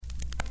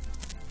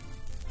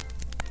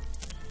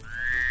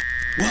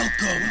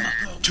Welcome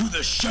to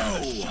the show.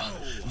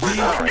 The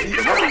number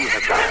you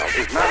have dialed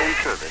is not in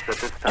service at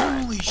this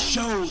time. Only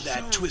show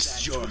that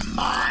twists your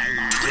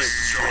mind.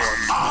 Twists your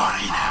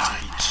mind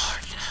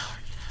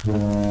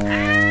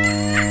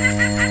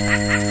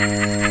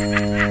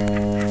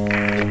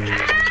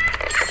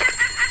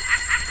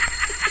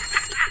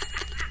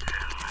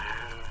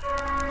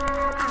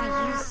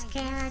Are you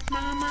scared,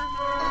 Mama?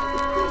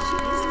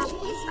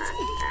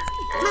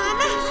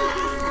 Mama!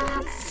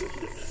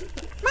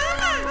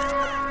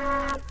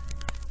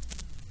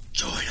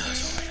 Join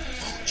us,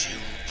 won't you?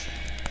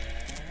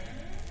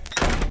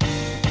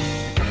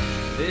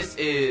 This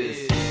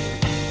is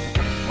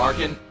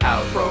Markin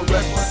Out. Pro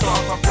Wrestling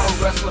Talk by Pro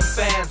Wrestling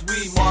fans.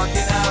 We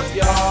marking out,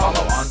 y'all.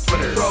 Follow on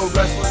Twitter. Pro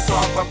Wrestling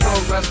Talk by Pro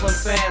Wrestling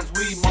fans.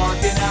 We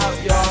marking out,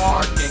 y'all.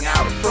 Marking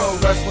Out. Pro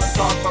Wrestling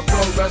Talk by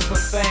Pro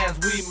Wrestling fans.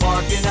 We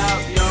marking out,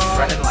 y'all.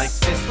 Brennan likes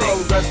fisting. Pro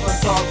Wrestling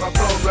Talk by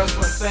Pro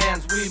Wrestling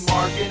fans. We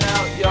marking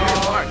out, y'all.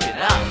 We're marking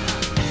out.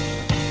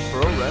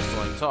 Pro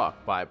Wrestling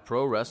Talk by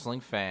Pro Wrestling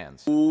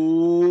fans.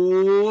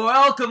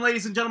 Welcome,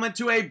 ladies and gentlemen,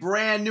 to a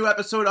brand new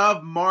episode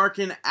of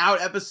Markin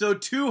Out,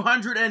 episode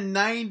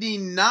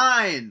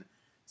 299.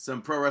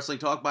 Some Pro Wrestling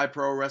Talk by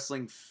Pro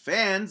Wrestling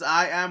fans.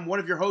 I am one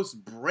of your hosts,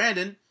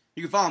 Brandon.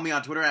 You can follow me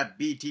on Twitter at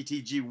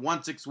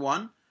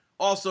BTTG161.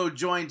 Also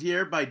joined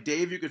here by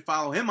Dave. You can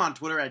follow him on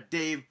Twitter at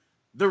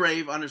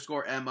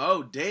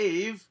DaveTheRave_MO.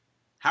 Dave,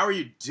 how are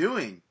you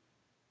doing?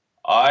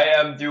 I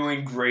am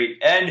doing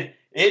great, and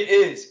it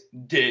is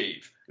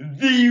Dave,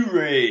 the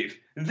rave,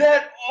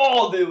 that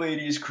all the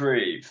ladies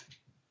crave.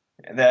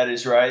 And that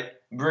is right.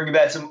 Bringing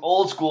back some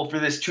old school for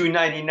this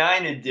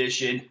 299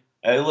 edition,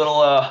 a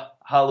little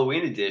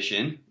Halloween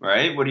edition,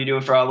 right? What are you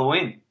doing for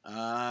Halloween?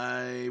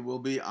 I will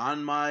be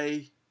on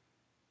my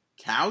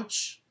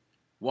couch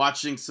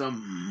watching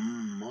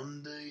some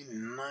Monday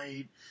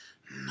Night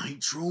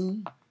Nitro.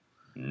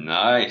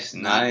 Nice.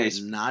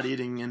 Not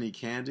eating any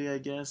candy, I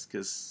guess,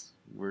 because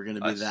we're going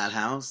to be that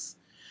house.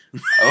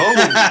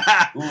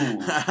 Oh,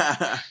 ooh.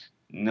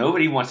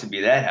 Nobody wants to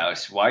be that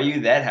house. Why are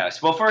you that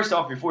house? Well, first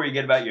off, before you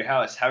get about your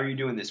house, how are you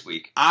doing this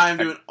week? I'm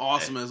doing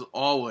awesome as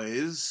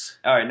always.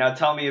 All right, now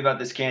tell me about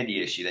this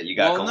candy issue that you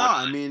got going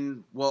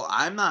on.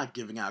 I'm not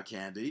giving out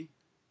candy.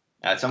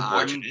 That's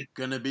unfortunate. I'm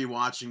going to be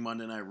watching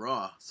Monday Night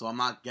Raw, so I'm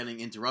not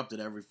getting interrupted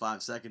every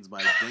 5 seconds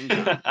by a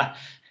dingo.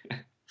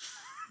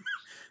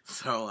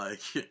 So,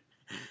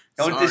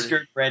 Don't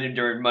disturb Brandon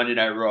during Monday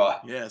Night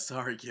Raw. Yeah,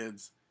 sorry,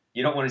 kids.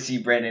 You don't want to see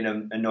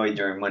Brandon annoyed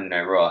during Monday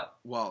Night Raw.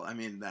 Well,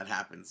 that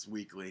happens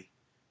weekly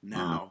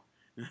now.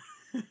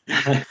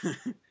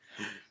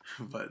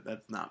 But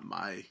that's not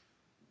my...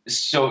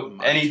 So,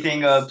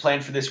 anything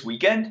planned for this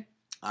weekend?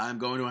 I'm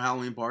going to a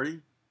Halloween party.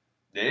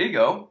 There you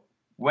go.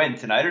 When?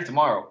 Tonight or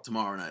tomorrow?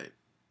 Tomorrow night.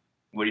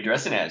 What are you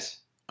dressing as?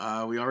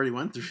 We already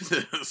went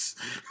through this.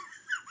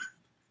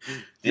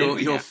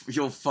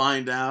 You'll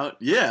find out.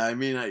 Yeah, I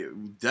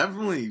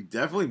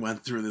definitely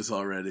went through this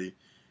already.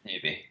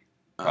 Maybe.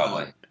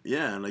 Probably.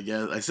 Yeah, and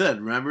I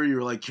said, remember you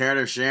were like, care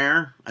to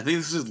share? I think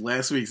this is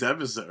last week's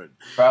episode.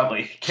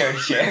 Probably. Care to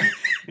share?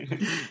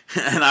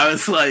 And I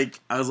was like,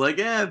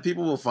 yeah,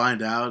 people will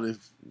find out.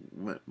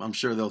 I'm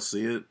sure they'll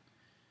see it.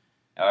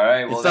 All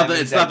right, well,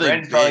 Brandon's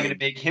probably going to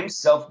make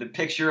himself the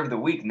picture of the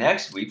week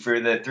next week for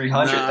the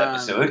 300th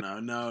episode.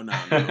 No.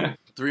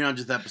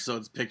 300th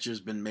episode's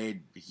picture's been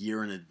made a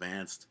year in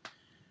advance.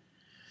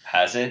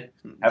 Has it?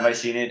 Have I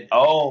seen it?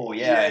 Oh,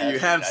 yeah. Yeah, you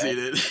have seen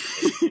it.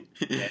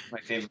 Yeah, it's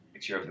my favorite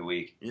picture of the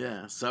week.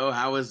 Yeah, so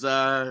how is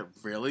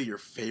really your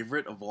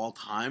favorite of all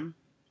time?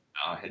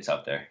 Oh, it's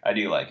up there. I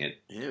do like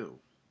it. Ew.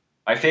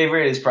 My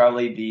favorite is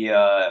probably the,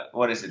 the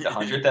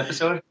 100th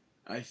episode?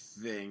 I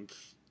think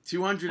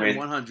 200 and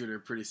 100 are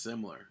pretty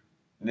similar.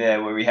 Yeah,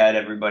 where we had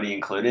everybody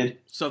included.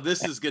 So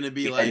this is going to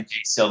be like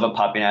Jay Silva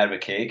popping out of a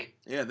cake.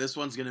 Yeah, this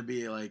one's going to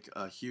be like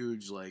a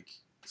huge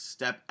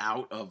step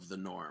out of the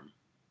norm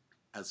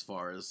as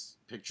far as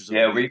pictures of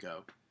the week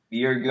go.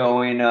 We are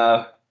going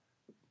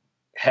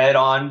head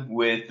on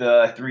with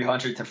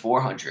 300 to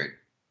 400.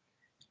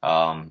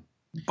 But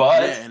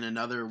yeah, in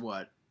another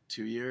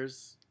 2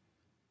 years?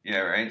 Yeah,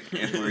 right.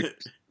 If we're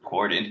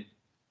recorded.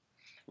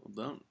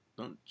 Well,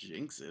 don't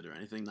jinx it or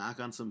anything. Knock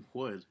on some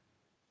wood.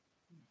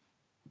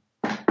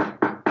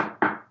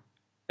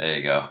 There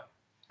you go.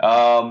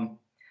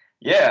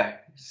 Yeah.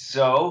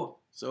 So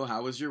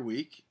how was your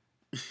week?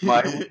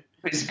 My week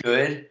was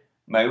good.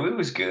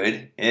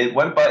 It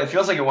went by. It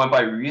feels like it went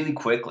by really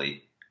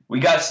quickly. We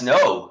got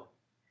snow.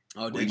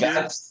 Oh, did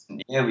you?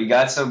 Yeah, we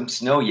got some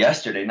snow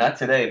yesterday. Not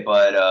today,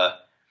 but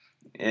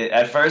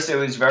at first it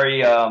was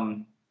very.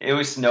 It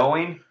was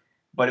snowing,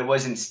 but it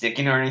wasn't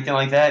sticking or anything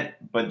like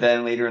that. But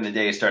then later in the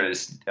day, it started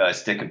to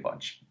stick a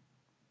bunch.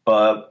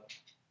 But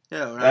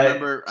yeah, I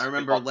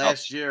remember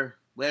last year.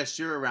 Last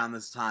year around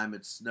this time,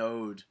 it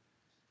snowed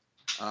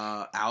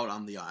out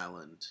on the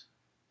island.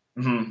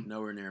 Mm-hmm.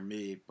 Nowhere near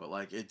me, but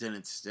it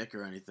didn't stick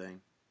or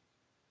anything.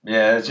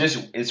 Yeah,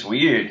 it's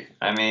weird.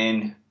 I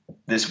mean,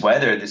 this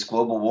weather, this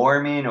global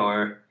warming,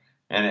 and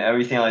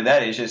everything like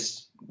that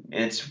is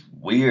it's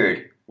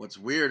weird. What's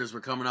weird is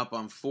we're coming up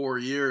on 4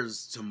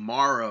 years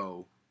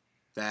tomorrow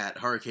that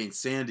Hurricane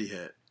Sandy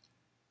hit.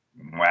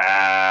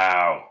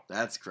 Wow.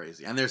 That's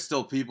crazy. And there's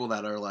still people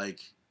that are like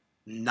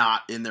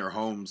not in their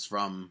homes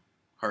from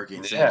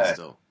Hurricane Sandy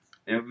still.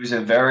 It was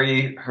a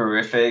very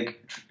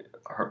horrific,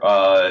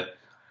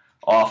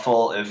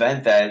 awful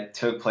event that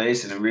took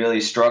place, and it really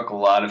struck a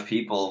lot of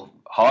people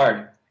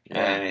hard.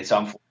 Yeah. And it's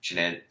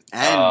unfortunate.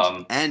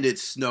 And it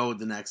snowed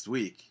the next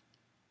week.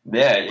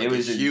 Yeah, like it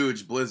was a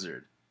huge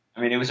blizzard. I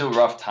mean, it was a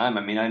rough time.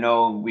 I mean, I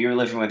know we were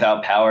living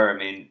without power. I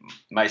mean,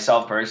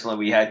 myself personally,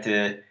 we had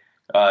to,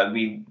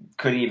 we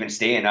couldn't even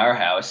stay in our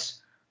house.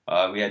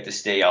 We had to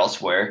stay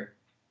elsewhere.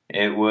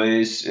 It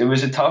was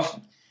a tough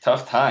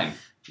time.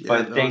 Yeah,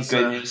 but thank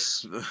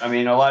goodness. I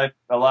mean, a lot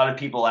of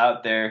people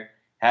out there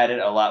had it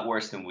a lot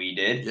worse than we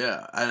did.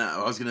 Yeah,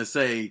 I was gonna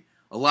say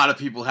a lot of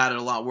people had it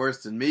a lot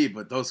worse than me,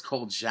 but those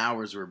cold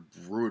showers were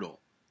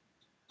brutal.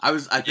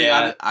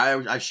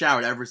 I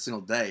showered every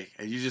single day,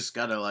 and you just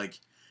gotta like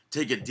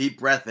take a deep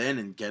breath in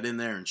and get in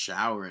there and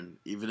shower, and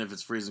even if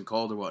it's freezing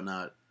cold or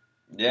whatnot.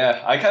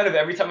 Yeah, I kind of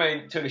every time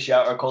I took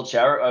a cold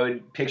shower, I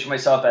would picture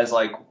myself as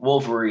like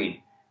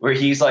Wolverine, where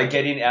he's like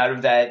getting out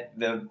of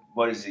the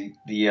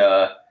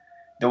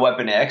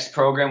Weapon X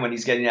program when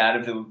he's getting out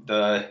of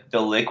the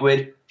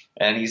liquid,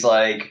 and he's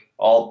like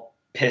all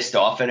pissed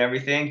off and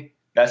everything.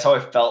 That's how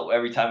I felt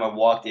every time I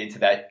walked into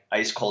that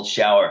ice cold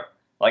shower.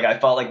 Like I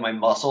felt like my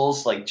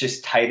muscles like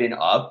just tighten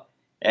up,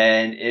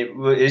 and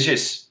it's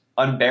just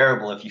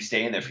unbearable if you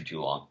stay in there for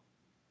too long.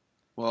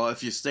 Well,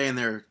 if you stay in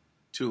there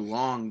too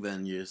long,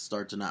 then you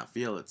start to not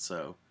feel it.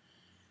 So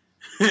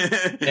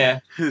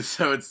yeah,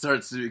 so it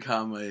starts to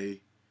become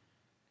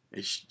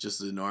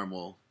just a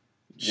normal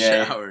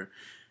shower.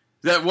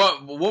 That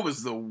what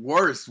was the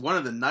worst? One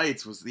of the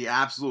nights was the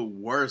absolute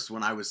worst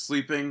when I was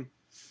sleeping,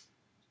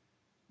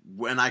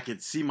 when I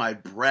could see my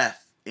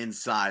breath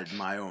inside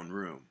my own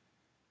room.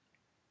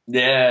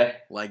 Yeah.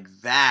 Like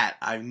that,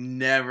 I've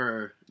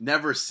never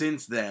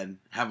since then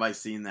have I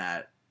seen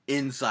that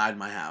inside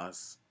my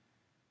house.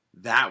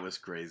 That was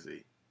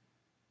crazy.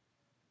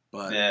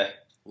 But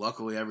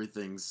luckily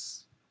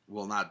everything's,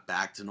 well, not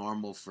back to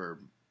normal for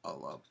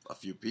a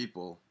few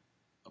people,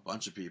 a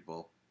bunch of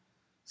people.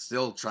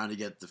 Still trying to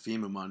get the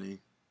FEMA money.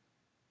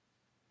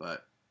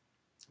 But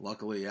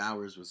luckily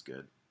ours was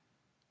good.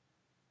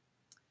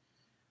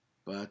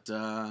 But,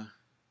 yeah,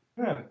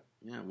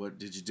 what,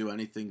 did you do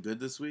anything good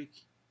this week?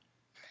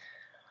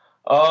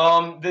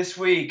 This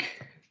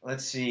week,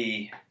 let's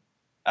see.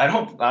 I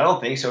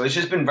don't think so. It's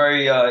just been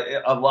very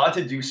a lot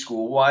to do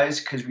school wise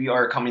because we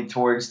are coming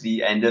towards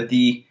the end of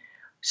the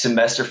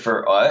semester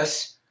for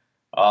us.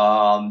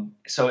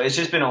 So it's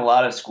just been a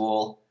lot of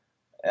school,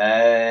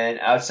 and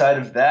outside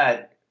of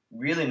that,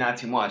 really not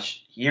too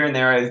much. Here and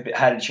there, I've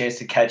had a chance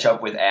to catch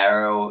up with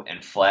Arrow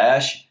and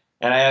Flash,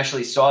 and I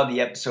actually saw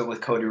the episode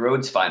with Cody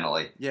Rhodes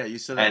finally. Yeah, you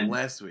said that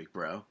last week,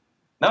 bro.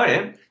 No, I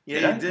didn't.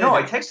 Yeah, you did. No,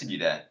 I texted you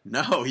that.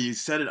 No, you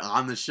said it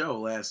on the show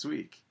last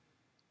week.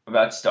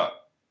 About Star.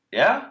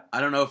 Yeah?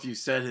 I don't know if you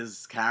said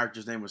his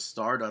character's name was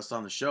Stardust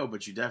on the show,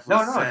 but you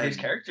definitely said... No, his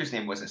character's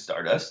name wasn't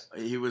Stardust.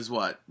 He was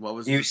what? What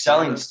was he was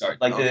selling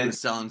Stardust. Like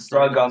the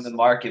drug on the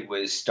market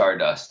was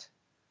Stardust.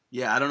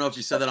 Yeah, I don't know if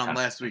you said that on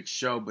last week's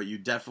show, but you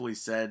definitely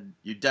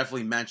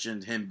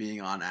mentioned him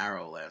being on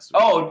Arrow last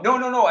week. Oh,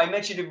 no. I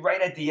mentioned it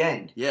right at the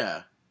end.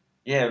 Yeah.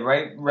 Yeah,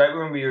 right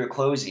when we were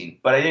closing.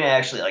 But I didn't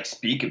actually, like,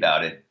 speak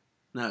about it.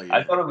 No,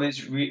 I thought it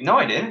was... No,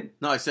 I didn't.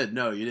 No, I said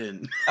no, you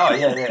didn't. Oh,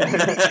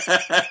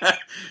 yeah.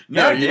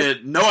 No, you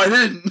didn't. No, I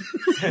didn't.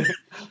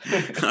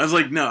 I was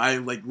like, no, I,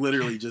 like,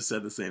 literally just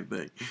said the same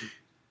thing.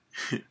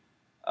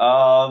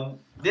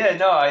 Yeah,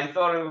 no, I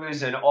thought it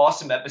was an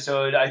awesome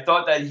episode. I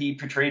thought that he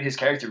portrayed his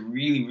character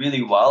really,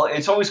 really well.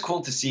 It's always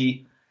cool to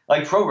see...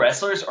 Like, pro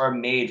wrestlers are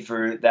made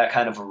for that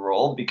kind of a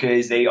role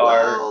because they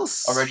are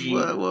already...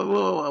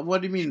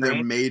 What do you mean trained?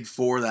 They're made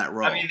for that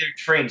role? I mean, they're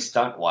trained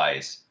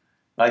stunt-wise.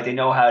 Like, they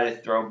know how to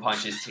throw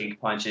punches,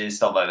 take punches,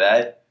 stuff like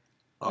that.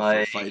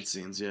 For fight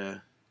scenes, yeah.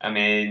 I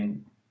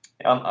mean,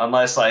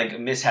 unless, like,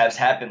 mishaps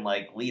happen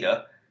like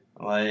Lita,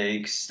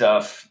 like,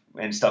 stuff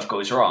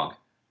goes wrong.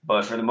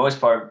 But for the most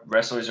part,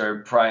 wrestlers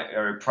are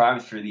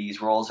primed for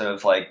these roles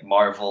of, like,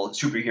 Marvel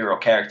superhero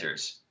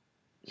characters.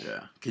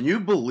 Yeah. Can you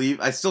believe...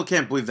 I still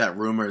can't believe that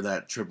rumor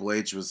that Triple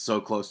H was so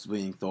close to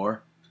being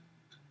Thor.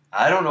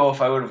 I don't know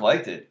if I would have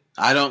liked it.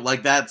 I don't...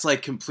 Like, that's,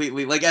 like,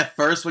 completely... Like, at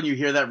first, when you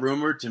hear that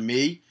rumor, to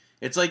me,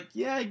 it's like,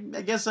 yeah,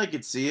 I guess I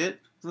could see it.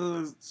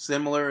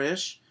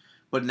 Similar-ish.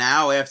 But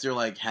now, after,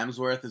 like,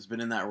 Hemsworth has been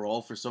in that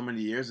role for so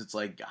many years, it's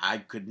like, I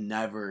could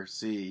never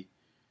see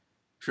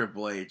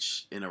Triple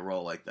H in a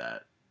role like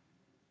that.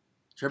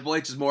 Triple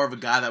H is more of a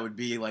guy that would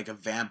be, like, a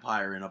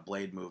vampire in a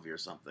Blade movie or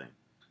something.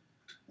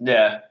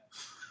 Yeah.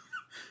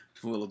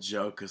 A little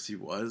joke, because he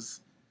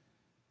was.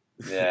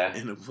 Yeah.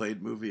 In a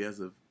Blade movie as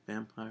a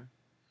vampire.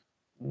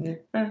 Yeah.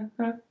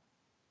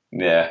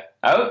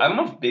 I'm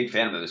a big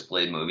fan of those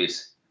Blade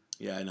movies.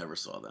 Yeah, I never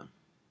saw them.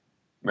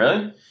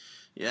 Really?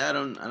 Yeah,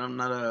 I'm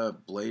not a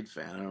Blade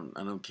fan.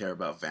 I don't care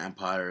about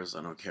vampires.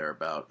 I don't care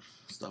about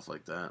stuff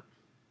like that.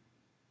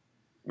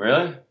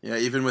 Really? Yeah,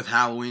 even with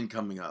Halloween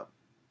coming up.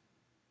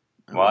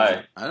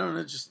 Why? I don't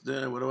know. Just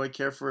what do I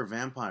care for a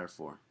vampire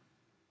for?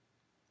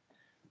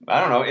 I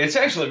don't know. It's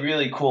actually a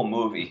really cool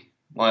movie.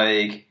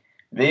 Like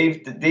they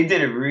did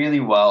it really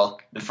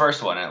well. The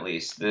first one, at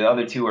least. The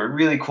other two are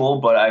really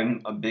cool, but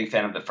I'm a big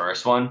fan of the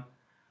first one.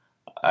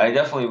 I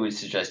definitely would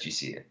suggest you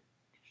see it.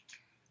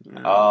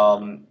 Yeah.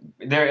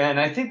 And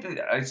I think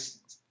that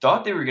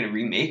thought they were going to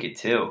remake it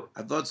too.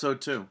 I thought so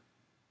too.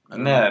 I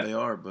don't know if they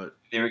are, but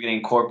they were going to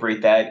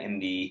incorporate that in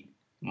the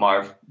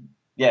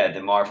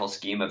the Marvel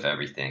scheme of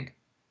everything.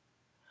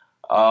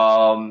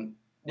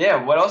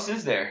 What else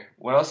is there?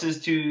 What else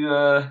is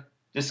to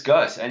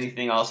discuss?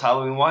 Anything else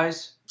Halloween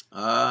wise?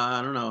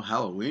 I don't know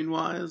Halloween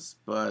wise,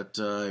 but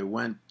I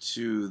went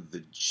to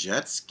the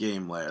Jets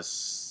game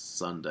last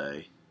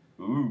Sunday.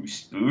 Ooh,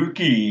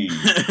 spooky!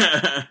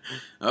 That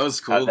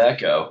was cool. How'd that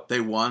go?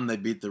 They won. They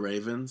beat the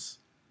Ravens.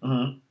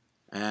 Mm-hmm.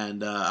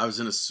 And I was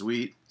in a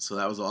suite, so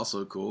that was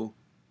also cool.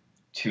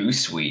 Too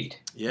sweet.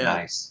 Yeah.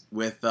 Nice.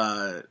 With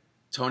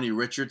Tony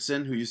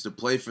Richardson, who used to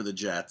play for the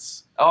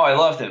Jets. Oh, I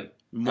loved him.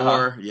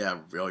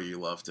 You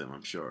loved him,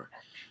 I'm sure.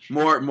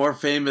 More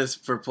famous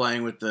for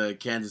playing with the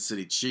Kansas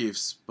City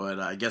Chiefs, but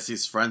I guess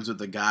he's friends with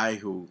the guy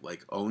who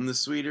owned the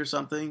suite or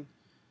something.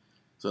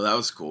 So that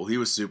was cool. He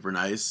was super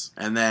nice.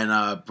 And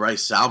then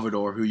Bryce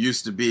Salvador, who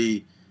used to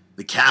be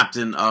the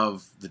captain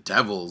of the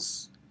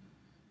Devils,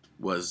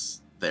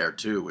 was there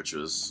too,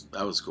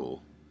 that was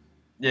cool.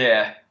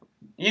 Yeah.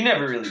 He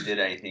never really did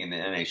anything in the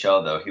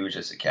NHL, though. He was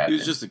just a captain. He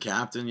was just a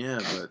captain, yeah,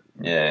 but...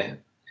 Yeah.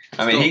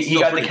 I mean, he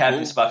got the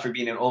captain spot for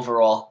being a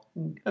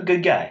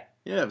good guy.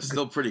 Yeah, but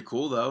still pretty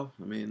cool, though.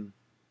 I mean...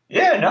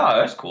 Yeah, no,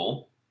 that's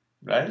cool.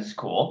 That is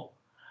cool.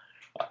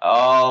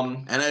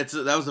 And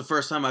that was the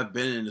first time I've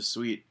been in a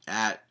suite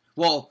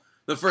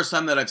the first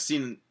time that I've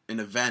seen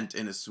an event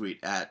in a suite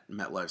at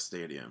MetLife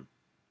Stadium.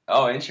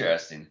 Oh,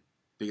 interesting.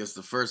 Because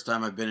the first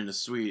time I've been in a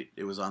suite,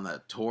 it was on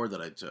that tour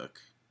that I took.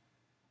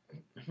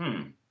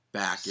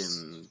 Back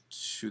in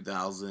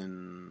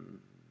 2000...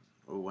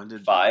 when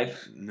did...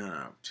 5?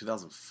 No,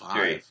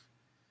 2005.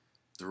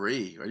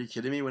 3. Are you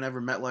kidding me?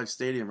 Whenever MetLife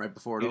Stadium, right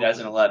before it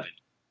 2011. opened.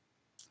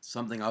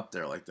 Something up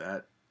there like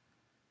that.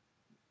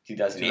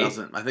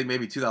 2008? I think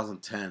maybe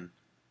 2010.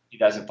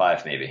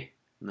 2005, maybe.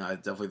 No, I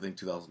definitely think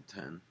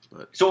 2010.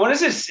 But so when is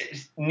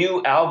this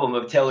new album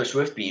of Taylor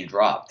Swift being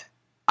dropped?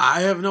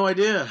 I have no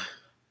idea.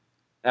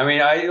 I mean,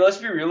 let's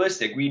be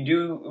realistic.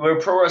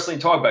 We're Pro Wrestling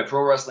Talk by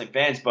Pro Wrestling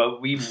fans,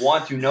 but we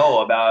want to know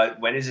about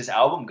when is this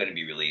album going to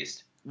be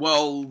released.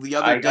 Well, the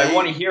other day... I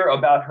want to hear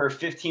about her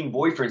 15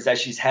 boyfriends that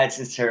she's had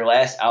since her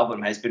last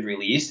album has been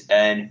released,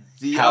 and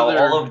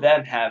all of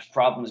them have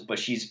problems, but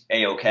she's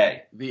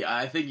A-okay.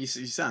 I think you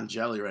sound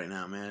jelly right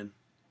now, man.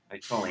 I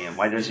totally am.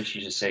 Why doesn't she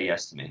just say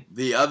yes to me?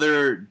 The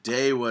other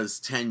day was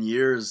 10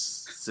 years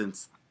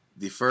since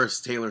the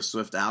first Taylor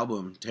Swift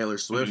album, Taylor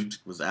Swift,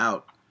 was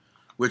out,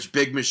 which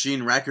Big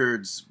Machine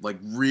Records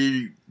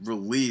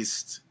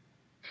re-released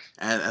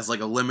as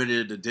a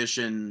limited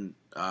edition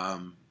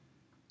to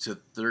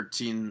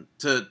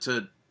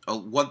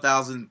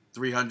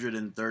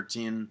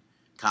 1,313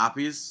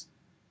 copies.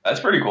 That's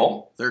pretty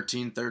cool.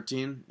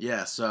 13.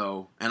 Yeah,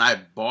 so, and I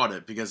bought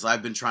it because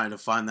I've been trying to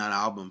find that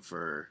album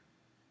for,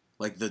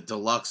 the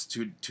deluxe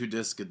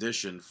two-disc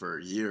edition for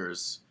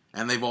years.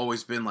 And they've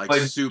always been,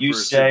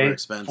 super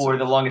expensive. For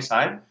the longest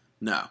time?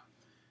 No.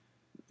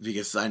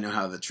 Because I know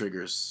how that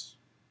triggers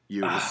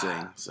you to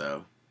sing,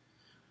 so.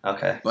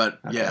 Okay. But,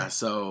 yeah,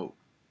 so...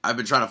 I've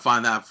been trying to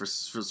find that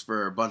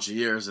for a bunch of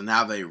years, and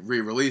now they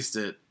re-released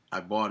it.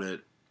 I bought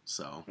it,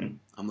 so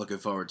I'm looking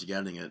forward to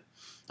getting it.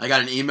 I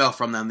got an email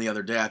from them the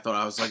other day. I thought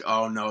I was like,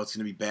 oh no, it's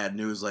going to be bad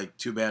news.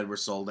 Too bad we're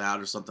sold out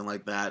or something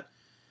like that.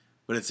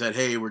 But it said,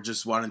 hey, we're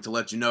just wanting to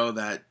let you know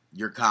that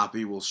your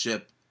copy will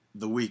ship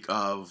the week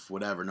of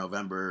whatever,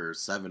 November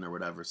 7 or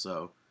whatever.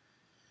 So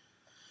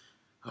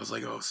I was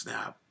like, oh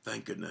snap,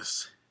 thank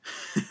goodness.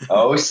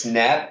 Oh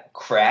snap,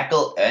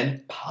 crackle,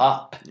 and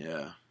pop.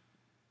 Yeah.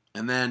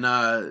 And then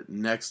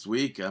next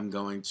week, I'm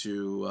going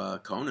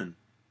to Conan.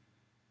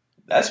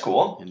 That's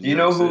cool. Do you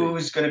know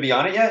who's going to be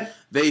on it yet?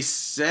 They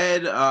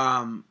said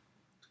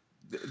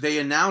they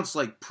announced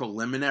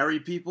preliminary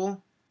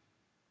people.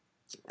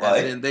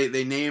 And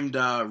they named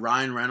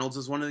Ryan Reynolds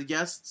as one of the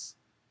guests.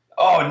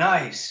 Oh,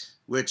 nice.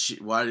 Why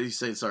did you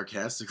say it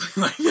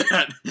sarcastically like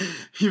that?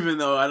 Even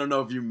though I don't know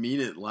if you mean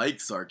it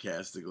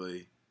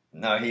sarcastically.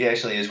 No, he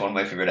actually is one of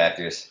my favorite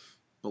actors.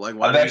 But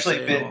why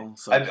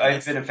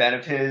I've been a fan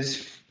of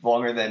his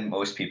longer than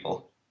most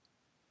people.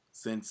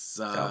 Since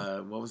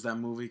what was that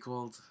movie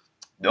called?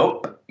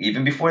 Nope,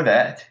 even before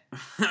that.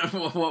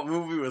 What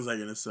movie was I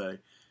gonna say?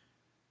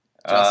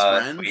 Just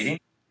Friends? Waiting?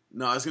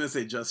 No, I was gonna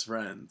say Just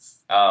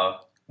Friends.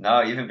 Oh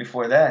no, even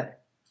before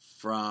that.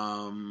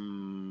 Was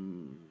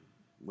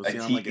he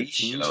on a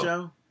teen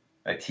show?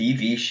 A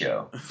TV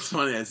show. It's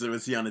funny. I said,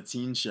 was he on a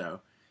teen show?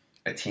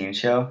 A teen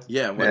show?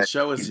 Yeah. What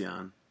show was he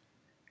on?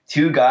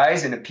 Two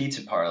Guys in a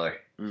Pizza Parlor.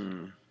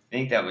 Mm. I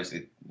think that was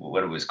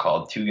what it was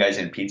called. Two Guys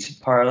in a Pizza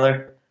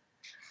Parlor.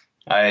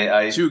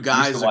 I Two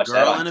Guys, a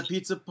Girl in a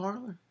Pizza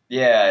Parlor?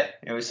 Yeah,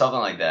 it was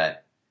something like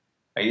that.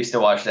 I used to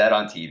watch that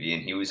on TV,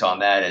 and he was on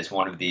that as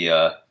one of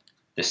the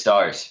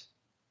stars.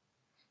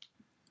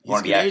 He's One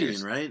of the Canadian,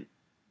 actors. right?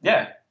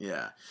 Yeah.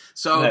 Yeah.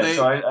 So Yeah, they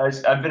so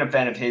I've been a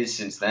fan of his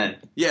since then.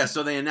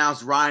 so they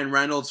announced Ryan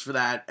Reynolds for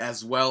that,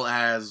 as well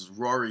as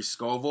Rory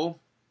Scovel.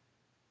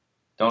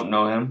 Don't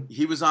know him.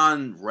 He was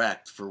on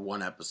Wrecked for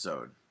one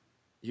episode.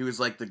 He was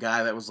like the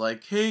guy that was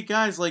like, "Hey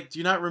guys, like, do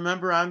you not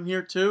remember I'm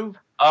here too?"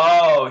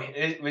 Oh,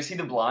 was he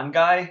the blonde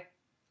guy?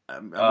 I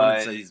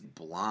wouldn't say he's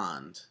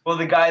blonde. Well,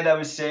 the guy that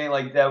was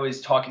saying that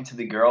was talking to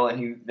the girl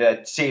and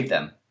that saved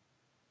them.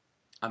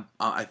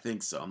 I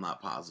think so. I'm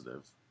not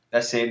positive.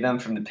 That saved them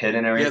from the pit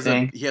and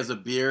everything. He has a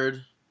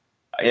beard.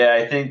 Yeah,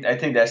 I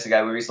think that's the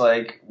guy where he's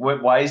like,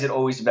 why is it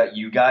always about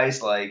you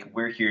guys? Like,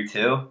 we're here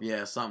too.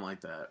 Yeah, something like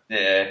that.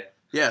 Yeah.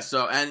 Yeah,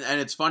 so, and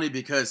it's funny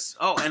because,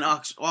 and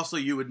also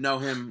you would know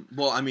him,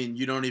 well, I mean,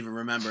 you don't even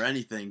remember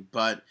anything,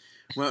 but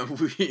when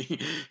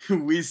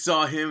we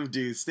saw him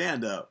do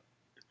stand-up.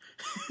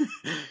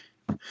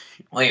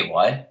 Wait,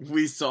 what?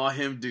 We saw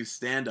him do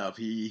stand-up.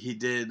 He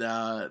did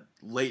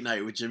Late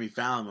Night with Jimmy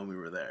Fallon when we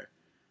were there.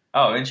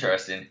 Oh,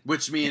 interesting.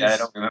 Which means... Yeah, I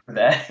don't remember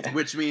that.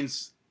 Which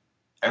means...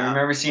 I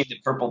remember seeing the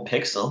purple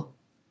pixel.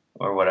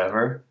 Or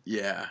whatever.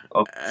 Yeah.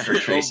 Oh, for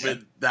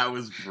Tracy. That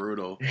was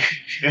brutal.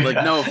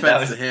 Like, no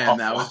offense to him. Awful.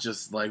 That was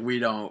just, like,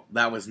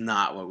 that was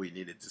not what we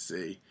needed to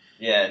see.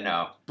 Yeah,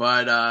 no.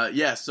 But,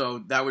 yeah, so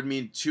that would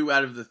mean 2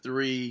 out of the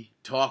 3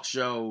 talk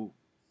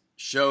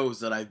shows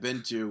that I've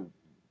been to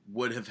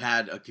would have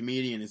had a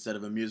comedian instead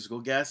of a musical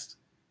guest.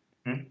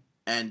 Hmm.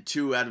 And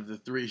 2 out of the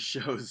 3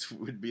 shows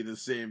would be the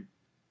same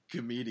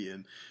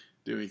comedian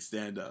doing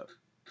stand-up.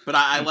 But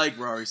I like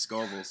Rory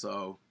Scovel,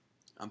 so...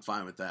 I'm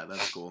fine with that.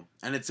 That's cool.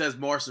 And it says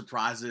more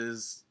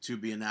surprises to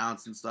be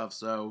announced and stuff,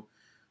 so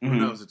who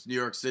knows? It's New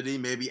York City.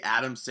 Maybe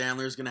Adam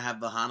Sandler's going to have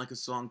the Hanukkah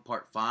song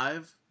Part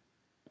 5.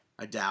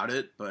 I doubt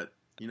it, but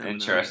you know.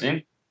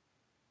 Interesting.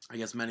 I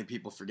guess many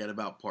people forget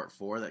about Part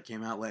 4 that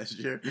came out last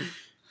year.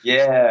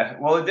 Yeah.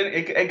 Well,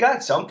 it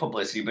got some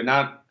publicity, but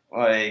not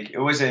like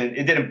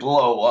it didn't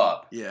blow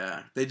up.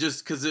 Yeah. They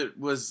just, because it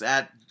was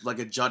at like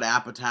a Judd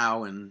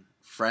Apatow and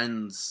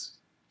Friends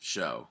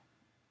show,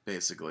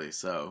 basically,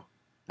 so...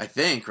 I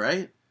think,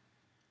 right?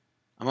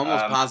 I'm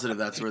almost positive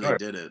that's where they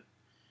did it.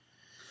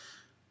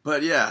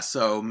 But yeah,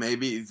 so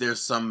maybe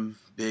there's some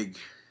big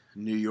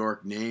New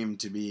York name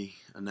to be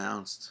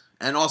announced.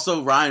 And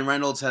also Ryan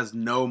Reynolds has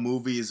no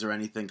movies or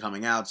anything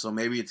coming out, so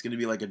maybe it's going to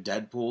be like a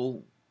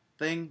Deadpool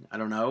thing. I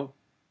don't know.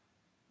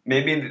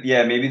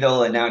 Maybe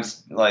they'll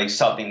announce like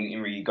something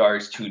in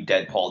regards to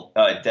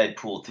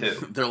Deadpool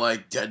 2. They're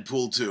like,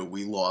 Deadpool 2,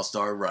 we lost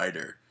our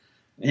writer.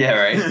 Yeah,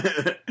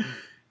 right?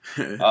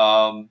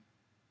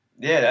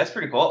 Yeah, that's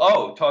pretty cool.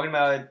 Oh, talking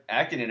about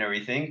acting and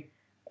everything.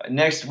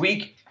 Next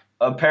week,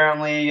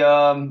 apparently,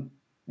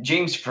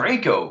 James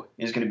Franco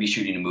is going to be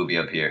shooting a movie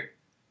up here.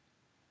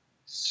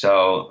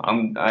 So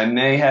I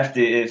may have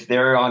to, if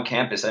they're on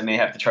campus, I may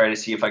have to try to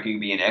see if I can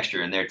be an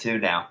extra in there too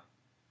now.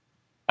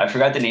 I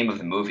forgot the name of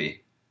the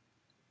movie,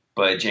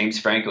 but James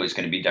Franco is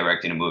going to be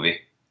directing a movie.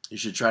 You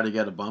should try to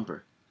get a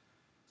bumper.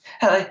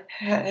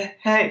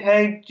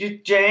 Hey,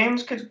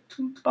 James, could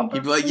bumper?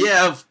 He'd be like,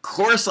 yeah, of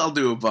course I'll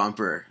do a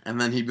bumper. And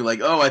then he'd be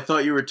like, oh, I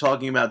thought you were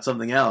talking about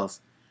something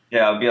else.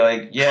 Yeah, I'll be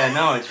like, yeah,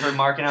 no, it's for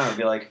Markin Out. I'll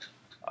be like,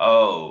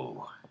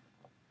 oh.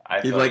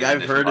 He'd be like,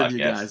 I've heard of you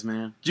guys,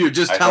 man. Dude,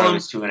 just tell him. It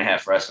was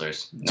 2.5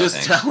 wrestlers. No, just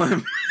thanks. tell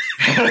him.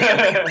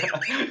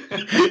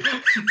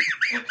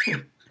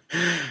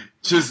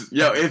 Just,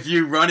 if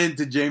you run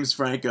into James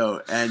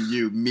Franco and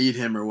you meet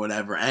him or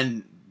whatever,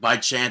 and by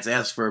chance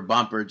ask for a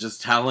bumper,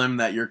 just tell him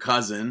that your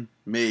cousin,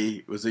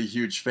 me, was a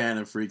huge fan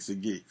of Freaks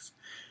and Geeks.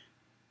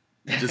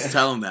 Just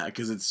tell him that,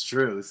 because it's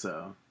true,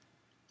 so.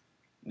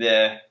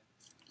 Yeah.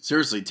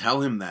 Seriously,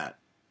 tell him that.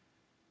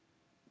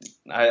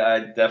 I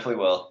definitely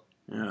will.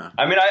 Yeah.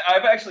 I mean,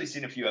 I've actually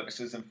seen a few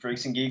episodes of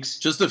Freaks and Geeks.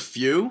 Just a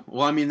few?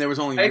 Well, I mean, there was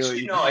only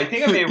Actually, no, I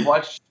think I may have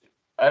watched...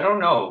 I don't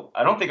know.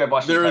 I don't think I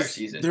watched the entire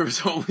season. There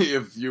was only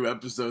a few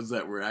episodes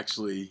that were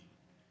actually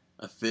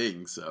a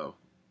thing, so...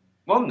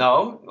 Well,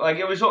 no. Like,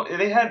 it was...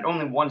 They had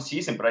only one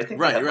season, but I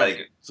think right.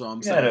 Like, so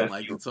I'm saying,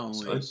 like, few it's only...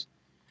 episodes.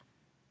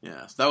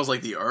 Yeah, so that was,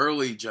 like, the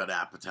early Judd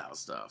Apatow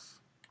stuff.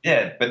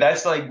 Yeah, but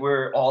that's, like,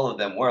 where all of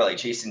them were. Like,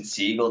 Jason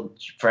Segel,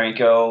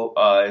 Franco,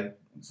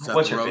 Seth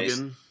what's Rogen. her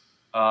face?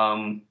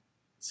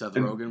 Seth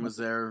Rogen was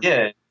there.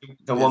 Yeah,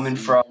 the woman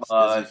from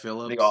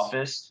Phillips. The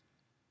Office.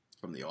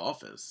 From The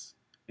Office?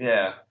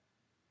 Yeah.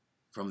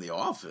 From The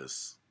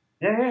Office?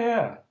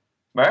 Yeah.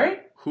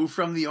 Right? Who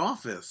from The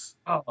Office?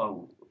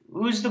 Oh,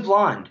 who's the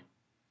blonde?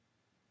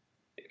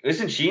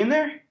 Isn't she in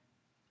there?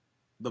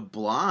 The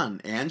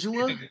blonde?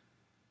 Angela?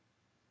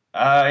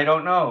 I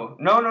don't know.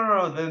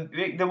 No.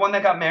 The one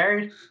that got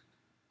married?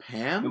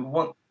 Pam? The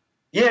one...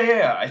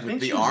 Yeah. I think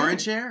with the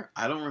orange hair?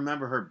 I don't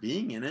remember her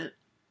being in it.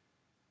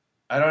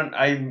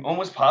 I'm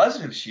almost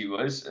positive she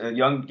was a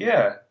young.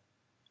 Yeah.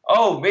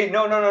 Oh wait,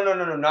 no,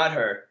 not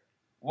her.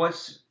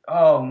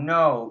 Oh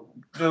no,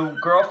 the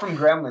girl from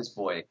Gremlins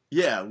Boy.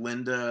 Yeah,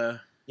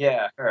 Linda.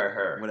 Yeah,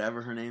 her.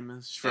 Whatever her name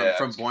is. Yeah,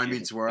 From it's Boy confusing.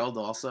 Meets World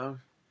also.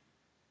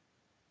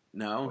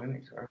 No? Boy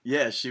Meets World.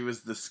 Yeah, she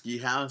was the ski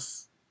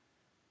house.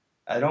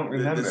 I don't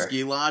remember. The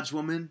ski lodge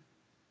woman.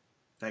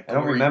 That I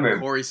don't remember.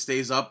 Corey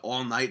stays up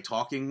all night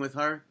talking with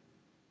her.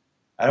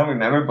 I don't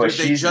remember, but Dude,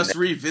 they she's just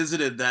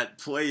revisited that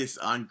place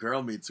on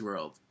Girl Meets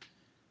World.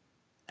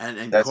 And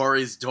That's-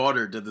 Corey's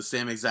daughter did the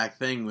same exact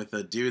thing with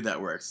a dude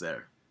that works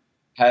there.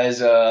 Has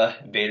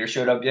Vader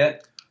showed up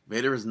yet?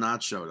 Vader has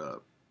not showed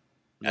up.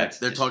 That's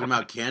They're talking disappointing.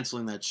 about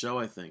canceling that show,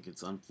 I think.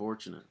 It's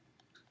unfortunate.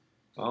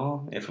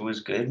 Well, if it was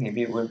good,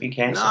 maybe it wouldn't be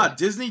canceled. Nah,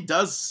 Disney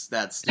does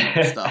that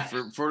stupid stuff.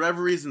 For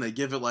whatever reason, they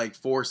give it like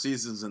 4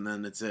 seasons and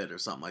then it's it or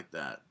something like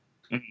that.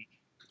 Mhm.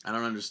 I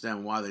don't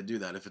understand why they do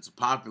that. If it's a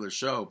popular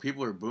show,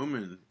 people are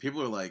booming.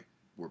 People are like,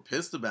 we're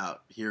pissed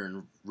about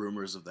hearing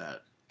rumors of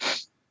that.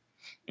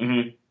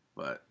 Mm-hmm.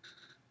 But,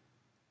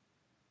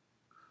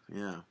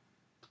 yeah.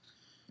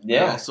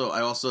 Yeah.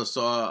 I also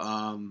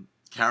saw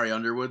Carrie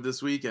Underwood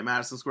this week at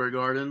Madison Square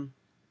Garden.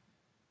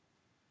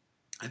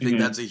 I think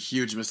that's a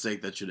huge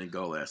mistake that you didn't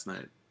go last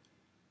night.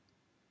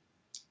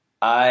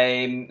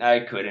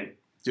 I couldn't.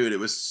 Dude, it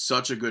was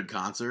such a good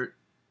concert.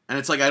 And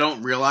it's like I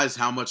don't realize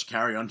how much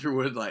Carrie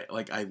Underwood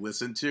like I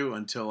listen to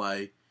until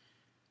I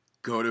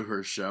go to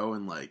her show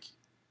and like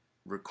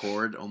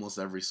record almost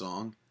every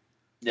song.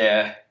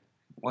 Yeah.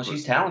 Well,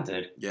 she's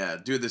talented. Yeah,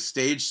 dude, the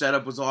stage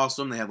setup was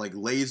awesome. They had like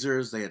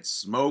lasers, they had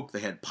smoke, they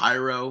had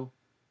pyro.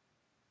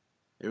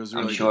 It was a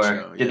really I'm sure.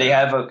 good show. Did they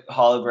have a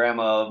hologram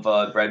of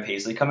Brad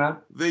Paisley come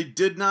out? They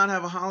did not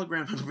have a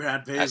hologram of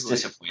Brad Paisley. That's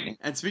disappointing.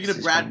 And speaking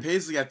of Brad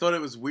Paisley, I thought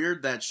it was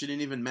weird that she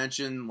didn't even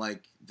mention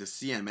like the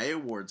CMA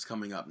Awards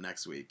coming up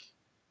next week,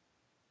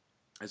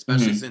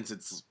 especially since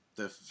it's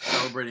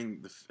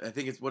celebrating I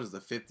think it's what is the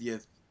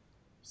 50th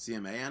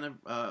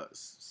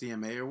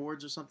CMA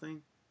Awards or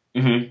something.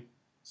 Mm-hmm.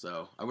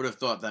 So I would have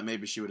thought that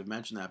maybe she would have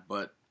mentioned that,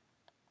 but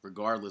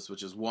regardless,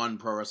 which is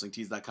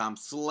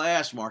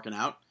ProWrestlingTees.com/Markin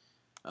Out.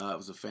 It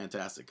was a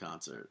fantastic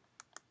concert.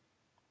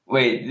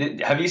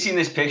 Wait, have you seen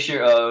this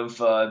picture of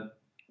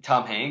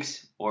Tom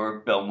Hanks or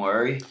Bill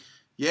Murray?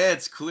 Yeah,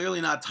 it's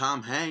clearly not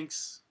Tom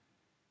Hanks.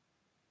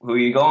 Who are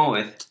you going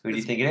with? Who do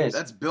you think it is?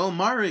 That's Bill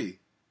Murray.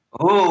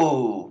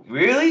 Oh,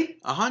 really?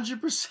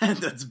 100%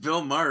 that's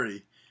Bill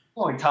Murray.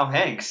 Oh, and Tom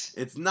Hanks.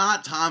 It's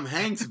not Tom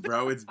Hanks,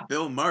 bro. It's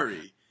Bill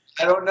Murray.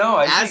 I don't know.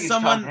 I think As it's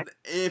Tom someone, Hanks.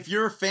 if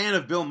you're a fan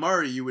of Bill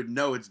Murray, you would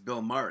know it's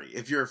Bill Murray.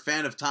 If you're a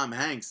fan of Tom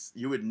Hanks,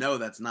 you would know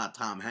that's not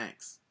Tom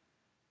Hanks.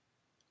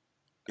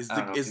 Is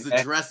the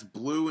dress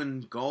blue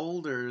and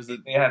gold, or is it?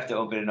 We have to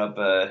open up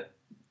the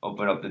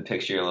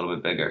picture a little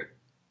bit bigger.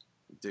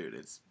 Dude,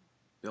 it's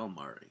Bill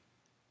Murray.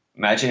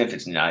 Imagine if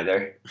it's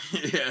neither.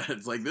 Yeah,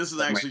 it's like this is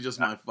actually just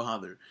my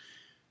father.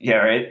 Yeah,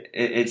 right.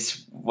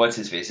 It's what's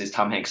his face? It's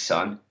Tom Hanks'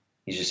 son.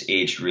 He's just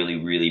aged really,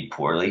 really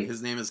poorly.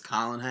 His name is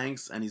Colin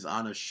Hanks, and he's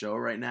on a show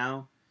right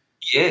now.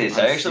 He is.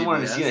 On I actually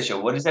wanted to see CBS. that show.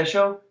 What is that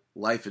show?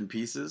 Life in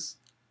Pieces.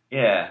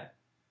 Yeah,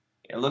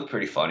 it looked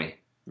pretty funny.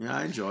 Yeah,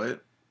 I enjoy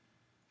it.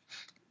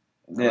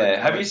 Yeah. I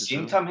Have like you the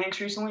seen show. Tom Hanks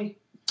recently?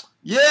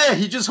 Yeah,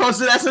 he just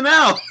hosted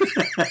SNL.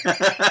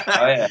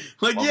 Oh yeah.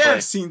 Like, Well yeah, played.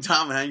 I've seen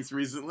Tom Hanks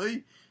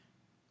recently.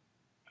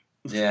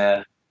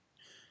 Yeah.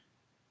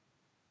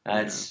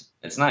 It's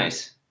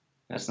nice.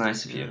 That's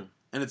nice of Yeah. you.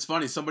 And it's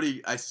funny,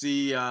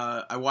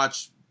 I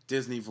watch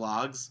Disney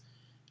vlogs,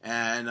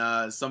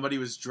 and somebody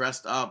was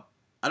dressed up.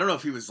 I don't know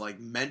if he was like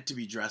meant to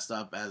be dressed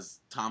up as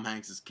Tom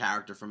Hanks'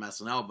 character from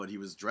SNL, but he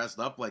was dressed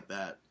up like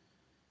that.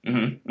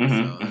 Mm-hmm.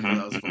 So I thought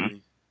that was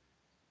funny.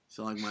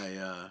 So like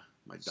my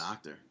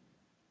doctor.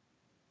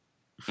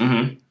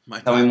 Mm-hmm. My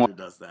Tell me more.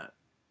 doctor does that.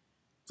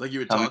 It's like you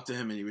would Tell me- talk to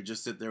him and he would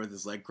just sit there with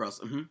his leg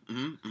crossed.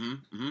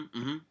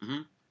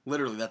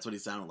 Literally, that's what he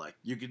sounded like.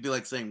 You could be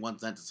like saying one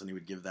sentence and he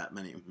would give that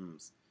many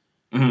mm-hms.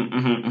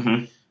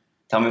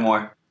 Tell me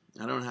more.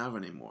 I don't have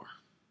any more.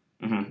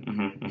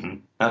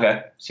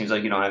 Okay. Seems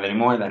like you don't have any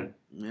more then.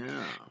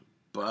 Yeah.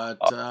 But,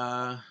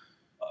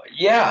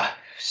 Yeah.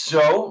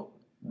 So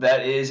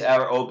that is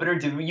our opener.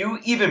 Did you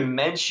even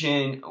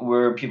mention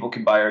where people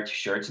can buy our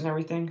shirts and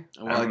everything?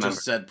 well, I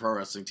just said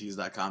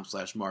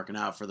ProWrestlingTees.com/Markin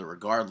Out for the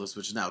regardless,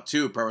 which is now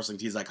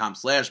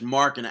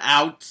ProWrestlingTees.com/Markin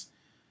Out.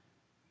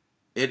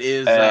 It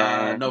is,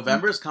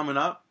 November's coming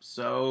up,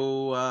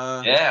 so,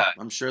 Yeah.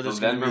 I'm sure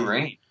there's November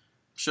rain.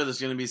 sure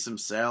there's going to be some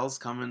sales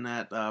coming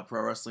at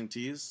Pro Wrestling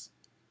Tees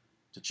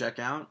to check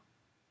out.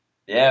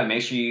 Yeah,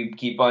 make sure you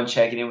keep on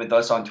checking in with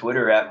us on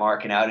Twitter at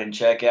Markin Out and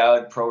check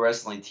out Pro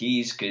Wrestling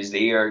Tees because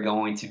they are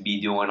going to be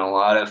doing a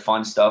lot of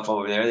fun stuff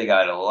over there. They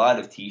got a lot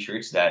of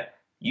t-shirts that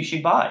you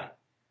should buy.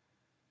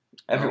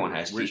 Everyone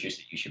has t-shirts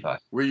that you should buy.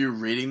 Were you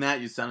reading that?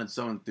 You sounded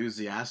so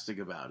enthusiastic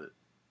about it.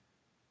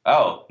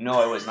 Oh, no,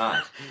 I was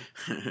not.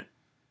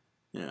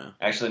 Yeah.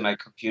 Actually, my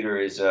computer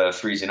is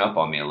freezing up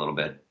on me a little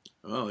bit.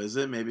 Oh, is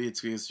it? Maybe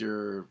it's because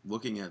you're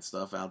looking at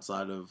stuff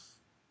outside of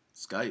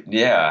Skype.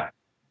 Yeah,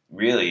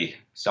 really.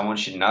 Someone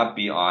should not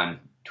be on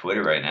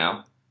Twitter right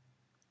now.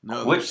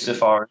 No, Which they shouldn't.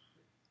 Safari?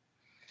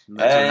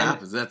 That's And- what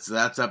happens.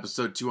 That's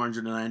episode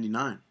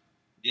 299.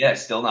 Yeah,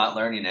 still not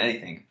learning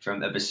anything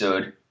from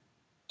episode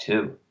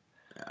 2.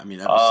 I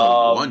mean,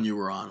 episode 1 you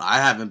were on. I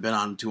haven't been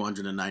on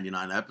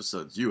 299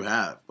 episodes. You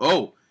have.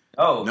 Oh,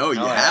 no, you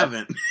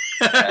haven't.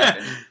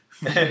 I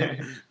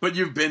haven't. But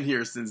you've been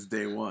here since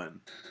day 1.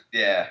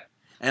 Yeah.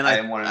 And I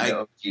am one of the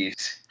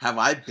OGs. Have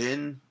I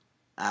been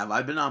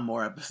on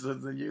more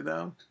episodes than you,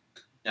 though?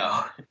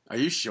 No. Are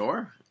you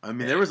sure? I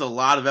mean, there was a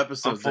lot of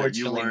episodes that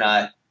you weren't. Unfortunately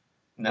not.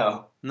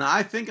 No. No,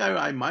 I think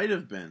I might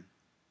have been.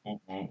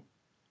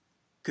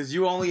 Because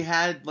you only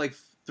had like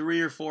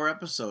 3 or 4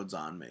 episodes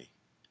on me.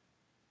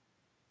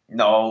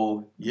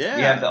 No. Yeah.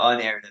 We have the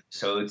unaired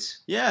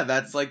episodes. Yeah,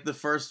 that's like the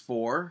first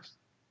 4.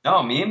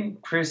 No, me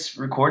and Chris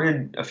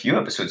recorded a few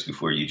episodes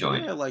before you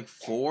joined. Yeah, like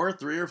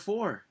 3 or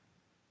 4.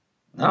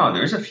 No,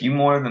 there's a few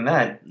more than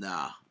that.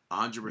 Nah,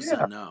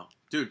 100% no.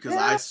 Dude, because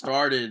I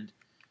started...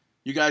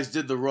 You guys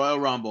did the Royal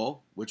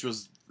Rumble, which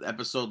was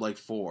episode like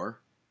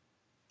 4.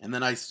 And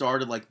then I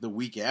started like the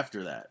week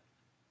after that.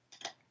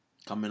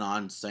 Coming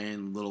on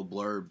saying little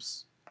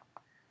blurbs.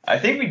 I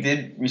think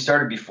we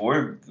started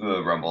before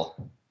the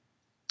Rumble.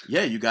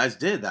 Yeah, you guys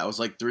did. That was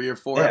like 3 or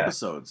 4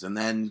 episodes. And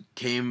then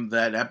came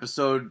that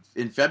episode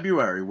in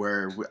February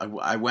where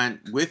I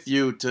went with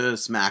you to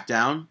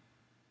SmackDown.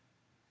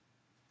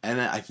 And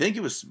then I think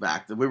it was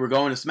SmackDown. We were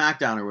going to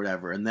SmackDown or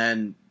whatever. And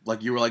then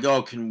like you were like,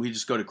 oh, can we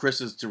just go to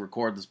Chris's to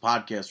record this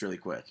podcast really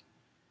quick?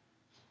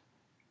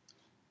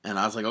 And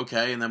I was like,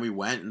 okay. And then we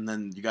went, and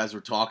then you guys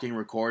were talking,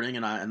 recording,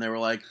 and they were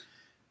like,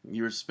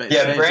 you were saying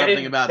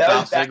something about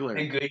Dolph Ziggler.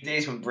 In good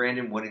days when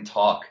Brandon wouldn't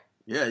talk.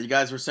 Yeah, you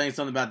guys were saying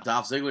something about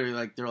Dolph Ziggler.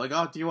 Like they were like,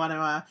 oh, do you want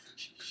to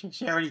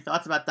share any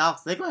thoughts about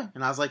Dolph Ziggler?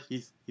 And I was like,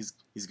 he's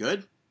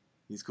good,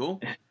 he's cool.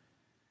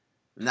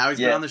 And now he's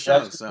been on the show.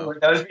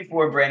 That was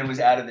before Brandon was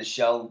out of the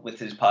shell with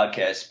his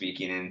podcast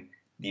speaking in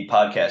the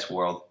podcast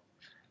world.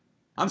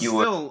 I'm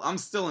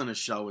still in a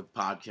show with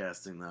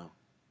podcasting though.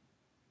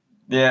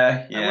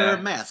 Yeah. I wear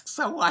a mask,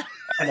 so what?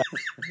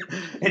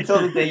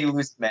 Until the day you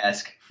lose the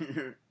mask.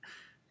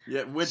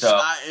 Yeah,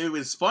 it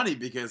was funny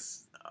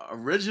because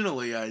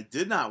originally I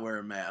did not wear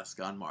a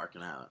mask on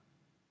Markin Out.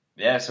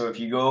 Yeah, so if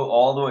you go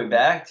all the way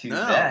back to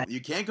that...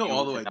 you can't go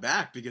all the way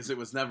back because it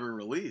was never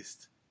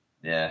released.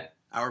 Yeah.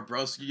 Our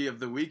Broski of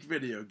the Week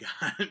video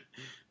got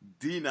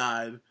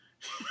denied.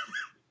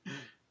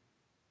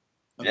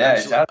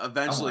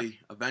 Eventually,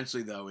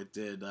 though, it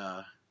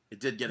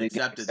did get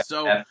accepted.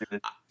 So after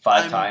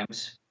 5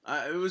 times.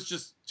 It was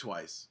just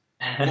twice.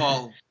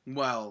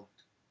 Well,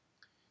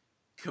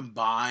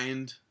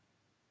 combined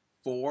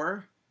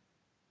 4.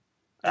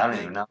 I don't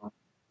even know.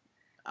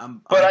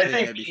 But I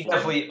think we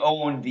definitely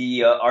owned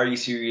the Are You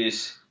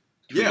Serious?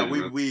 Yeah,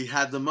 we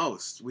had the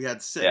most. We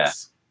had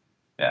 6.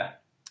 Yeah.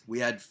 We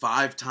had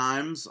 5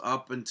 times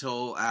up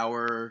until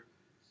our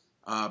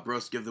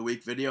Broski of the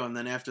Week video, and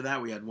then after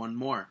that we had 1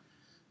 more.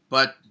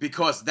 But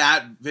because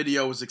that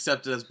video was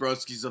accepted as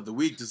Broskies of the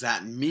Week, does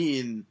that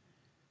mean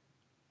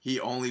he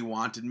only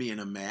wanted me in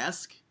a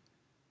mask?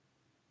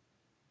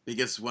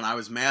 Because when I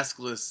was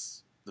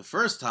maskless the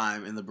first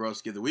time in the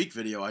Broski of the Week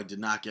video, I did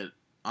not get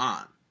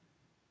on.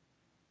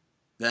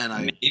 Then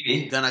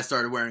I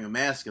started wearing a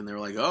mask, and they were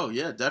like, oh,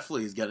 yeah,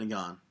 definitely he's getting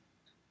on.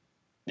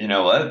 You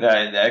know what?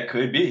 That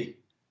could be.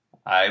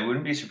 I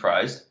wouldn't be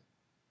surprised.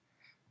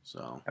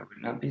 So I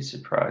would not be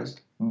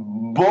surprised.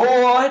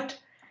 But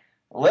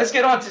let's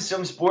get on to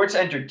some sports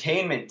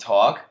entertainment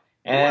talk,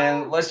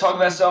 and let's talk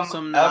about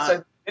some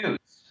outside news.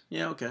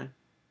 Yeah, okay.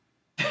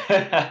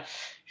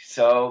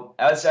 So,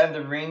 outside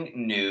the ring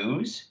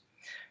news,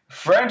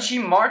 Frenchie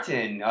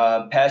Martin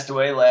passed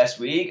away last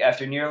week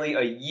after nearly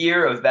a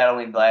year of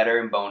battling bladder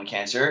and bone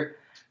cancer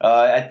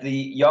at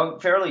the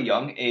fairly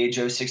young age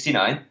of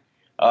 69.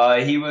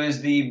 He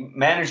was the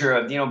manager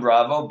of Dino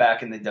Bravo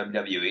back in the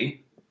WWE.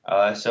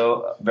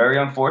 So, very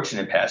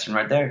unfortunate passing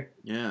right there.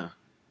 Yeah.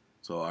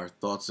 So, our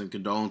thoughts and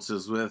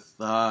condolences with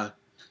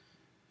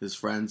his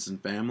friends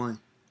and family.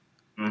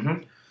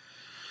 Mm-hmm.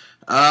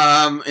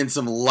 In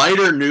some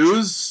lighter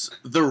news,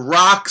 The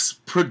Rock's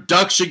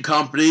production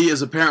company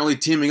is apparently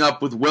teaming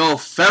up with Will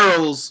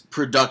Ferrell's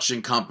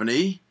production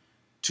company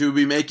to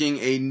be making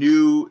a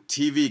new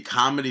TV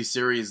comedy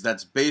series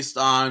that's based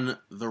on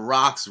The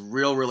Rock's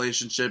real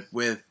relationship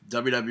with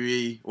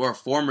WWE, or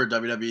former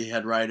WWE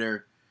head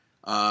writer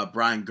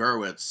Brian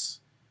Gerwitz,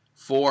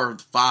 for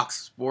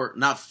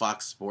not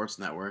Fox Sports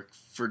Network,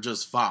 for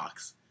just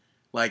Fox.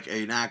 Like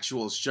an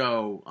actual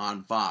show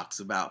on Fox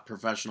about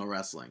professional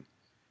wrestling.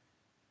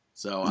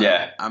 So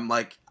yeah. I'm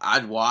like,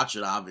 I'd watch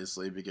it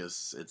obviously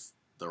because it's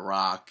The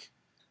Rock.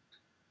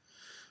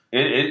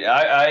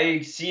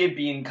 I see it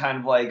being kind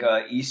of like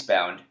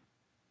Eastbound.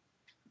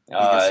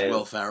 Because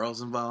Will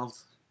Ferrell's involved.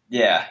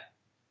 Yeah.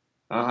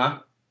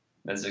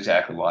 That's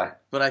exactly why.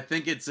 But I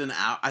think it's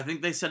I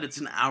think they said it's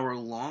an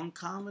hour-long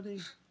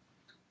comedy.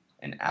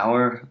 An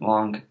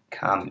hour-long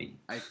comedy.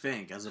 I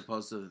think, as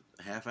opposed to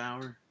a half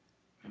hour.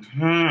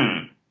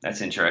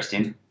 That's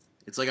interesting.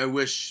 It's like I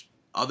wish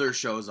other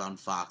shows on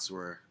Fox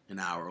were an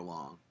hour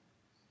long.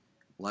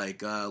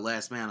 Like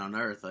Last Man on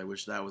Earth, I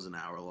wish that was an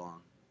hour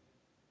long.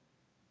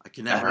 I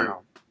can never... I don't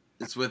know.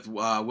 It's with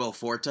Will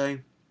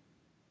Forte,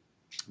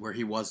 where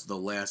he was the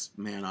last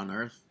man on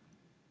Earth.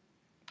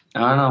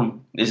 I don't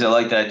know. Is it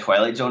like that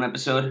Twilight Zone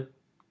episode?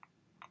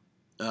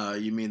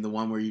 You mean the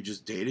one where you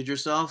just dated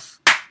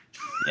yourself?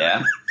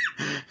 Yeah.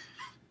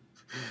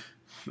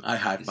 I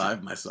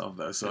high-fived myself,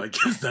 though, so I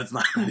guess that's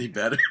not any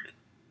better.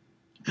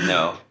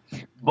 No.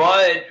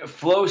 But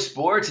Flow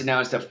Sports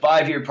announced a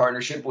 5-year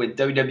partnership with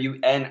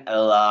WWN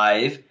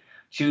Live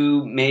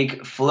to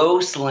make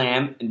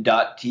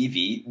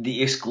FlowSlam.tv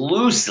the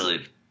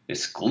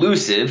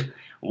exclusive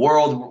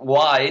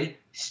worldwide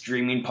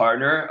streaming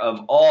partner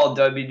of all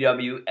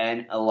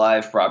WWN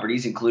Live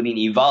properties, including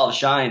Evolve,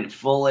 Shine,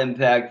 Full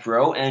Impact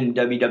Pro, and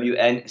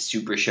WWN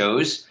Super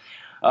Shows.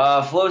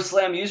 Flow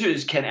Slam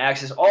users can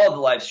access all the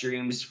live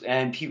streams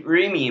and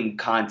premium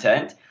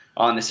content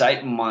on the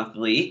site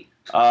monthly.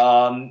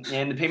 And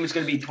the payment's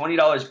going to be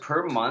 $20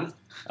 per month.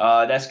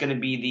 That's going to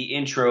be the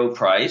intro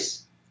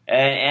price.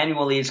 And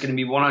annually, it's going to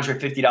be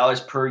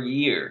 $150 per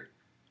year.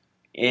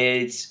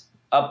 It's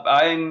up.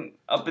 I'm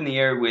up in the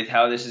air with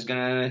how this is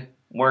going to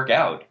work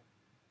out.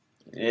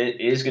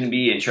 It is going to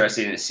be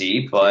interesting to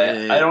see,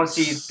 but I don't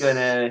see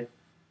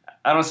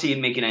it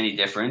making any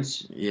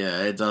difference.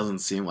 Yeah, it doesn't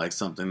seem like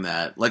something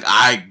that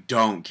I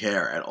don't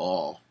care at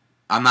all.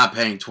 I'm not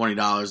paying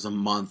 $20 a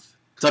month.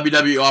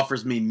 WWE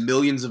offers me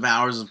millions of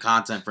hours of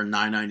content for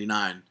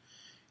 $9.99.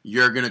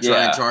 You're gonna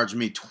try and charge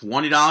me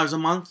 $20 a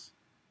month?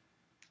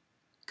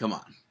 Come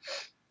on.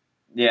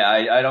 Yeah,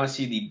 I don't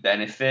see the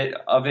benefit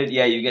of it.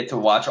 Yeah, you get to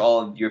watch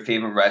all of your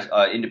favorite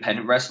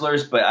independent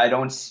wrestlers, but I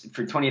don't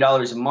for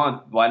 $20 a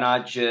month. Why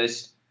not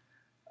just?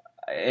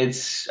 I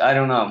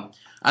don't know.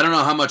 I don't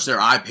know how much their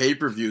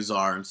pay-per-views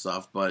are and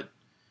stuff, but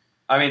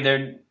I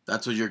mean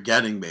that's what you're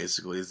getting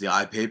basically is the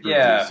pay-per-views.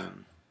 Yeah,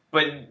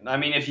 but I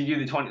mean if you do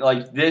the 20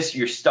 like this,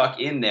 you're stuck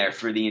in there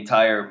for the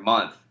entire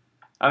month.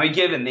 I mean,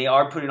 given they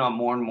are putting on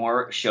more and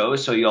more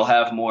shows, so you'll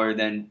have more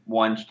than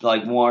one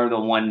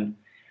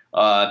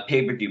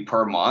pay-per-view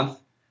per month.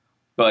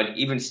 But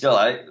even still,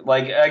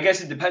 I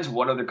guess it depends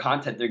what other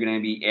content they're going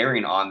to be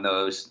airing on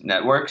those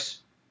networks.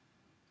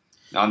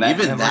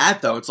 That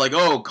though, it's like,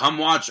 oh, come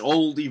watch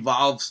old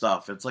Evolve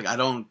stuff. It's like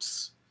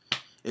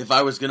if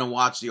I was going to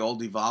watch the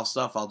old Evolve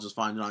stuff, I'll just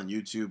find it on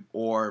YouTube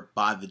or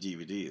buy the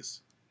DVDs.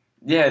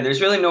 Yeah, there's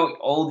really no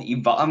old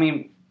Evolve. I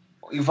mean,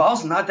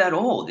 Evolve's not that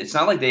old. It's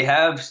not like they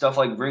have stuff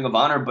like Ring of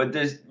Honor, but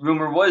the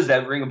rumor was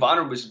that Ring of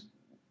Honor was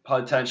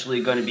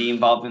potentially going to be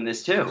involved in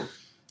this too.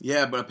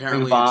 Yeah, but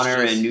apparently Ring of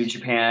Honor and New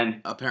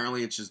Japan.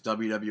 Apparently it's just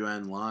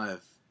WWN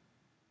Live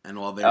and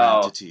all their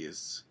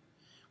entities.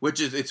 Which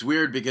it's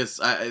weird because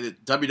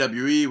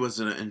WWE was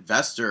an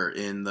investor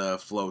in the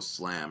Flow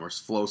Slam or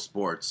Flow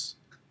Sports.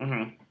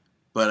 Mm-hmm.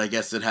 But I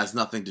guess it has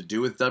nothing to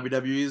do with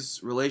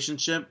WWE's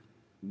relationship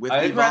with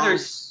Evolve.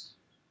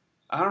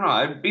 I don't know.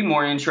 I'd be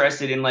more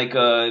interested in like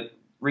a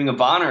Ring of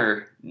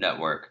Honor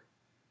network.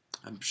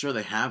 I'm sure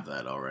they have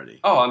that already.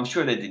 Oh, I'm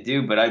sure that they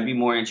do, but I'd be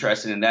more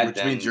interested in that.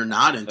 Which means you're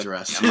not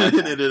interested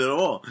in it at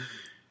all.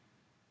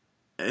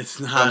 It's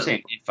not. I'm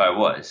saying if I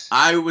was.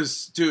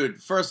 Dude,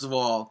 first of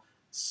all,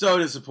 so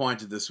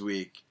disappointed this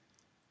week.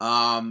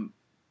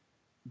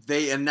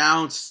 They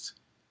announced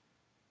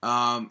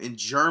in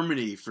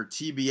Germany for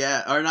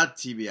TBS, or not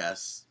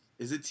TBS.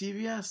 Is it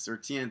TBS or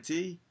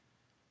TNT?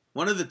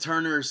 One of the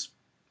Turner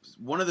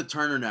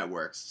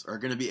networks are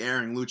going to be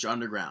airing Lucha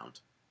Underground.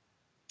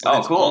 But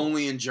it's cool.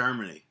 Only in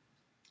Germany.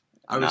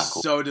 I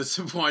was so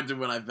disappointed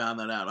when I found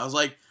that out. I was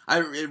like,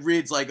 it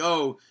reads like,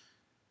 oh,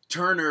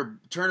 Turner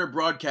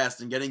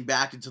Broadcasting getting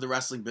back into the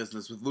wrestling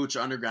business with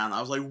Lucha Underground.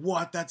 I was like,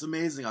 what? That's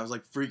amazing. I was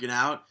like freaking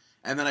out.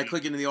 And then I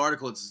click into the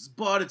article.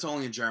 But it's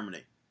only in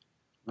Germany.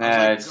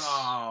 I was like,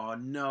 oh,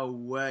 no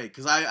way.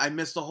 Because I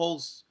missed the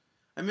whole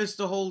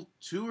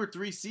 2 or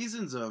 3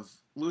 seasons of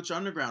Lucha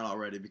Underground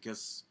already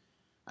because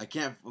I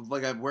can't,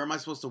 where am I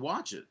supposed to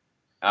watch it?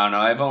 I don't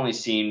know. I've only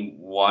seen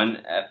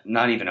one,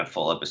 not even a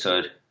full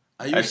episode.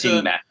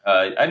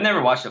 I've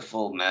never watched a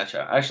full match.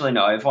 Actually,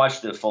 no, I've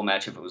watched the full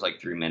match if it was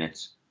like 3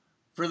 minutes.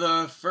 For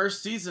the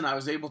first season, I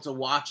was able to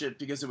watch it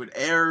because it would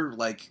air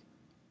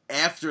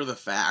after the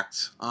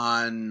fact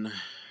on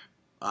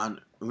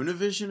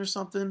Univision or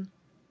something.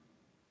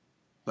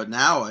 But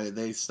now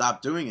they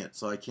stopped doing it,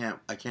 so I can't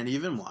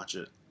even watch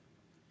it.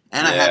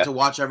 And I had to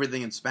watch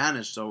everything in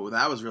Spanish, so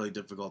that was really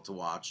difficult to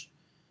watch.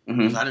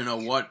 Because I didn't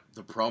know what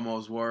the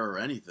promos were or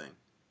anything.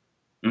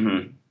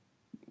 Mm-hmm.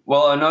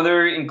 Well,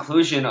 another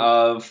inclusion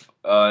of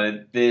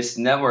this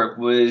network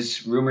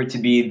was rumored to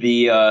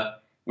be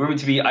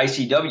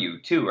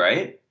ICW too,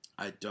 right?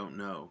 I don't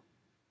know.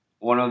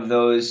 One of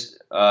those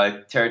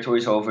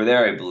territories over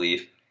there, I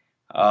believe.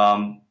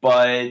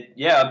 But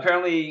yeah,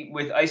 apparently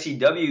with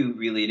ICW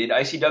related,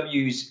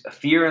 ICW's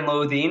Fear and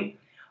Loathing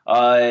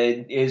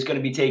is going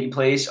to be taking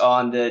place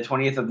on the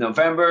 20th of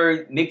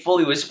November. Mick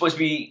Foley was supposed to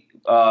be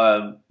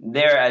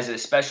there as a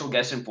special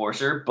guest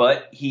enforcer,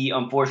 but he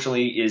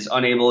unfortunately is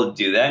unable to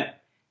do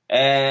that.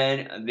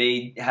 And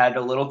they had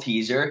a little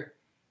teaser.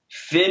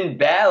 Finn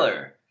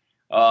Balor,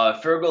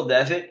 Fergal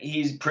Devitt,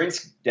 he's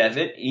Prince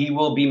Devitt. He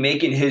will be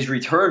making his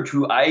return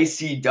to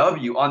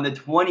ICW on the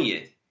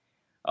 20th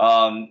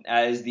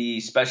as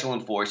the special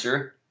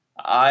enforcer.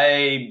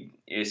 I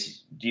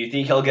Do you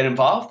think he'll get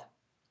involved?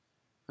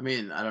 I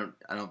mean, I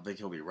don't think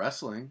he'll be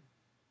wrestling.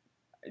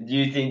 Do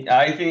you think?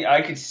 I think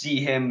I could see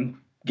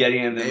him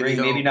getting in the ring.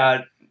 Maybe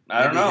not.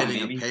 I don't know.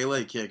 Hitting Maybe a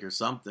Pele kick or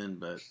something,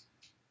 but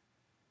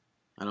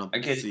I don't. I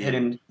could see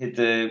hit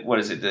the what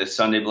is it? The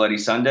Sunday Bloody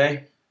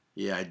Sunday?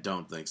 Yeah, I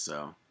don't think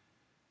so.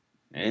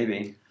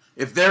 Maybe.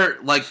 If they're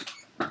like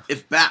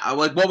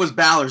what was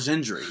Balor's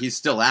injury? He's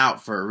still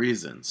out for a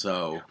reason.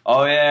 So.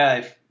 Oh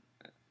yeah,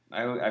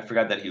 I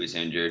forgot that he was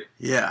injured.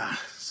 Yeah.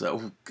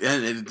 So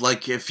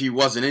if he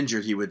wasn't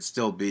injured, he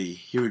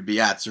would be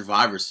at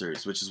Survivor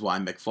Series, which is why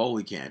Mick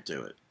Foley can't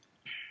do it.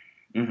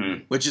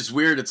 Mm-hmm. Which is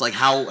weird. It's like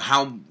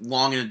how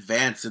long in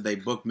advance did they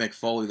book Mick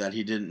Foley that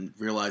he didn't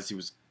realize he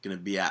was going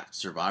to be at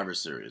Survivor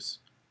Series?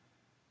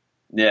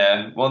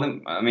 Yeah, well,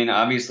 I mean,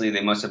 obviously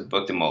they must have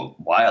booked him a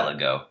while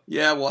ago.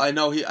 Yeah, well,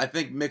 I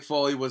think Mick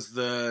Foley was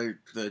the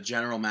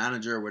general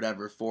manager or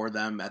whatever for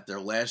them at their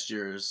last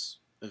year's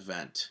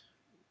event.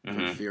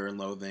 Mm-hmm. Fear and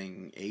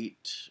Loathing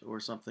 8 or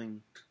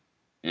something.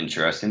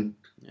 Interesting.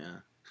 Yeah.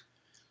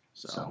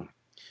 So.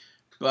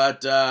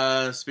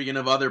 But speaking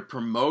of other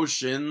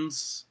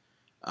promotions,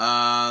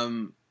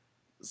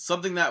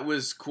 something that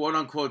was quote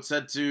unquote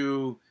said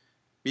to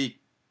be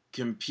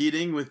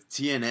competing with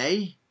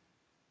TNA.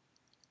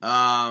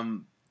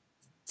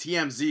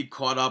 TMZ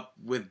caught up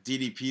with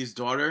DDP's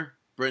daughter,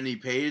 Brittany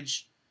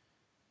Page,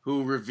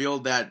 who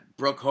revealed that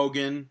Brooke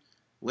Hogan,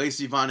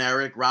 Lacey Von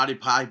Erich, Roddy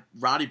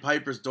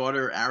Piper's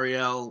daughter,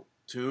 Ariel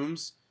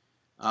Toombs,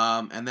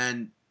 and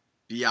then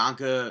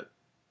Bianca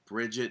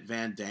Bridget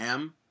Van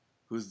Dam,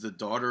 who's the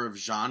daughter of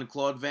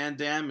Jean-Claude Van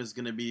Damme, is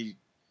going to be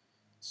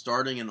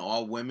starting an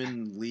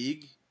all-women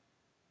league.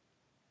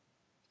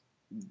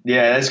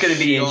 Yeah, that's going to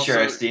be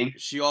interesting.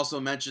 She also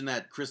mentioned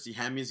that Christy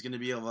Hemme is going to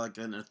be like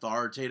an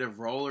authoritative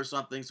role or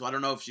something. So I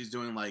don't know if she's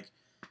doing like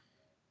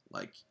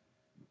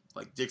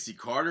Dixie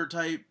Carter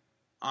type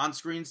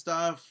on-screen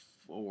stuff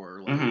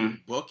or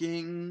like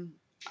booking.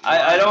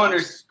 I don't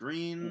understand.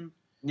 Screen.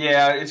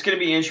 Yeah, it's going to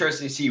be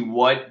interesting to see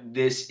what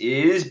this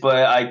is,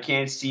 but I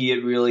can't see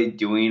it really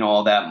doing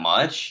all that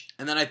much.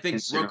 And then I think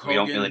Brooke Hogan. We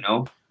don't really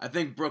know. I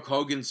think Brooke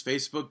Hogan's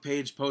Facebook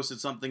page posted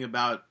something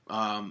about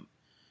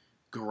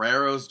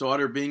Guerrero's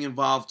daughter being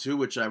involved too,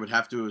 which I would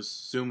have to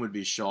assume would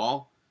be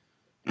Shaw.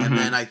 And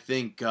then I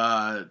think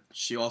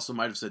she also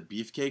might have said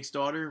Beefcake's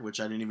daughter, which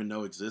I didn't even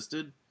know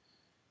existed.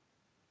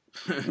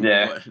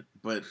 Yeah.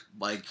 but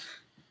like,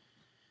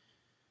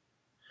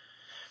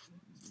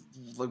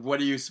 what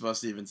are you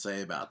supposed to even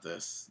say about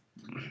this?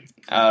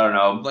 I don't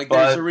know. Like,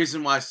 there's a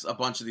reason why a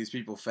bunch of these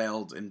people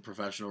failed in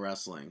professional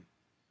wrestling.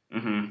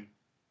 I'm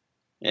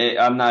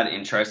not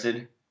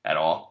interested at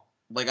all.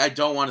 Like, I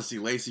don't want to see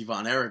Lacey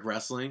Von Erich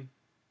wrestling.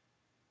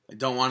 I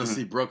don't want to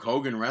see Brooke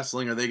Hogan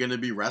wrestling. Are they going to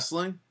be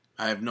wrestling?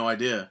 I have no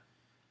idea.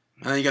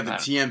 And then you got the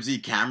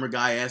TMZ camera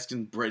guy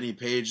asking Brittany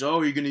Page, "Oh,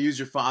 are you going to use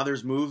your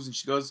father's moves?" And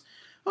she goes,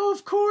 "Oh,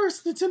 of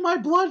course. It's in my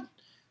blood.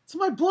 It's in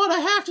my blood. I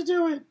have to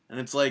do it." And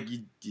it's like,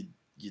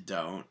 you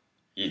don't.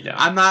 You don't.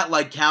 I'm not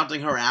like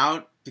counting her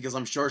out because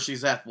I'm sure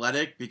she's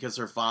athletic because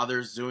her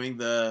father's doing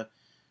the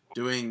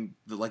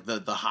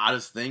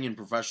hottest thing in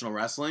professional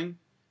wrestling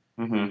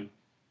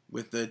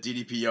with the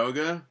DDP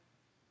yoga.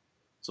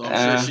 So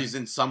I'm sure she's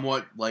in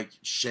somewhat like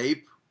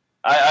shape.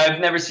 I've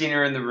never seen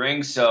her in the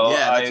ring, so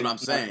yeah, that's what I'm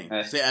saying.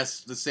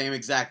 That's the same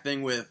exact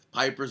thing with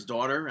Piper's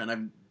daughter,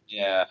 and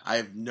I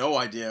have no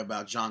idea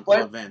about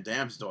Jean-Claude Van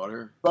Damme's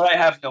daughter. But I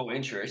have no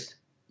interest.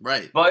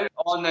 Right. But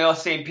on the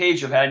same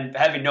page of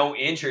having no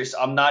interest,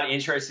 I'm not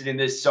interested in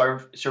this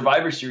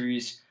Survivor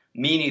Series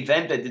main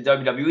event that the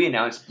WWE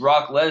announced,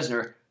 Brock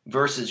Lesnar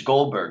versus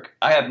Goldberg.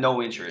 I have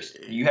no interest.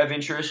 Do you have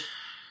interest?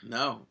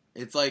 No.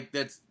 It's like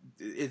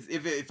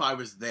if I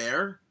was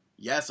there,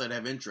 yes, I'd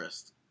have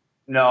interest.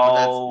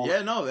 No.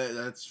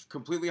 That's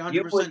completely 100%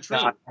 you would true.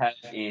 Not have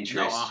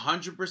interest. No,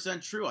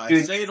 100% true. I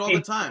Dude, say it all the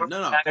time.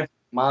 No. Out of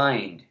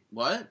mind.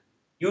 What?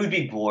 You would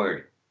be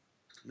bored.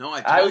 No,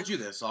 I told you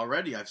this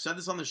already. I've said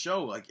this on the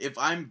show. Like, if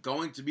I'm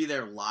going to be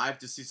there live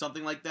to see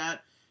something like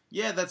that,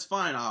 yeah, that's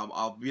fine.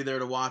 I'll be there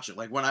to watch it.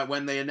 Like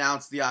when they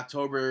announced the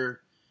October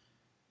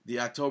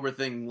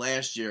thing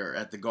last year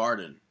at the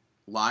Garden,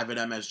 live at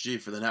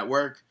MSG for the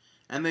network,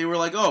 and they were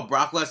like, "Oh,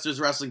 Brock Lesnar's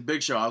wrestling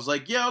Big Show." I was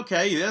like, "Yeah,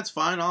 okay, that's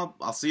fine.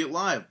 I'll see it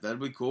live.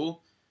 That'd be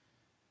cool."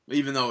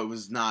 Even though it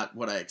was not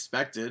what I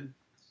expected.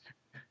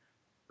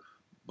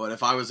 But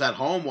if I was at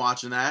home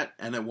watching that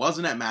and it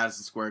wasn't at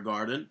Madison Square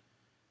Garden,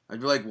 I'd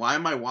be like, "Why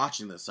am I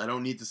watching this? I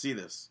don't need to see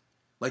this."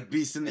 Like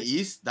Beast in the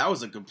East, that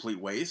was a complete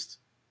waste.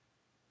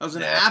 That was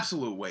an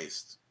absolute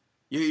waste.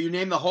 You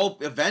named the whole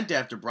event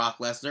after Brock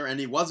Lesnar, and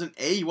he wasn't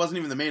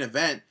even the main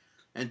event,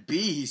 and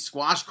B, he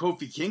squashed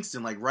Kofi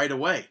Kingston like right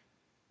away.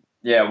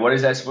 Yeah, what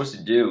is that supposed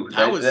to do?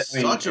 That was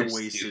such a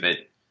wasted.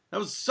 That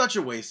was such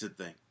a wasted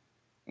thing.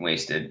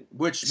 Wasted.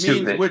 Which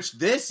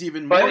this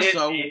even but more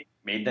so it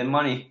made them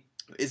money.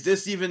 Is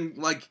this even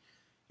like?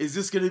 Is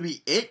this going to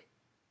be it?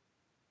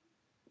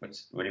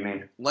 What do you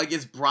mean? Like,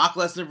 is Brock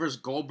Lesnar versus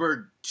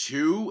Goldberg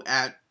 2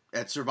 at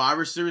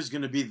Survivor Series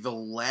going to be the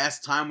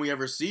last time we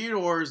ever see it,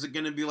 or is it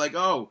going to be like,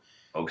 oh,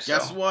 Hope so.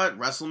 Guess what?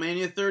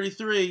 WrestleMania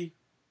 33.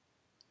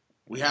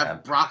 We Yeah.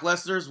 have Brock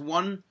Lesnar's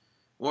 1,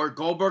 or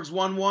Goldberg's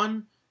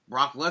 1-1.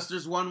 Brock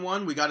Lesnar's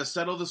 1-1. We got to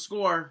settle the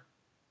score.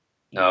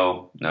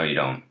 No, you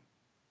don't.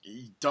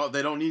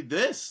 They don't need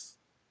this.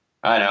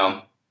 I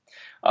know.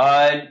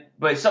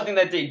 But something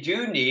that they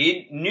do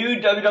need,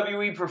 new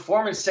WWE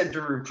Performance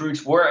Center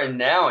recruits were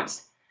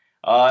announced.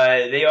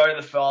 They are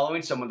the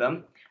following, some of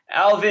them.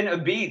 Alvin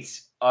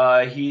Abitz.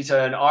 He's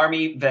an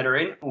Army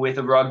veteran with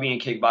a rugby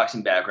and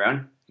kickboxing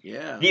background.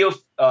 Yeah. Theo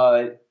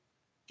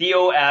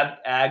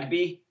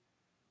Agby,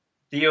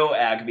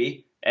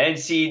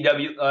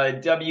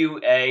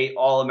 NCWA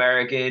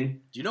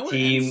All-American Do you know what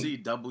Team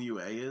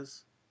NCWA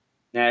is?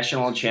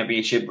 National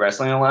Championship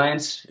Wrestling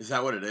Alliance. Is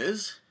that what it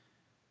is?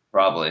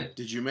 Probably.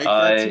 Did you make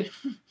that team?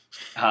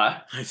 Huh?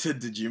 I said,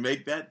 did you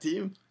make that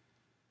team?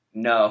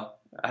 No,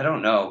 I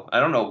don't know. I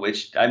don't know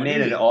which. I What do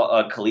made you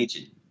a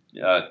collegiate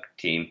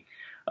team.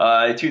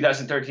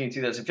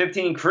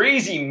 2013-2015,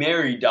 Crazy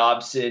Mary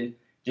Dobson,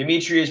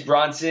 Demetrius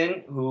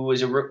Bronson, who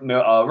was a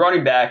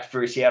running back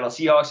for Seattle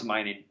Seahawks and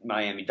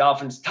Miami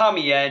Dolphins,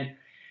 Tommy Yen,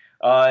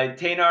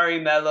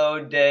 Tainari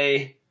Melo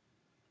de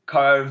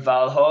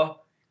Carvalho,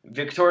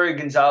 Victoria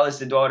Gonzalez,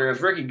 the daughter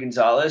of Ricky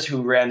Gonzalez,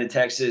 who ran the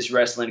Texas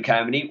Wrestling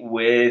Academy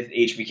with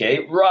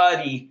HBK,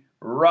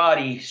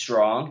 Roddy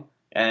Strong,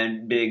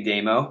 and Big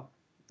Damo.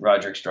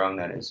 Roderick Strong,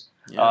 that is.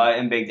 Yeah.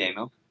 And Big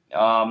Damo.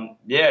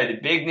 The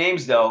big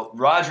names, though.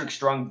 Roderick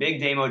Strong, Big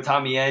Damo,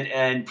 Tommy Yen,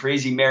 and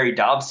Crazy Mary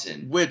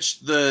Dobson.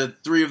 Which the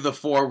 3 of the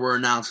 4 were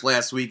announced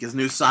last week as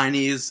new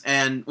signees,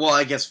 and, well,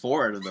 I guess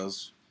 4 out of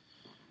those.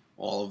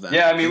 All of them.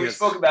 Yeah, I mean, we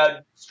spoke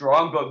about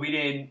Strong, but we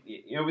didn't,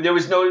 there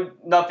was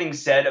nothing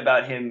said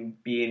about him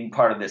being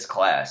part of this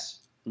class.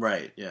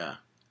 Right, yeah.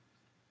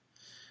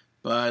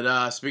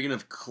 But speaking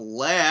of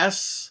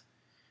class,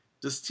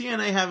 does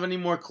TNA have any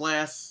more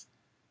class?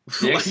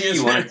 Dixie,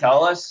 you want to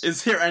tell us?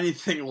 Is there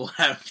anything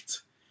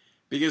left?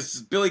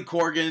 Because Billy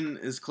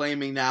Corgan is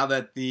claiming now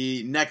that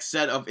the next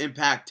set of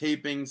Impact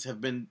tapings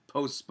have been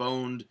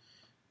postponed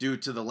due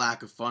to the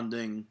lack of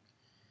funding.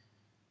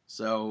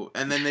 So,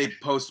 and then they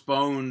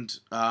postponed,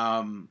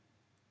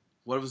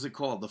 what was it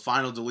called? The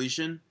Final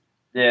Deletion?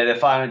 Yeah, the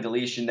Final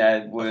Deletion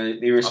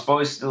they were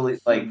supposed to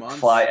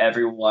fly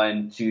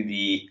everyone to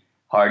the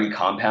Hardy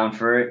compound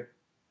for it.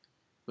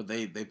 But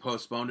they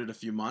postponed it a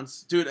few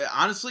months. Dude,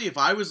 honestly, if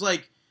I was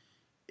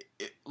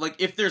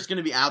if there's going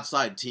to be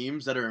outside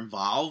teams that are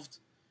involved.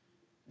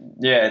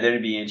 Yeah,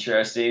 that'd be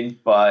interesting,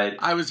 but.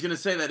 I was going to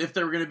say that if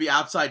there were going to be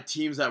outside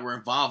teams that were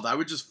involved, I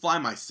would just fly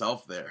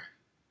myself there.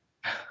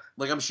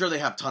 I'm sure they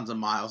have tons of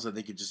miles that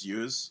they could just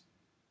use.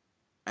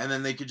 And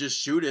then they could just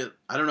shoot it.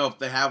 I don't know if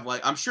they have,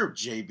 I'm sure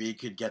JB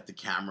could get the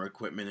camera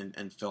equipment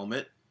and film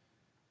it.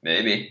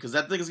 Maybe. Because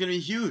that thing is going to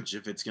be huge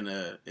if it's going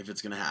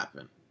to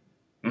happen.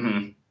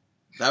 Mm-hmm.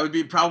 That would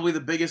be probably the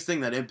biggest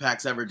thing that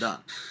Impact's ever done.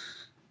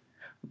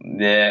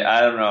 Yeah,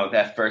 I don't know.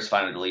 That first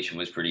Final Deletion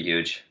was pretty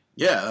huge.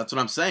 Yeah, that's what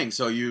I'm saying.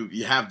 So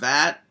you have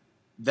that,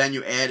 then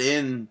you add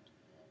in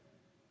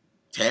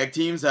tag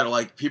teams that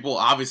are people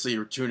obviously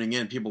are tuning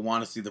in. People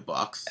want to see the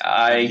Bucks.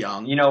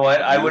 You know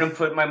what? I wouldn't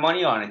put my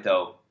money on it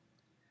though.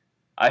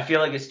 I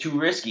feel like it's too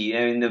risky,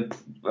 and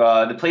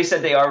the place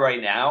that they are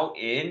right now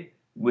in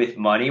with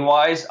money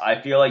wise, I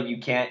feel like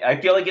you can't.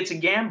 I feel like it's a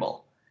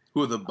gamble.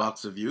 Who are the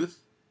Bucks of Youth?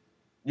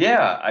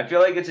 Yeah, I feel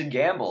like it's a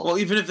gamble. Well,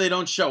 even if they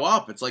don't show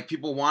up, it's like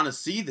people want to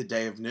see the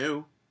Day of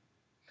New.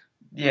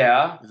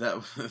 Yeah,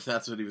 if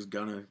that's what he was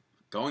going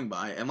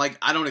by, and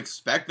I don't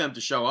expect them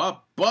to show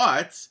up,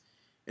 but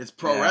it's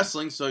pro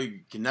wrestling, so you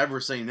can never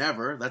say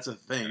never. That's a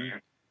thing.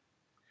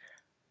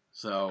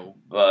 So,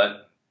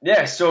 but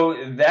yeah, so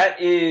that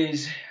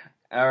is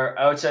our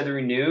Outside the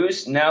Ring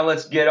news. Now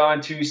let's get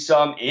on to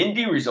some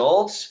indie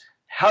results.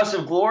 House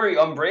of Glory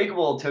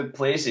Unbreakable took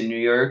place in New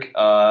York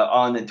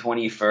on the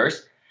 21st.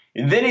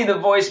 Vinny the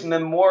Voice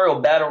Memorial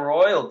Battle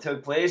Royal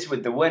took place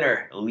with the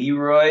winner,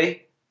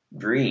 Leroy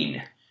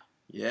Green.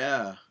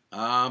 Yeah.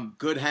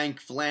 Good Hank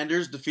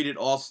Flanders defeated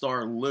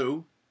All-Star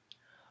Lou.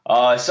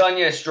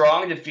 Sonya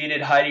Strong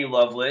defeated Heidi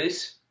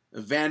Lovelace.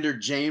 Evander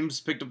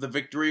James picked up the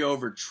victory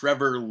over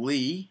Trevor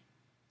Lee.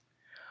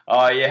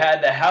 You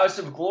had the House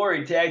of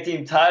Glory Tag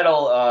Team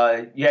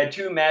title. You had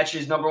 2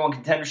 matches, number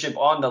 1 contendership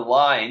on the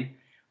line.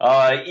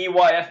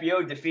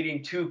 EYFBO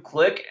defeating 2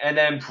 Click, and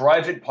then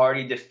Private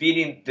Party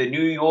defeating the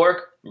New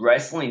York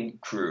Wrestling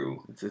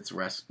Crew. It's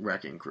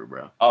Wrecking Crew,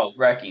 bro. Oh,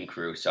 Wrecking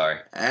Crew, sorry.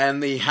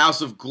 And the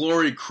House of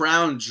Glory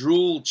Crown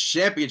Jewel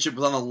Championship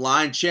was on the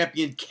line.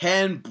 Champion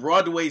Ken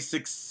Broadway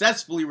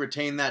successfully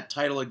retained that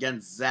title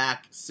against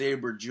Zack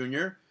Sabre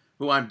Jr.,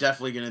 who I'm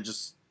definitely going to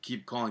just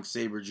keep calling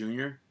Sabre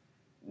Jr.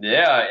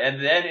 Yeah,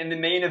 and then in the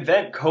main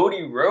event,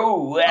 Cody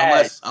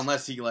Rhodes.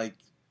 Unless he,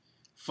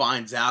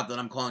 finds out that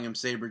I'm calling him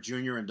Sabre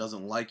Jr. and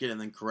doesn't like it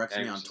and then corrects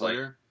me on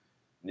Twitter.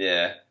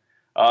 Yeah.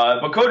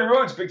 But Cody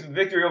Rhodes picked up the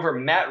victory over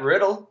Matt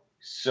Riddle.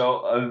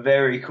 So,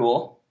 very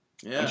cool.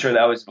 Yeah. I'm sure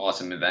that was an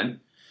awesome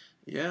event.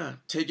 Yeah.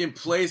 Taking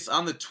place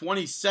on the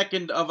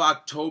 22nd of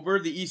October,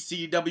 the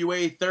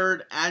ECWA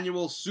 3rd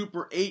Annual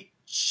Super 8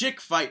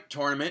 chick fight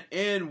tournament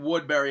in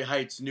Woodbury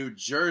Heights, New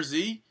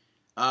Jersey.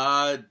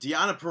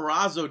 Deonna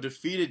Purrazzo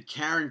defeated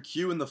Karen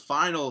Q in the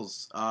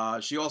finals.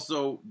 She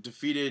also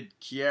defeated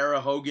Kiera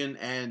Hogan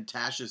and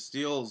Tasha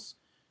Steeles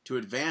to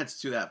advance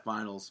to that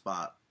final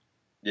spot.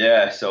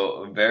 Yeah,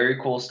 so very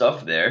cool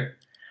stuff there.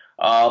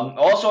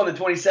 Also on the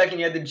 22nd,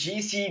 you had the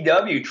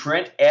GCW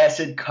Trent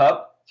Acid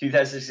Cup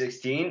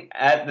 2016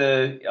 at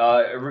the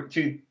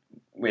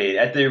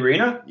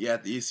arena? Yeah,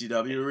 at the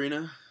ECW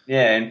arena.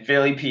 Yeah, in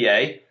Philly,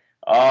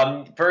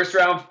 PA. First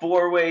round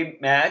 4-way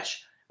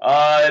match.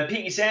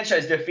 Pinky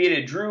Sanchez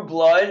defeated Drew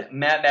Blood,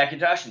 Matt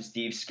McIntosh, and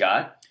Steve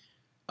Scott.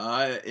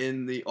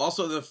 In the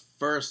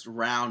first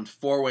round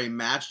 4-way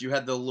match, you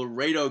had the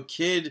Laredo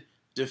Kid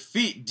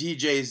defeat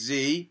DJ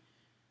Z.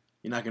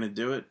 You're not going to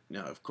do it?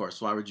 No, of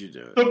course. Why would you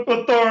do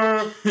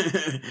it?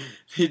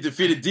 He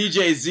defeated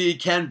DJ Z,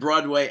 Ken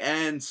Broadway,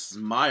 and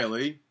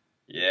Smiley.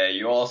 Yeah,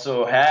 you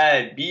also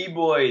had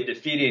B-Boy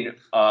defeating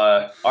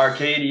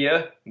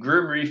Arcadia,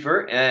 Grim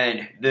Reaper,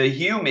 and the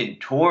Human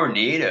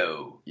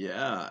Tornado.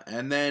 Yeah,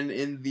 and then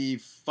in the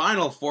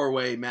final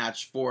 4-way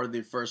match for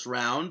the first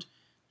round,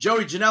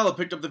 Joey Janela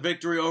picked up the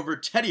victory over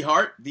Teddy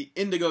Hart, the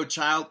Indigo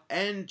Child,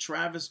 and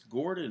Travis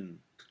Gordon.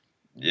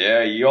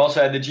 Yeah, you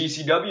also had the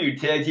GCW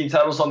tag team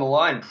titles on the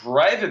line.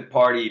 Private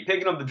Party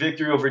picking up the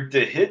victory over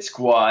the Hit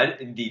Squad,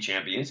 the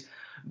champions,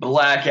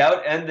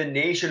 Blackout, and the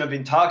Nation of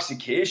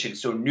Intoxication.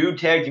 So new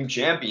tag team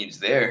champions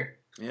there.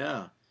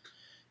 Yeah.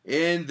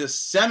 In the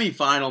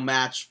semifinal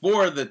match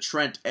for the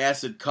Trent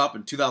Acid Cup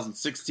in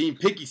 2016,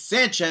 Pinky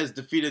Sanchez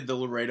defeated the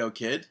Laredo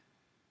Kid.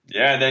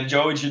 Yeah, and then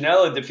Joey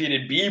Janela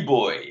defeated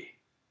B-Boy.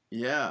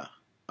 Yeah.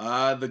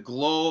 The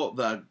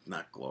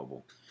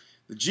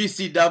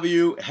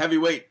GCW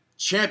Heavyweight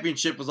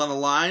Championship was on the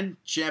line.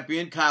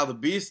 Champion Kyle the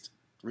Beast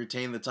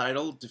retained the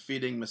title,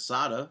 defeating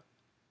Masada.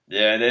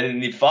 Yeah, and then in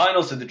the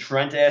finals of the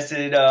Trent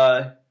Acid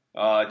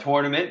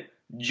tournament,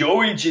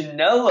 Joey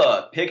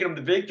Janela picking up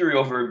the victory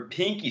over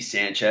Pinky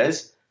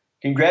Sanchez.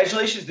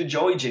 Congratulations to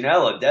Joey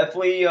Janela.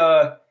 Definitely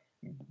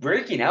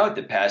breaking out over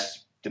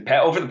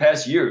the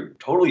past year.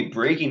 Totally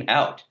breaking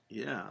out.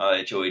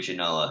 Yeah. Joey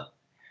Janela.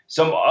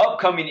 Some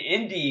upcoming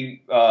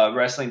indie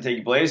wrestling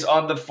taking place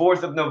on the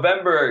 4th of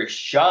November.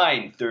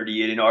 Shine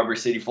 38 in Arbor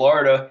City,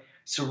 Florida.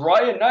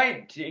 Soraya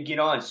Knight taking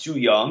on Su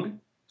Young.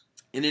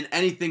 In an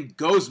Anything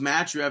Goes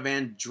match, you have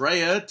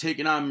Andrea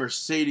taking on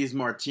Mercedes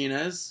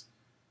Martinez.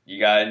 You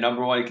got a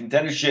number 1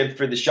 contendership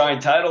for the Shine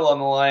title on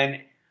the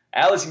line.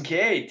 Allison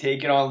Kay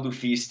taking on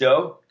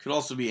Lufisto. Could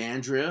also be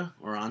Andrea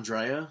or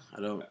Andrea.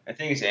 I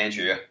think it's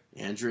Andrea.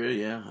 Andrea,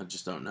 yeah. I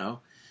just don't know.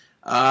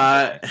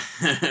 And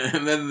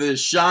then the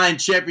Shine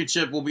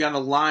Championship will be on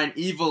the line.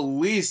 Eva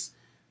Lise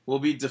will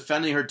be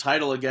defending her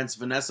title against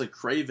Vanessa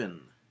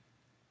Craven.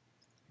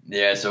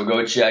 Yeah, so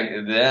go check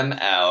them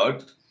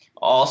out.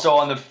 Also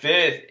on the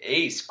 5th,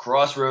 Ace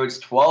Crossroads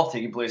 12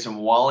 taking place in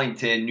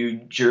Wallington, New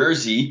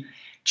Jersey.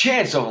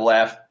 Chance of a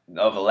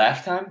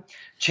lifetime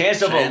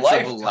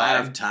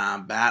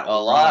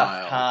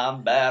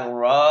battle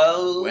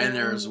royal.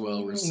 Winners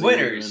will receive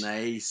an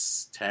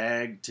Ace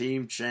Tag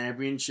Team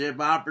Championship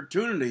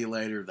opportunity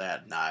later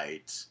that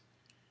night.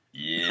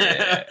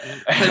 Yeah.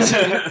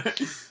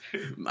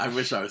 I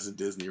wish I was in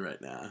Disney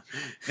right now.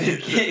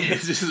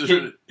 Because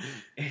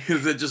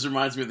it just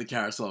reminds me of the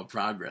Carousel of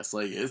Progress.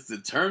 Like, it's the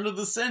turn of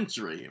the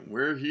century, and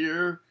we're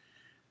here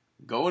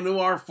going to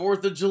our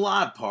 4th of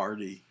July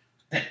party.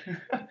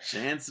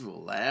 Chance of a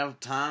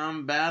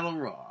lifetime battle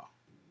raw.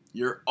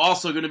 You're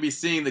also going to be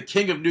seeing the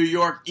King of New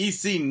York,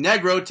 EC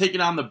Negro, taking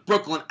on the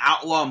Brooklyn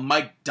Outlaw,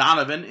 Mike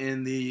Donovan,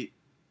 in the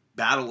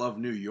Battle of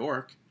New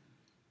York.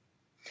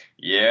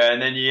 Yeah,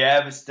 and then you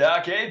have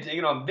Stockade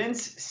taking on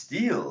Vince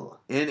Steele.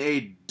 In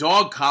a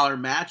dog collar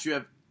match, you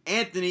have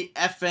Anthony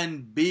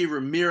FNB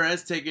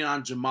Ramirez taking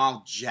on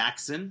Jamal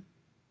Jackson.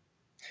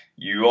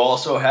 You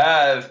also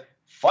have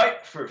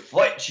Fight for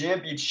Flight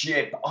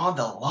Championship on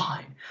the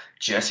line.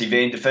 Jesse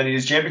Vane defending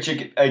his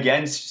championship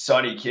against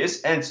Sonny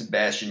Kiss and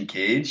Sebastian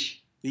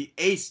Cage. The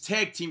Ace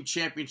Tag Team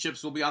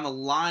Championships will be on the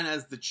line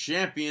as the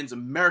champions.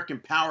 American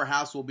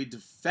Powerhouse will be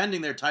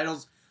defending their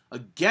titles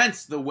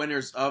against the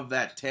winners of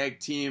that tag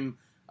team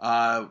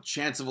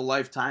Chance of a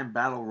Lifetime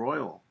Battle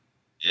Royal.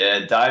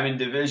 Yeah, Diamond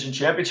Division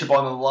Championship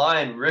on the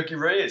line. Ricky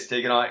Reyes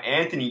taking on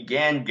Anthony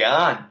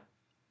Gangan.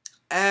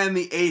 And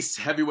the Ace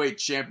Heavyweight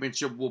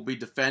Championship will be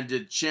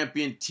defended.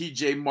 Champion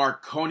TJ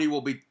Marconi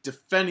will be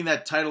defending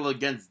that title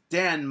against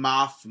Dan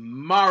Moff,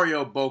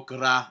 Mario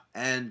Bocra,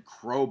 and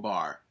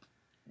Crowbar.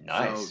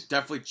 Nice. So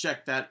definitely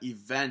check that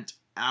event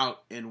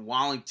out in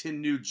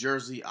Wallington, New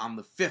Jersey on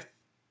the 5th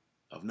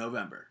of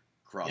November.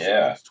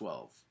 Crossroads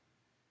 12.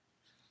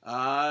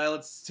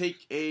 Let's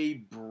take a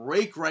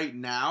break right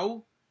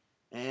now,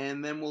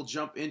 and then we'll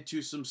jump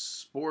into some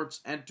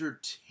sports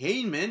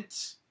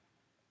entertainment.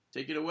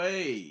 Take it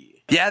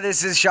away. Yeah,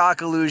 this is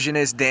Shock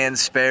Illusionist Dan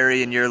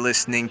Sperry, and you're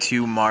listening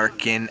to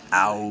Markin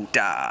Out.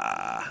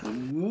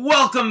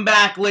 Welcome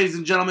back, ladies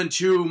and gentlemen,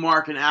 to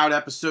Markin Out,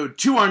 episode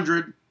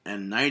 200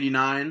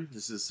 99.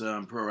 This is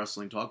Pro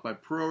Wrestling Talk by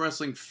Pro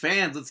Wrestling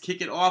Fans. Let's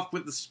kick it off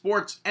with the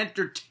sports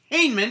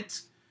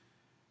entertainment.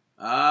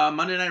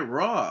 Monday Night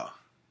Raw.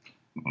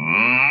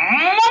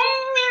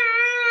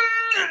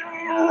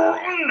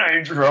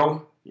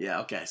 Nitro.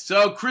 Yeah, okay.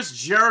 So Chris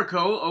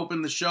Jericho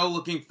opened the show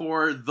looking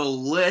for the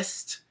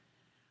list,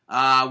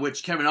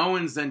 which Kevin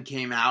Owens then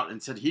came out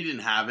and said he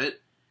didn't have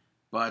it,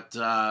 but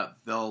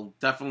he'll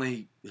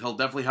definitely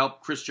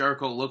help Chris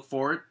Jericho look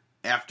for it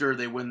after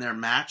they win their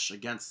match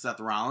against Seth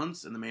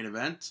Rollins in the main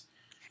event,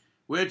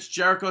 which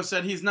Jericho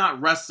said he's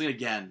not wrestling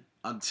again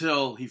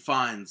until he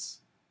finds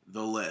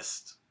the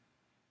list.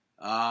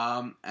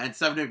 And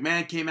Stephanie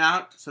McMahon came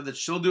out, said that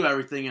she'll do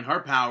everything in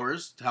her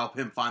powers to help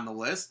him find the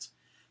list.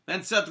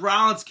 Then Seth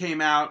Rollins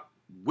came out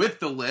with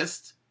the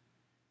list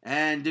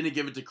and didn't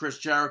give it to Chris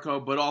Jericho,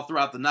 but all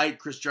throughout the night,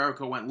 Chris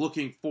Jericho went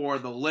looking for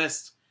the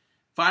list,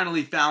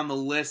 finally found the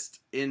list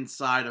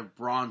inside of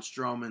Braun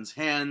Strowman's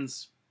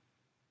hands.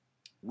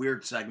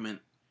 Weird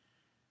segment.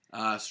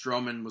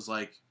 Strowman was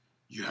like,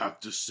 "You have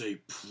to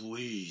say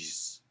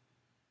please."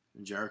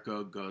 And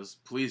Jericho goes,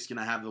 "Please, can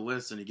I have the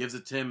list?" And he gives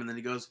it to him, and then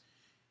he goes,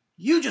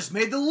 "You just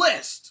made the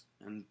list!"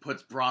 And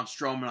puts Braun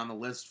Strowman on the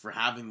list for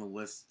having the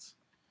list.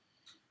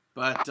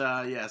 But,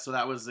 yeah, so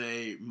that was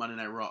a Monday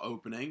Night Raw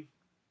opening.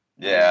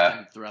 Yeah.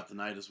 And throughout the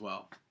night as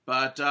well.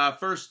 But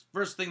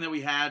first thing that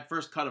we had,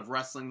 first cut of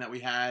wrestling that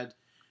we had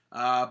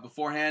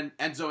beforehand,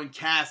 Enzo and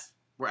Cass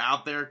were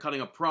out there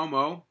cutting a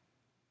promo,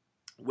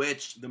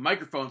 which the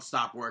microphone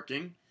stopped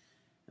working,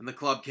 and the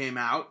club came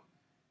out,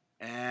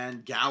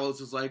 and Gallows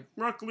was like,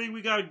 "Luckily,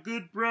 we got a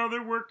good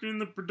brother working in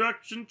the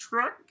production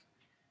truck.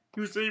 He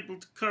was able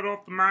to cut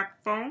off the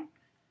microphone."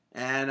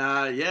 And,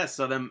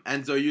 so then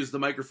Enzo used the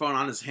microphone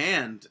on his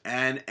hand,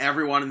 and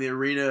everyone in the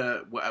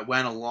arena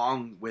went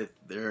along with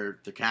their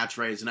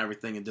catchphrase and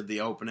everything and did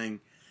the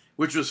opening,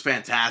 which was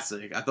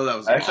fantastic. I thought that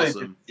was I actually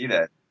awesome. didn't see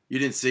that. You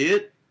didn't see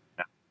it?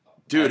 No.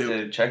 Dude, I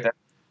had to check that.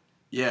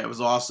 Yeah, it was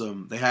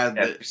awesome. They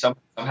had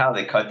somehow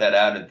they cut that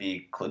out of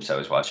the clips I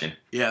was watching.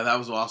 Yeah, that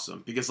was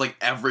awesome because like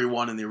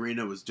everyone in the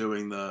arena was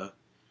doing the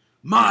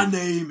 "My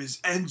name is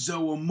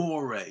Enzo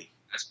Amore."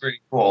 That's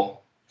pretty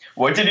cool.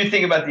 What did you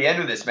think about the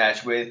end of this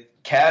match with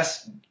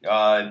Cass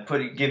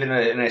giving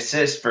an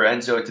assist for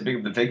Enzo to pick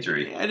up the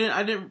victory? I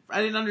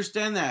didn't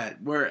understand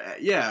that. Where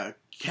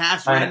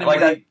Cass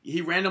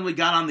randomly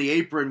got on the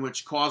apron,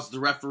 which caused the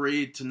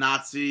referee to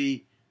not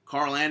see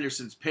Carl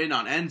Anderson's pin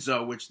on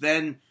Enzo, which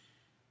then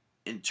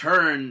in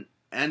turn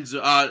Cass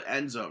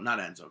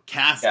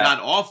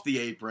got off the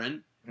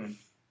apron,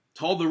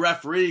 told the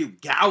referee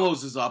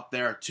Gallows is up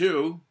there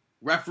too.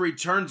 Referee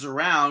turns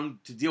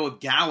around to deal with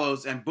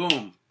Gallows, and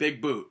boom,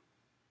 big boot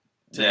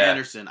to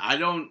Anderson. I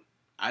don't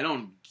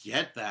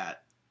get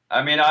that.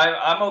 I mean,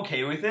 I'm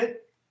okay with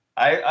it.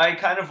 I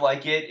kind of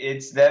like it.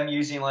 It's them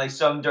using like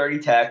some dirty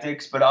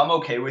tactics, but I'm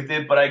okay with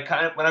it. But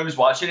when I was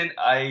watching it,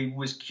 I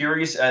was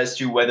curious as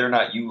to whether or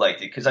not you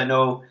liked it, because I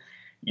know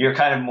you're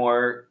kind of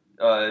more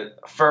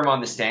firm on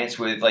the stance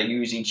with like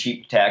using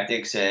cheap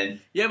tactics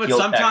and but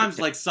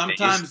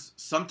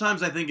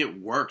sometimes I think it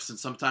works and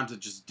sometimes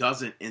it just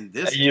doesn't. In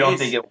this, you don't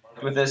think it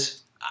worked with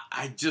this?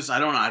 I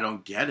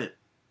don't get it.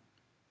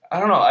 I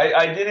don't know.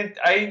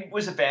 I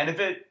was a fan of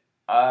it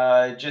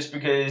just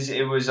because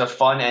it was a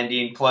fun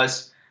ending.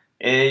 Plus,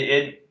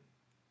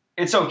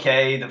 it's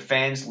okay. The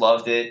fans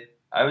loved it.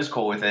 I was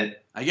cool with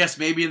it. I guess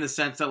maybe in the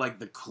sense that like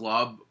the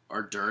club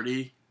are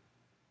dirty.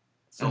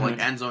 So, like,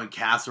 Enzo and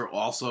Cass are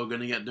also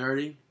going to get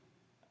dirty?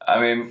 I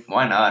mean,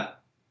 why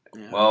not?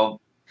 Yeah. Well,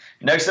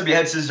 next up you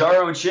had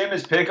Cesaro and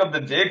Sheamus pick up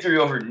the victory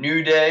over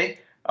New Day.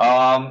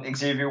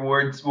 Xavier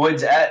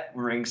Woods at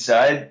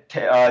ringside.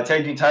 Tag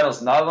team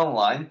titles not on the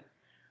line.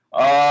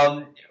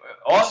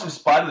 Awesome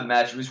spot of the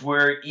match was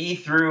where Big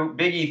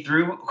E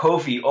threw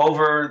Kofi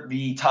over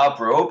the top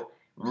rope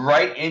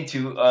right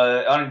into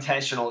an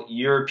unintentional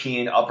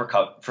European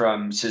uppercut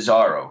from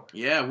Cesaro.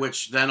 Yeah,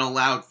 which then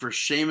allowed for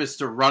Sheamus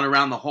to run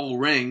around the whole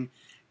ring,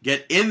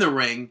 get in the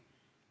ring,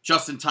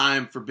 just in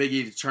time for Big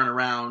E to turn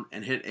around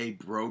and hit a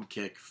brogue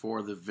kick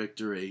for the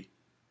victory.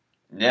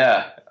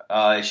 Yeah,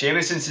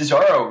 Sheamus and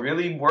Cesaro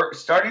really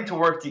starting to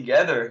work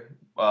together.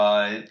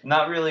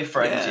 Not really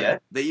friends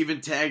yet. They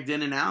even tagged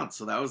in and out,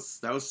 so that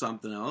was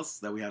something else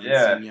that we haven't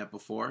seen yet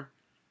before.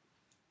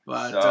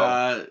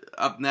 But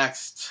up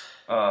next...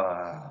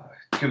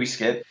 Can we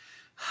skip?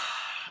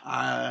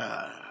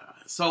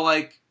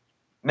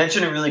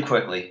 Mention it really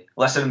quickly.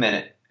 Less than a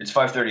minute. It's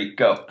 5:30.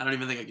 Go. I don't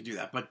even think I could do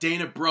that. But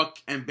Dana Brooke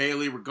and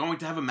Bayley were going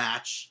to have a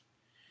match.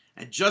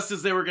 And just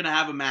as they were going to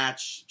have a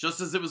match,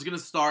 just as it was going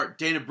to start,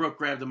 Dana Brooke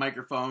grabbed the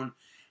microphone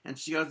and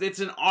she goes, "It's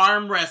an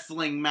arm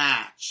wrestling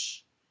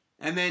match."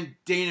 And then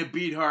Dana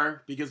beat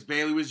her because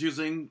Bayley was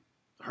using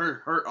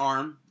her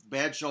arm,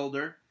 bad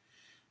shoulder.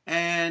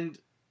 And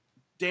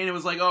Dana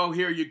was like, "Oh,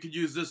 here, you could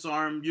use this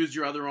arm. Use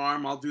your other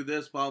arm. I'll do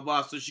this, blah,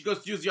 blah, blah." So she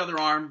goes to use the other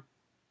arm.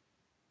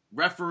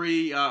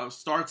 Referee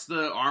starts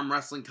the arm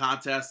wrestling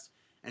contest.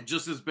 And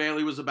just as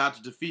Bayley was about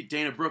to defeat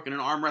Dana Brooke in an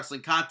arm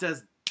wrestling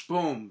contest,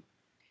 boom,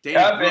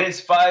 Yep, and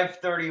it's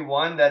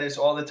 5:31. That is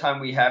all the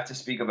time we have to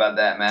speak about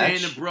that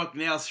match. Dana Brooke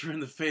nails her in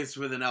the face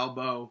with an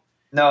elbow.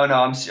 No,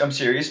 I'm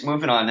serious.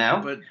 Moving on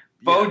now. But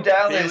Bo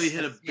Dallas Bailey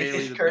hit a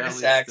Bailey to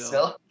Curtis belly Axel.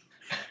 still.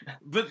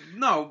 But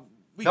no,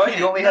 we No, can't.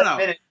 you only have a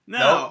minute.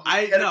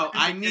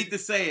 I need to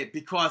say it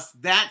because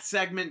that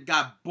segment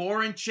got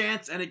boring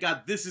chants and it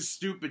got this is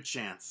stupid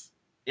chants.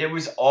 It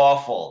was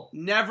awful.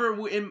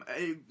 Never in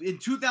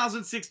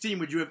 2016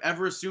 would you have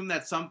ever assumed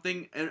that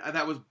something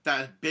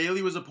that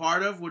Bailey was a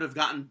part of would have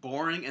gotten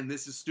boring and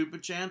this is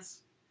stupid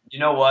chants? You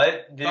know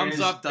what? Thumbs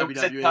up,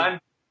 WWE.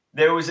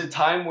 There was a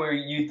time where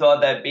you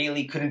thought that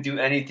Bailey couldn't do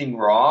anything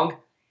wrong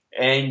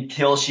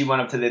until she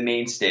went up to the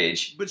main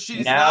stage. But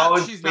she's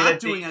not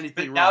doing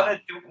anything wrong.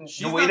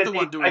 She's not the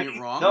one doing it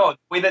wrong. No, the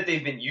way that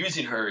they've been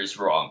using her is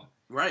wrong.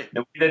 Right.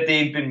 The way that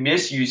they've been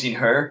misusing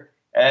her.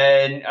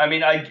 And, I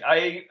mean,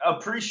 I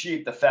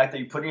appreciate the fact that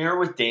you're putting her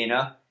with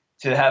Dana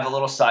to have a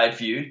little side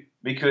feud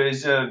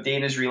because of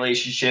Dana's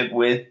relationship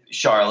with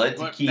Charlotte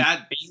to keep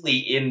Bailey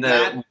in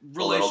that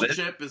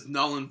relationship is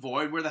null and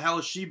void. Where the hell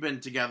has she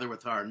been together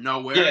with her?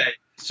 Nowhere. Yeah.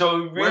 So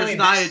really,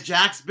 where's Nia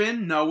Jax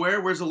been?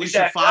 Nowhere. Where's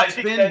Alicia Fox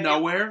been?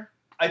 Nowhere.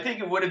 I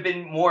think it would have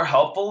been more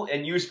helpful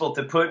and useful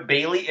to put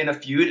Bailey in a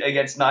feud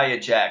against Nia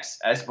Jax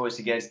as opposed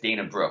to against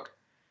Dana Brooke.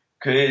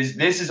 Because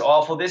this is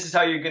awful. This is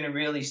how you're going to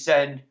really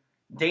send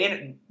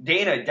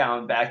Dana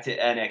down back to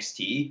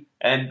NXT,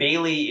 and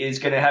Bailey is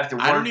going to have to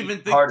work harder. I don't even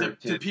think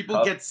do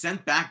people get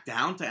sent back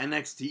down to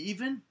NXT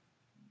even?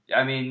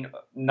 I mean,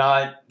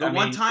 not the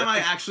one time I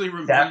actually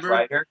remember.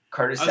 Ryder,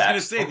 Curtis I was going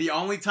to say the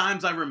only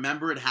times I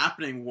remember it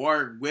happening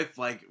were with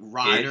like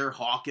Ryder,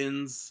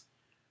 Hawkins,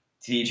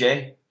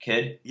 TJ,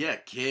 Kid. Yeah,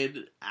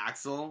 Kid,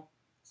 Axel.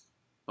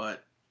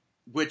 But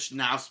which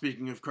now,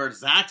 speaking of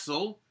Curtis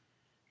Axel,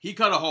 he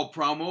cut a whole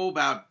promo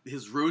about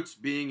his roots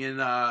being in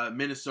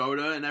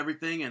Minnesota and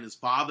everything, and his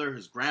father,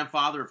 his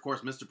grandfather, of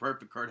course, Mr.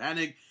 Perfect Kurt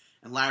Hennig,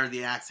 and Larry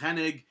the Axe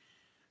Hennig,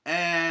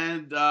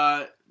 and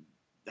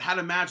had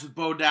a match with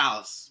Bo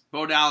Dallas.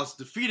 Bo Dallas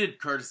defeated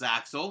Curtis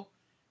Axel,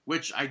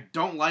 which I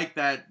don't like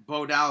that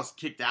Bo Dallas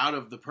kicked out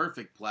of the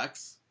Perfect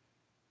Plex.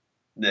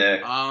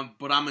 Yeah.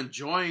 But I'm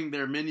enjoying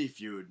their mini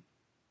feud.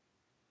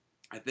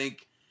 I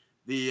think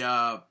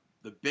the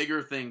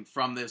bigger thing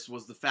from this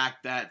was the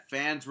fact that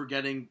fans were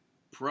getting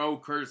pro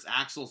Curtis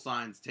Axel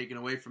signs taken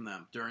away from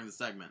them during the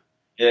segment.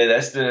 Yeah,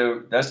 that's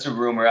the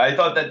rumor. I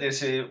thought that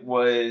this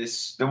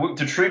was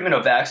the treatment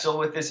of Axel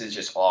with this is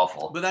just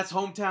awful. But that's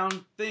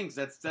hometown things.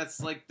 That's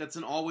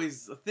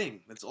always a thing.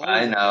 That's always.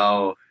 I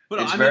know. But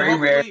it's very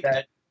rare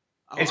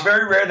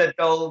that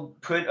they'll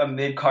put a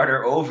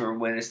mid-carder over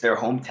when it's their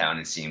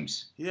hometown. It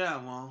seems. Yeah,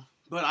 well,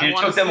 but it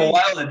took them a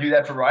while to do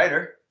that for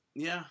Ryder.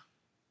 Yeah,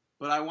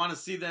 but I want to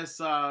see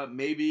this.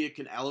 Maybe it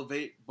can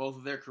elevate both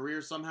of their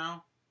careers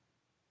somehow.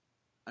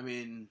 I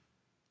mean,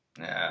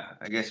 yeah,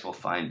 I guess we'll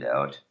find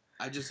out.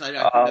 I think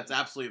that's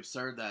absolutely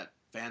absurd that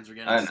fans are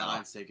getting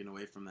signs taken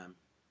away from them.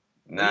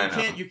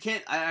 You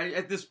can't.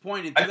 At this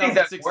point in 2016, I think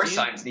that more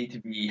signs need to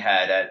be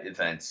had at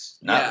events,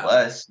 not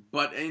less.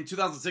 But in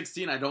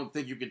 2016, I don't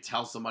think you could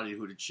tell somebody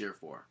who to cheer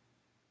for.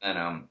 I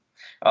know.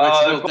 Which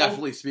we'll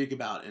definitely speak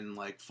about in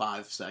like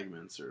 5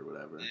 segments or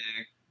whatever.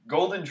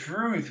 Golden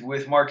Truth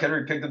with Mark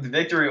Henry picked up the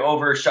victory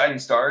over Shining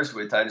Stars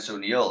with Titus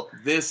O'Neil.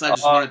 This I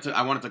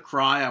wanted to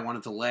cry. I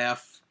wanted to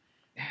laugh.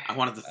 I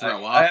wanted to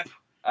throw up.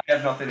 I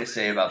have nothing to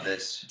say about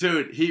this.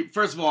 Dude,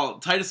 first of all,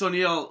 Titus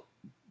O'Neil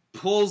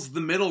pulls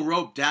the middle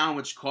rope down,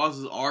 which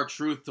causes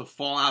R-Truth to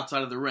fall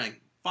outside of the ring.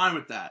 Fine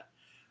with that.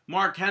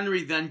 Mark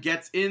Henry then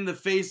gets in the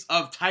face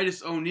of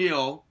Titus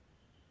O'Neil,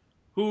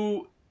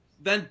 who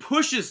then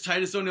pushes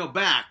Titus O'Neil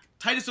back.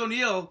 Titus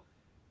O'Neil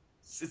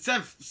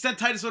sent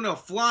Titus O'Neil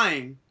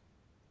flying,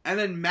 and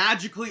then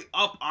magically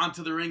up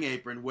onto the ring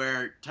apron,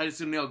 where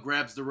Titus O'Neil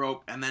grabs the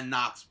rope and then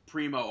knocks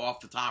Primo off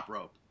the top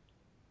rope.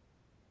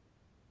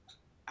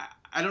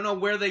 I don't know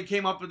where they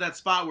came up with that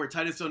spot where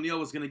Titus O'Neil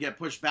was going to get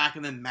pushed back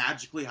and then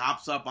magically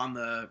hops up on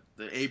the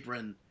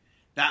apron.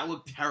 That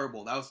looked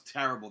terrible. That was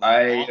terrible.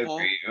 That was awful.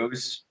 Agree. It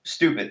was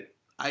stupid.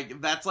 I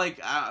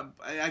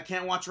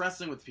can't watch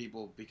wrestling with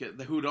people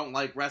who don't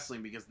like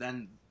wrestling because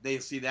then they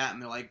see that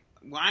and they're like,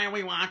 why are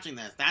we watching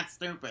this? That's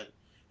stupid.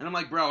 And I'm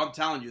like, bro, I'm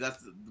telling you,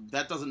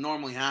 that doesn't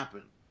normally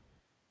happen.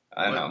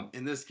 I know.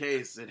 In this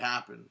case, it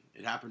happened.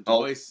 It happened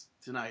twice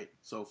tonight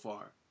so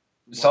far.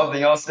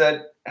 Something else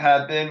that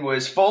happened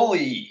was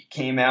Foley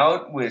came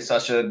out with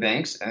Sasha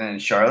Banks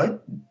and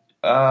Charlotte.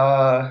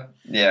 Yeah.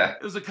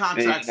 It was a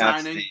contract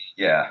signing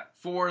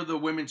for the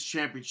Women's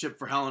Championship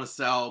for Hell in a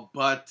Cell,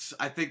 but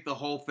I think the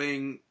whole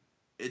thing,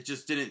 it's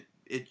just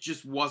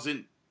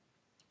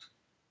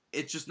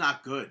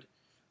not good.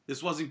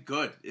 This wasn't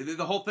good.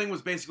 The whole thing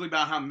was basically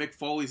about how Mick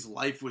Foley's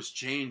life was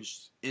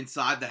changed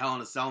inside the Hell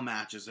in a Cell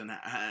matches, and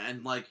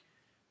like,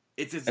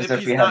 it's as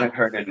if we haven't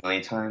heard it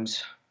many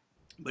times.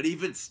 But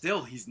even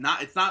still, he's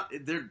not. It's not.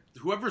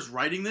 Whoever's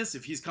writing this,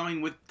 if he's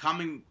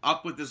coming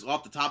up with this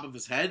off the top of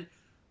his head,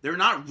 they're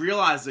not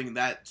realizing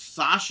that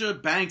Sasha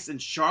Banks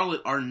and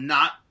Charlotte are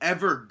not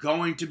ever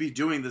going to be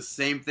doing the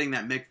same thing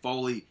that Mick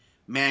Foley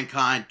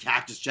Mankind,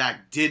 Cactus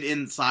Jack did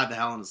inside the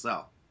Hell in a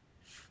Cell.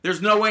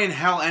 There's no way in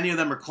hell any of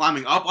them are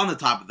climbing up on the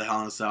top of the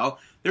Hell in a Cell.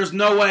 There's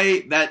no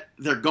way that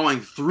they're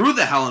going through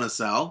the Hell in a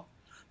Cell.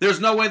 There's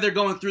no way they're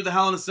going through the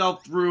Hell in a Cell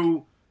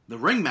through the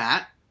ring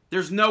mat.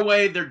 There's no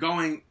way they're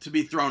going to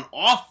be thrown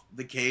off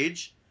the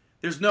cage.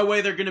 There's no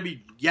way they're going to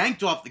be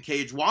yanked off the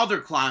cage while they're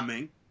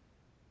climbing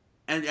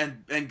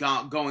and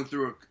going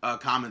through a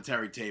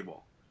commentary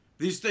table.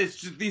 These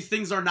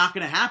things are not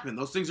going to happen.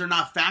 Those things are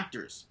not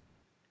factors.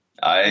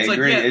 I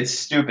agree. It's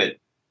stupid.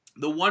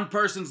 The one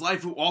person's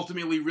life who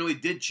ultimately really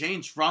did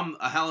change from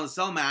a Hell in a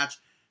Cell match,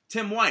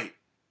 Tim White,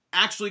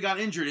 actually got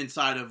injured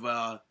inside of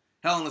a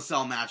Hell in a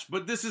Cell match.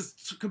 But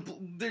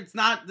it's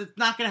not going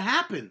to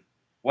happen.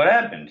 What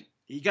happened?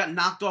 He got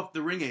knocked off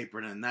the ring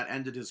apron, and that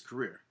ended his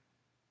career.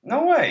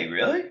 No way,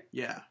 really?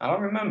 Yeah. I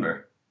don't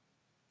remember.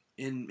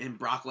 In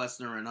Brock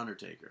Lesnar and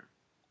Undertaker.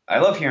 I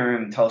love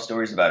hearing him tell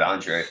stories about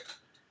Andre.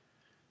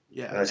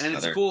 Yeah, and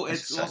it's cool.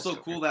 It's also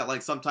cool that,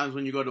 like, sometimes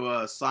when you go to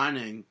a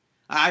signing,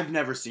 I've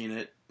never seen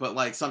it, but,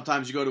 like,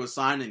 sometimes you go to a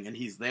signing and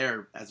he's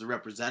there as a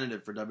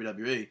representative for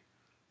WWE,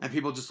 and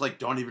people just, like,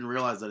 don't even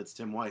realize that it's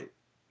Tim White.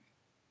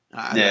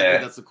 I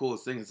think that's the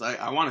coolest thing. It's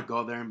I want to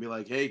go there and be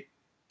like, hey,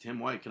 Tim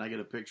White, can I get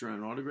a picture and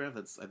an autograph?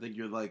 I think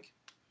you're, like,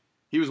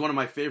 he was one of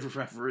my favorite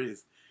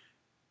referees.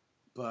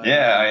 But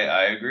yeah,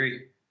 I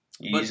agree.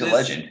 He's a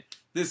legend.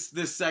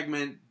 This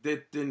segment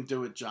didn't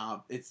do its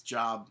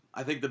job.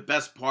 I think the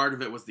best part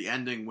of it was the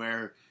ending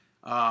where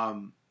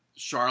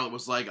Charlotte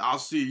was like, I'll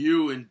see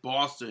you in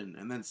Boston.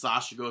 And then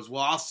Sasha goes,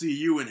 well, I'll see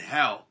you in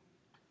hell.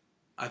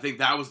 I think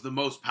that was the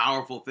most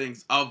powerful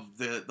things of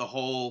the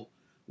whole,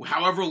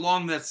 however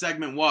long that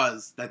segment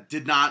was, that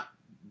did not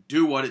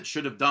do what it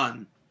should have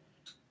done.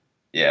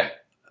 Yeah.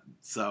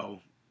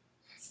 So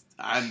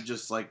I'm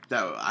just like,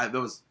 that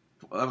was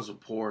a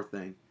poor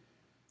thing.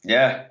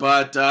 Yeah.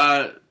 But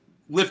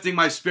lifting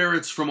my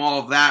spirits from all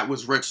of that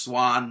was Rich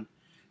Swann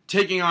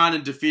taking on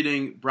and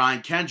defeating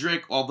Brian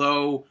Kendrick.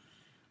 Although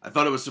I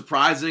thought it was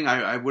surprising,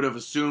 I would have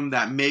assumed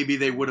that maybe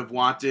they would have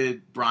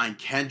wanted Brian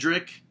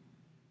Kendrick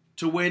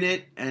to win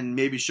it and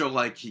maybe show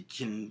like he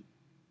can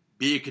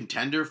be a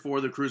contender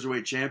for the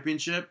Cruiserweight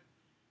Championship,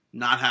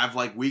 not have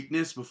like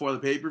weakness before the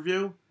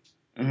pay-per-view.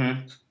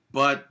 Mm-hmm.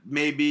 But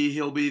maybe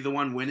he'll be the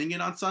one winning it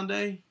on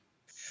Sunday.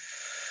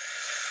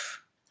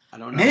 I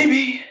don't know.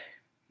 Maybe.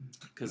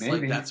 Because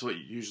like that's what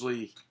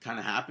usually kind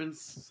of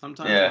happens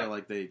sometimes, where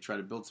like they try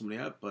to build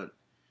somebody up, but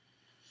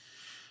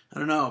I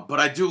don't know. But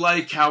I do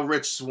like how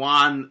Rich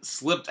Swann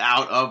slipped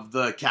out of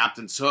the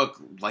captain's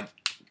hook like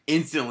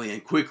instantly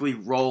and quickly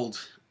rolled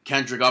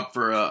Kendrick up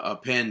for a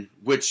pin,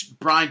 which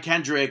Brian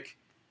Kendrick,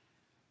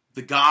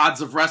 the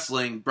gods of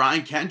wrestling,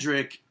 Brian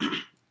Kendrick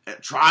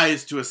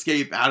tries to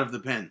escape out of the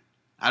pin,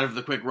 out of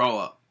the quick roll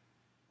up,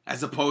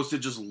 as opposed to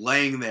just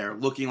laying there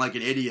looking like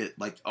an idiot,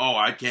 like, oh,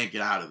 I can't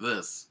get out of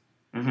this.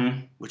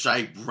 Mm-hmm. Which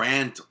I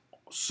rant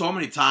so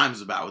many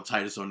times about with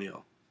Titus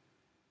O'Neil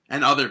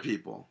and other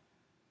people.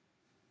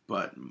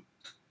 But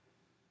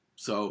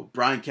so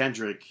Brian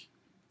Kendrick,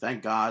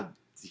 thank God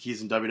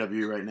he's in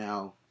WWE right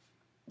now.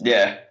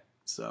 Yeah.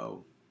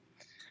 So,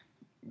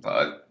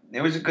 but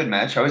it was a good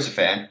match. I was a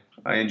fan.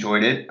 I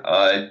enjoyed it.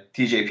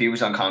 TJP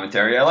was on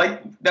commentary.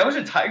 That was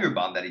a Tiger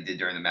Bomb that he did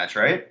during the match,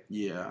 right?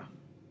 Yeah.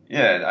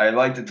 Yeah, I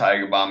liked the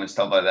Tiger Bomb and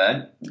stuff like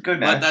that. Good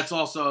match. But that's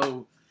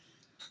also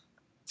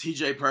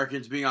TJ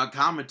Perkins being on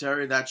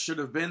commentary. That should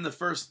have been the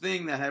first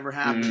thing that ever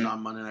happened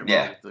on Monday Night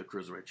Raw with the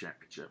Cruiserweight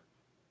Championship.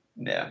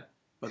 Yeah.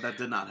 But that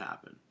did not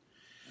happen.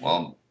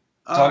 Well,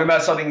 talking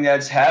about something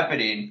that's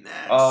happening,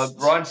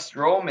 Braun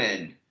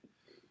Strowman,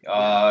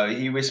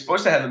 he was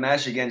supposed to have a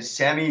match against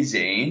Sami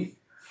Zayn,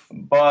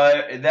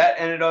 but that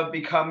ended up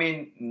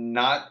becoming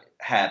not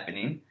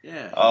happening.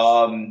 Yeah.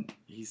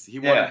 He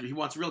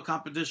wants real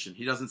competition.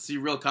 He doesn't see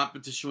real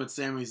competition with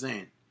Sami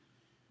Zayn.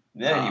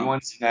 Yeah, he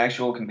wants an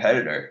actual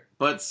competitor.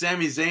 But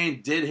Sami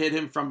Zayn did hit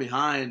him from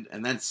behind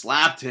and then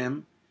slapped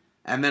him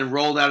and then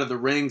rolled out of the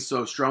ring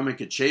so Strowman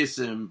could chase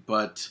him,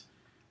 but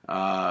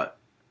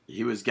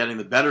he was getting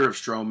the better of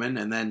Strowman,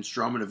 and then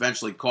Strowman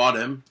eventually caught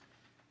him.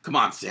 Come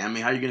on,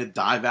 Sami, how are you going to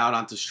dive out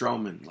onto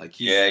Strowman?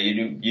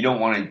 You don't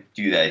want to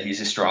do that.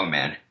 He's a strong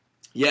man.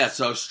 Yeah,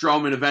 so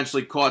Strowman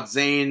eventually caught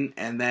Zayn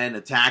and then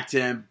attacked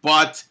him,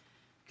 but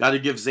got to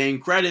give Zayn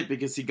credit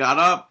because he got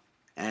up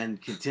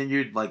and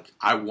continued, like,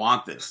 I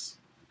want this.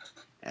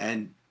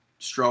 And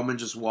Strowman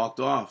just walked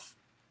off.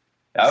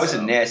 That was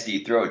a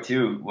nasty throw,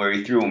 too, where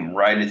he threw him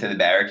right into the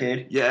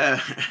barricade.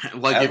 Yeah.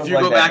 Like, if you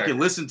go back and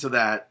listen to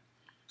that,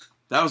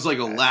 that was like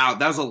a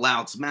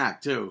loud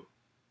smack, too.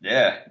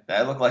 Yeah,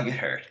 that looked like it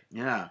hurt.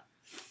 Yeah.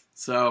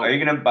 So are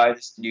you going to buy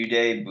this New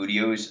Day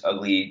Boudio's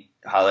ugly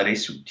holiday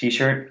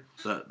t-shirt?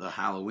 The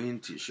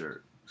Halloween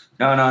t-shirt.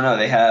 No.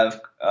 They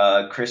have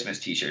Christmas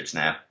t-shirts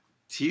now.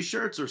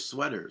 T-shirts or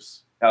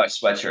sweaters? Oh,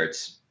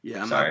 sweatshirts.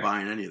 Yeah, I'm not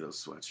buying any of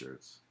those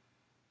sweatshirts.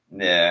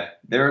 Yeah,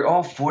 they're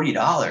all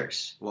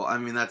 $40. Well, I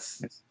mean,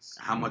 that's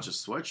how much a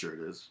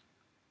sweatshirt is.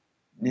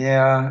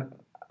 Yeah,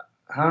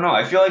 I don't know.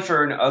 I feel like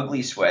for an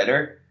ugly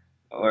sweater,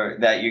 or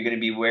that you're going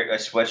to be a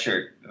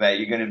sweatshirt that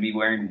you're going to be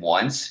wearing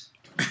once,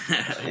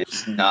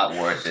 It's not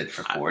worth it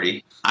for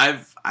 40. I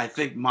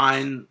think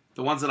mine,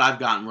 the ones that I've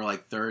gotten were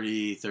like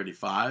 30,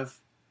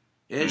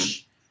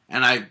 35-ish.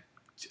 And I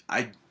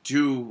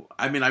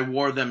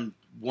wore them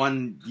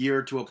 1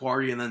 year to a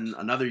party and then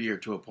another year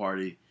to a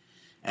party.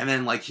 And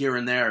then like here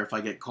and there, if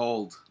I get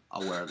cold,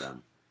 I'll wear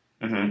them.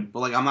 Mm-hmm. But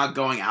like I'm not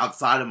going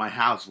outside of my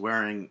house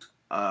wearing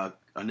a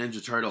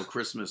Ninja Turtle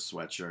Christmas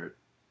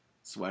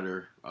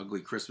sweater,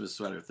 ugly Christmas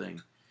sweater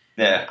thing.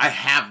 Yeah. I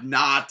have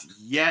not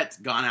yet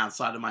gone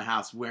outside of my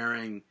house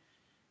wearing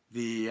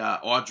the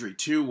Audrey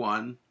 2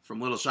 one from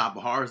Little Shop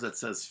of Horrors that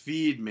says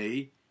 "Feed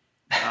Me."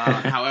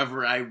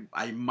 However,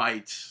 I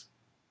might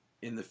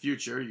in the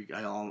future.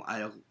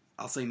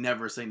 I'll say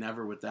never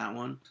with that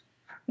one.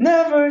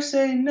 Never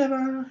say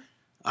never.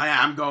 I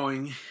am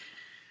going.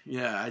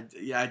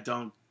 I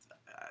don't.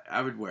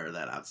 I would wear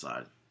that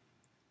outside.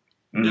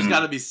 Mm-hmm. There's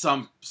got to be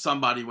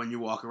somebody when you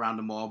walk around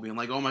the mall being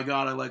like, "Oh my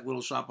god, I like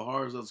Little Shop of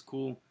Horrors. That's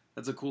cool.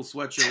 That's a cool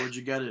sweatshirt. Where'd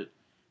you get it?"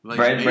 Like,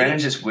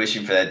 Brandon's just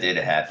wishing for that day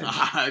to happen.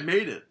 I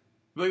made it.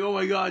 Like, oh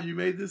my god, you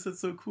made this? That's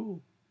so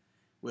cool.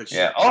 Which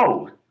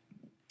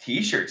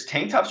T-shirts,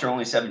 tank tops are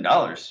only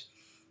 $7.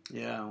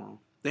 Yeah, well,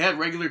 they had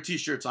regular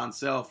T-shirts on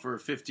sale for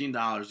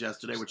 $15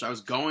 yesterday, which I was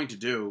going to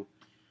do,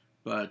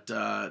 but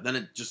then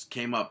it just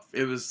came up.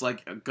 It was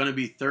like going to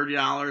be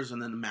 $30,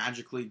 and then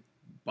magically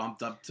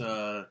bumped up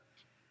to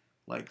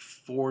like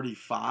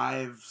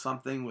 45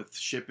 something with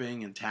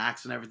shipping and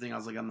tax and everything. I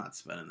was like, I'm not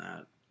spending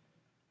that.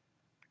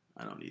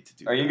 I don't need to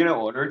do that. Are you going to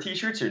order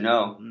T-shirts or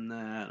no?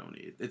 Nah, I don't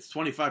need it. It's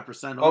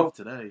 25% off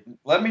today.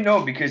 Let me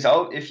know, because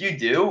if you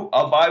do,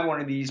 I'll buy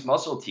one of these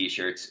muscle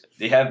T-shirts.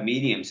 They have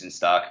mediums in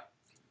stock.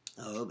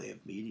 Oh, they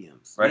have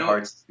mediums. Red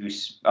Hearts.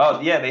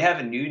 Oh, yeah, they have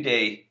a New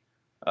Day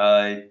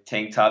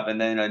tank top and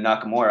then a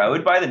Nakamura. I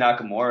would buy the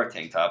Nakamura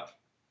tank top.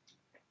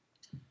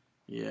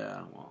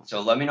 Yeah, well.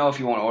 So let me know if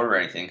you want to order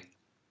anything.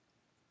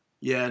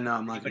 Yeah, no,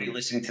 I'm not Anybody going to.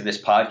 listening to this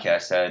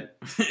podcast that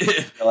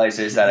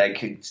realizes that I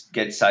could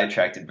get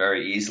sidetracked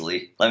very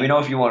easily, let me know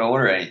if you want to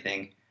order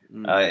anything.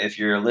 If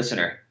you're a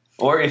listener,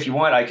 or if you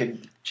want, I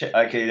could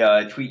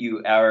tweet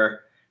you our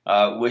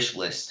wish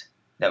list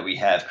that we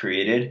have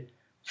created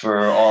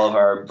for all of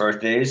our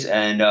birthdays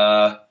and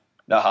the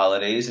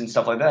holidays and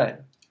stuff like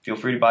that. Feel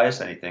free to buy us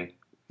anything.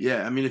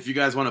 Yeah, I mean, if you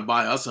guys want to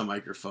buy us a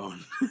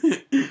microphone,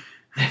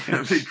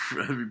 that'd be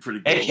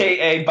pretty cool.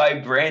 AKA by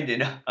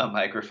Brandon, a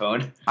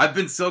microphone. I've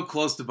been so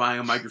close to buying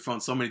a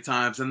microphone so many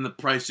times, and the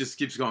price just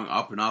keeps going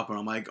up and up, and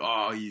I'm like,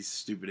 oh, you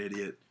stupid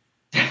idiot.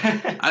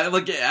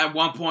 At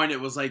one point it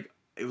was like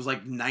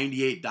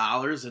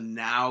 $98, and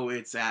now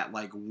it's at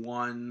like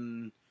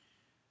 $140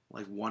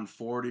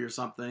 or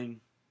something.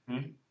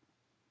 Mm-hmm.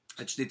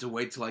 I just need to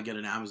wait till I get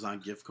an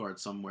Amazon gift card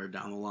somewhere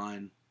down the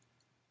line,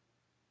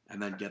 and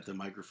then get the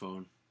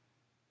microphone.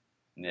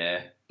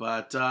 Yeah.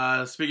 But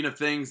speaking of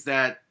things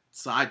that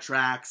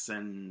sidetracks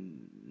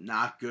and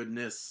not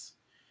goodness,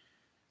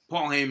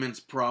 Paul Heyman's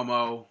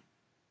promo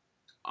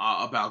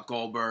about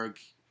Goldberg.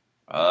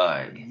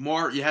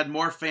 You had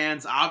more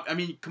fans. I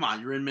mean, come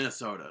on, you're in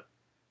Minnesota.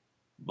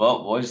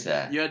 What was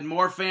that? You had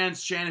more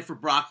fans chanting for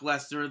Brock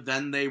Lesnar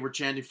than they were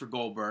chanting for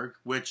Goldberg,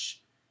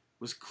 which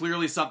was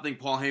clearly something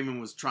Paul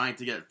Heyman was trying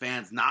to get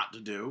fans not to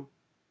do.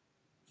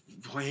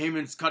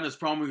 Heyman's cutting his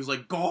promo. He was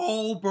like,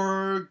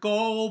 Goldberg,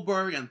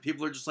 and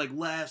people are just like,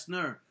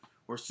 Lesnar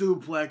or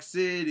Suplex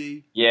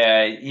City.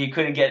 Yeah, he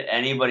couldn't get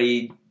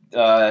anybody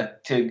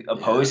to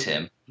oppose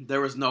him.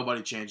 There was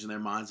nobody changing their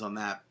minds on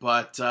that,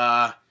 but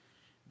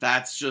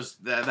that's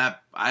just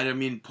that. I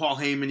mean, Paul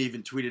Heyman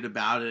even tweeted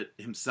about it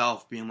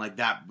himself, being like,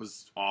 that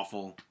was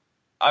awful.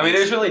 I mean,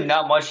 there's really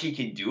not much he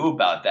can do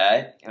about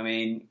that. I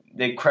mean,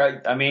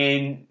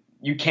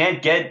 you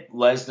can't get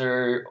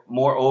Lesnar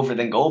more over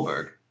than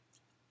Goldberg.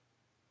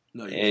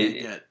 No,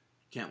 you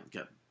can't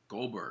get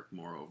Goldberg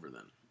more over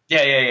than.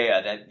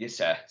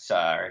 Yeah.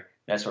 Sorry,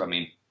 that's what I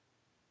mean.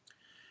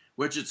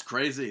 Which it's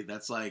crazy.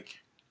 That's like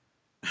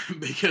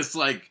because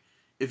like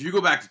if you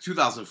go back to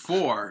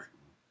 2004,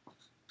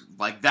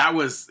 like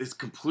it's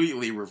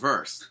completely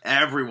reversed.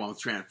 Everyone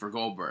was chanting for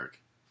Goldberg.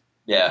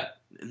 Yeah.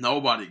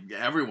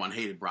 Everyone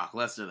hated Brock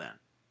Lesnar then.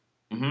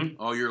 Mm-hmm.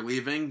 Oh, you're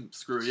leaving?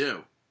 Screw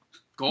you.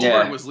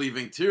 Goldberg was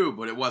leaving too,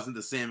 but it wasn't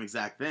the same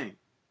exact thing.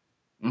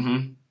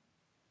 Mm-hmm.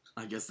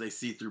 I guess they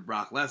see through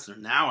Brock Lesnar.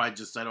 Now I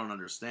don't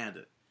understand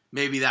it.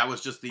 Maybe that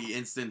was just the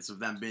instance of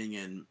them being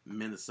in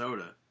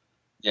Minnesota.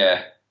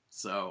 Yeah.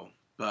 So,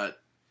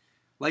 but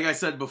like I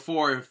said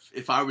before,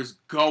 if I was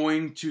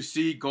going to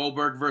see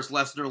Goldberg versus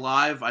Lesnar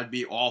live, I'd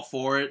be all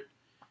for it.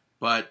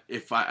 But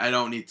if I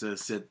don't need to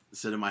sit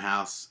in my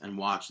house and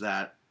watch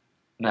that.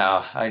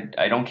 No,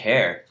 I don't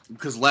care.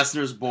 Because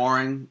Lesnar's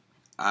boring.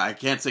 I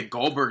can't say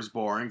Goldberg's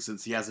boring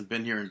since he hasn't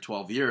been here in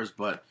 12 years,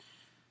 but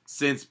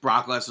since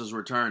Brock Lesnar's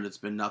returned, it's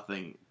been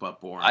nothing but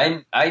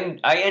boring. I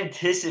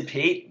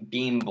anticipate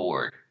being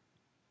bored.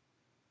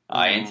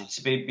 I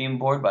anticipate being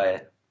bored by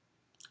it.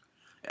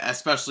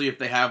 Especially if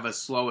they have as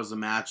slow as a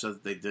match as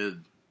they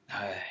did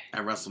at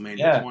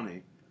WrestleMania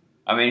 20.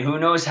 I mean, who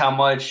knows how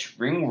much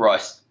ring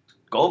rust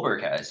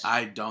Goldberg has.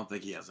 I don't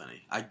think he has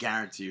any. I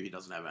guarantee you he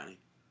doesn't have any.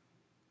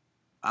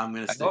 I'm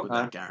going to I stick hope with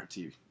not. that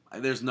guarantee.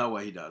 There's no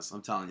way he does.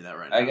 I'm telling you that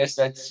right now. I guess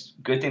that's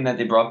a good thing that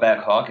they brought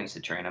back Hawkins to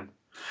train him.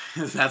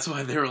 That's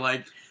why they're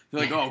like,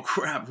 oh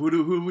crap, who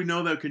do we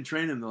know that can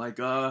train him? They're like,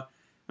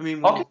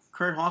 Hawkins?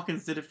 Kurt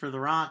Hawkins did it for The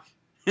Rock.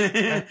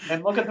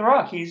 And look at The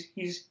Rock. He's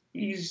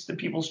the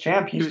people's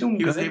champ. He's doing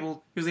he good.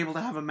 was able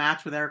to have a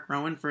match with Eric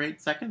Rowan for 8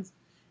 seconds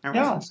at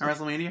Yeah,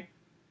 WrestleMania.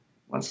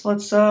 Let's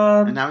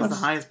And now he's the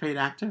highest paid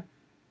actor.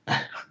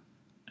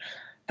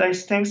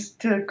 Thanks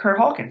to Kurt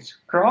Hawkins.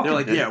 Kurt Hawkins. They're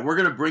like, did yeah, it. we're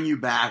gonna bring you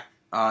back.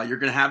 You're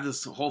gonna have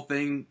this whole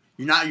thing.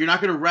 You're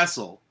not gonna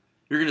wrestle.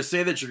 You're gonna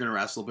say that you're gonna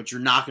wrestle, but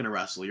you're not gonna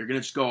wrestle. You're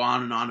gonna just go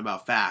on and on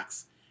about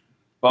facts.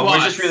 But we're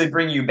just really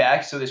bringing you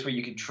back so this way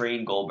you can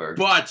train Goldberg.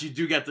 But you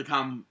do get to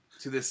come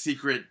to this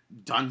secret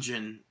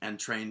dungeon and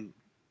train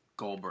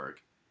Goldberg.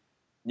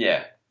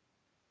 Yeah.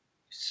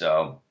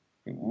 So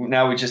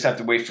now we just have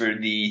to wait for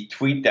the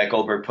tweet that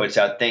Goldberg puts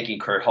out thanking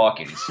Kurt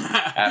Hawkins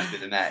after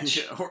the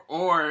match.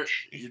 or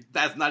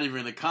that's not even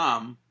gonna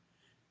come.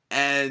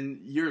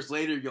 And years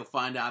later, you'll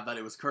find out that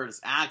it was Curtis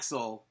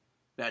Axel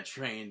that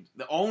trained,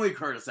 the only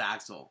Curtis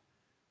Axel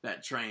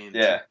that trained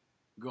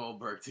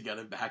Goldberg to get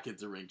him back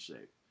into ring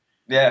shape.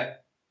 Yeah.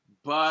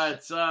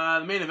 But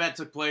the main event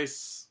took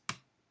place.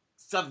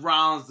 Seth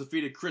Rollins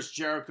defeated Chris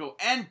Jericho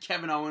and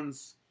Kevin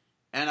Owens.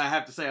 And I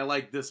have to say, I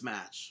like this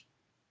match.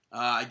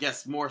 I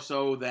guess more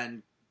so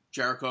than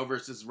Jericho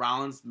versus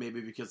Rollins,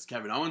 maybe because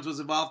Kevin Owens was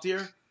involved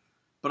here.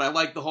 But I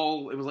like the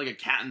whole, it was like a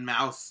cat and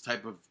mouse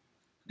type of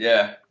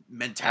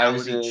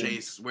mentality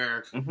chase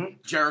where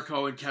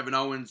Jericho and Kevin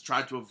Owens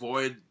tried to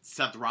avoid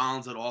Seth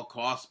Rollins at all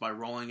costs by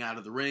rolling out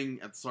of the ring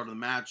at the start of the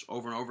match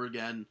over and over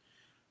again.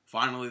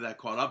 Finally, that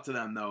caught up to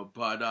them, though.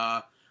 But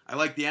I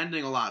like the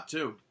ending a lot,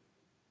 too.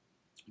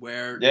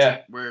 Where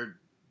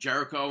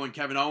Jericho and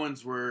Kevin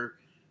Owens were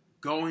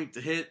going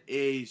to hit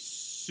a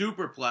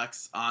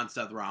superplex on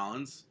Seth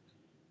Rollins.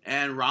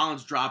 And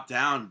Rollins dropped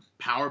down,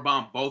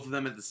 powerbombed both of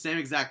them at the same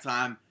exact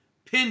time,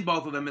 pinned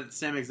both of them at the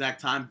same exact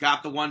time,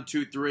 got the 1,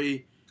 2,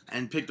 3,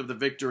 and picked up the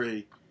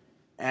victory.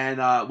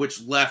 And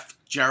which left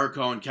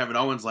Jericho and Kevin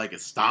Owens, like,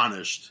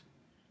 astonished.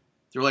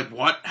 They were like,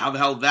 what? How the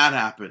hell did that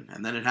happen?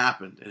 And then it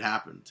happened. It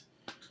happened.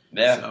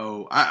 Yeah.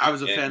 So I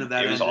was a fan of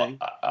that ending.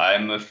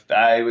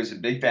 I was a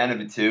big fan of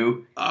it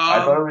too.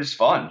 I thought it was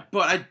fun.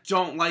 But I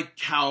don't like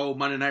how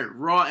Monday Night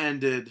Raw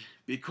ended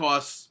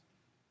because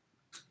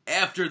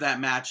after that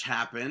match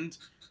happened,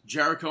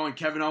 Jericho and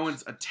Kevin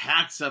Owens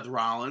attacked Seth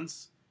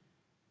Rollins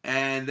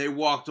and they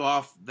walked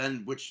off,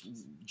 then which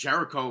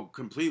Jericho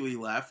completely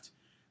left.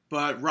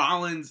 But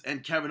Rollins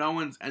and Kevin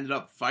Owens ended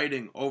up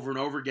fighting over and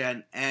over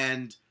again,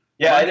 and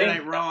Monday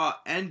Night Raw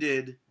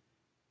ended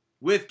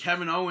with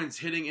Kevin Owens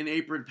hitting an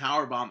apron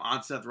powerbomb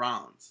on Seth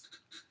Rollins,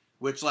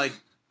 which, like,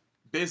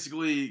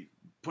 basically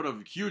put a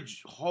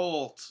huge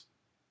halt,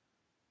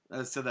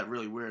 I said that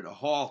really weird, a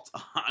halt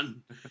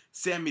on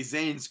Sami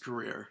Zayn's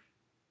career.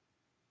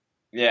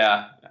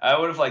 Yeah, I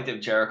would have liked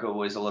if Jericho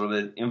was a little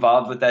bit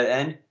involved with that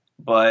end,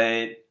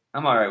 but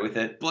I'm all right with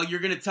it. But you're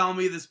going to tell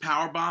me this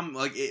powerbomb,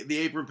 like the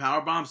apron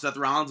powerbomb, Seth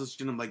Rollins is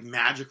going to, like,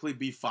 magically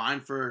be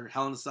fine for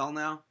Hell in a Cell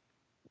now?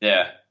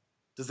 Yeah.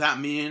 Does that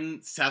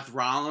mean Seth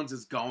Rollins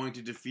is going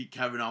to defeat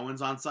Kevin Owens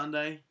on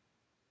Sunday?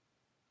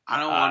 I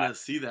don't want to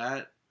see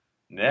that.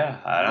 Yeah,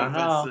 I don't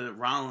know. It's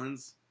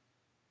Rollins.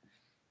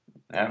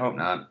 I hope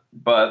not.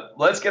 But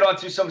let's get on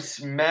to some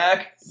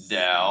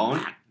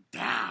SmackDown.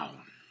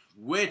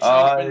 Which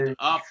opened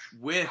up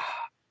with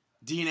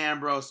Dean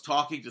Ambrose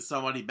talking to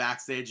somebody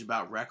backstage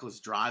about reckless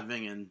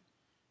driving, and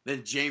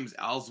then James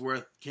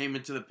Ellsworth came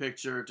into the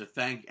picture to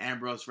thank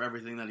Ambrose for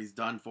everything that he's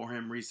done for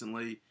him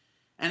recently,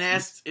 and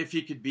asked if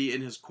he could be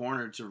in his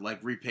corner to, like,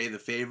 repay the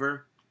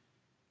favor.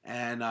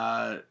 And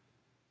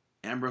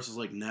Ambrose was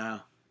like, no,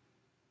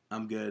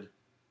 I'm good.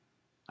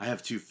 I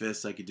have 2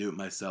 fists. I could do it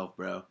myself,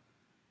 bro.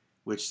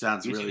 Which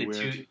sounds really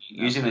weird.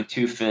 Using the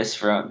 2 fists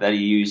that he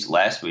used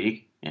last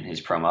week in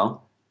his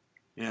promo.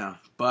 Yeah,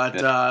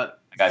 but I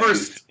got 2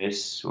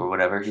 fists or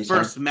whatever he said.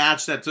 First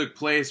match that took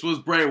place was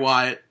Bray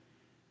Wyatt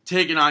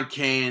taking on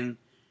Kane.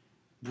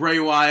 Bray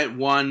Wyatt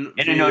won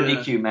in a no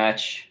DQ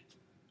match.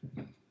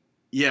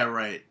 Yeah,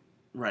 right.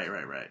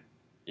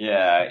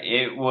 Yeah,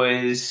 it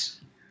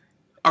was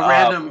a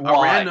random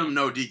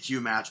no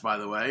DQ match, by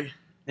the way.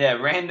 Yeah,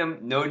 random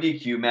no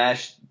DQ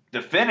match.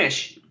 The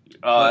finish,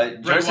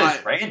 just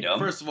as random.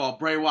 First of all,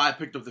 Bray Wyatt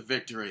picked up the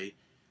victory.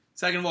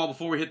 Second of all,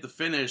 before we hit the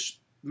finish,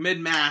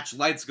 mid-match,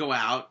 lights go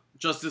out.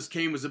 Just as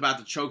Kane was about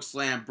to choke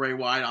slam Bray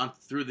Wyatt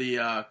through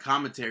the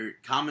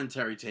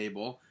commentary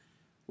table.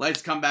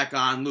 Lights come back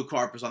on. Luke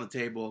Harper's on the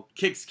table.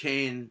 Kicks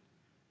Kane.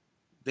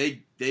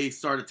 They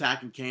start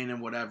attacking Kane and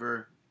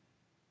whatever.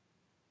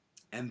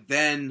 And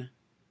then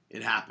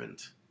it happened.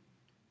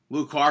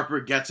 Luke Harper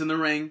gets in the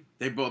ring.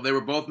 They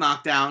were both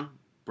knocked down.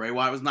 Bray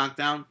Wyatt was knocked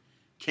down.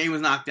 Kane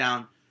was knocked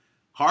down.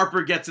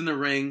 Harper gets in the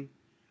ring.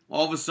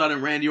 All of a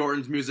sudden, Randy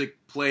Orton's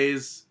music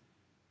plays.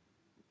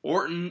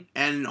 Orton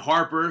and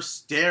Harper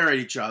stare at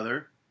each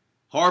other.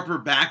 Harper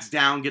backs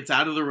down, gets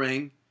out of the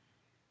ring.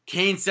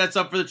 Kane sets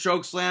up for the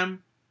chokeslam.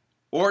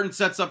 Orton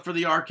sets up for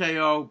the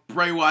RKO.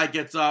 Bray Wyatt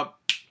gets up,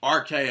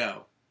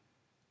 RKO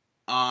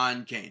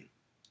on Kane.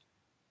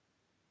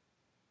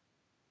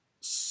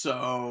 So,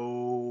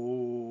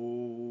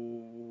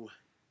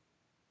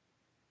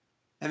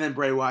 and then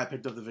Bray Wyatt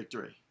picked up the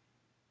victory.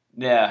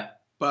 Yeah.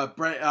 But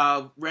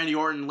Randy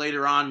Orton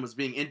later on was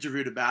being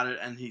interviewed about it,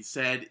 and he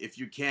said, if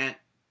you can't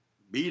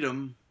beat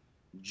him,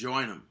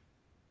 join him.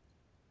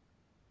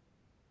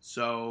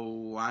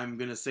 So I'm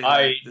going to say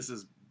that this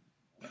is...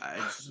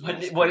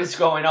 What is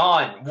going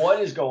on?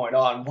 What is going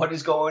on? What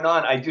is going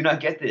on? I do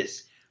not get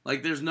this.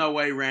 Like, there's no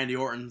way Randy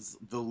Orton's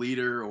the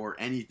leader or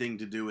anything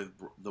to do with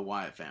the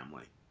Wyatt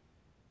family.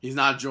 He's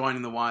not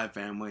joining the Wyatt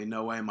family.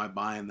 No way am I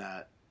buying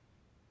that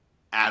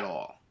at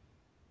all.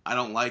 I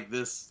don't like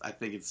this. I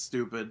think it's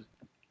stupid.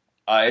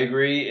 I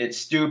agree. It's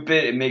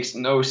stupid. It makes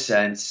no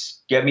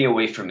sense. Get me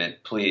away from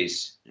it,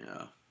 please.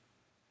 Yeah.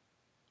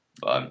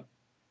 But,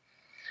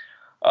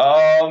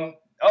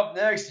 up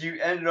next, you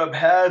ended up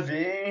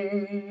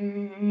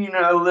having,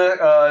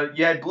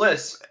 you had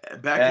Bliss.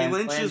 Becky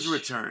Lynch's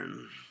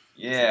return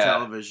to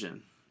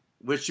television,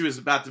 which she was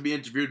about to be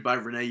interviewed by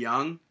Renee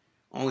Young,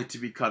 only to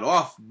be cut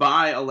off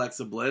by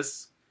Alexa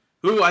Bliss,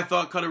 who I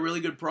thought cut a really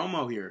good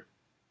promo here.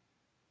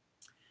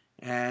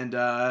 And,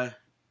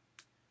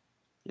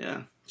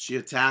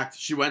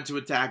 she went to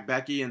attack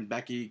Becky, and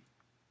Becky,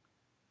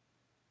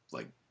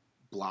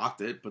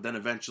 blocked it, but then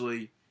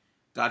eventually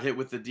got hit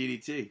with the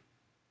DDT.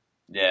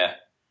 Yeah.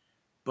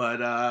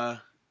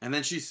 But, and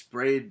then she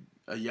sprayed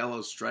a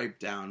yellow stripe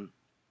down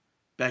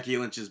Becky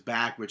Lynch's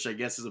back, which I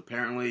guess is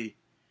apparently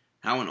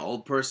how an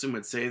old person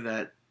would say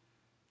that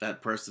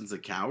person's a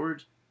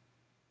coward.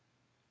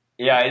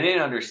 Yeah, I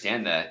didn't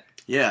understand that.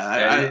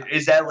 Yeah.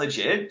 Is that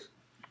legit?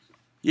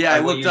 Yeah, I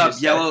looked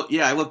up yellow.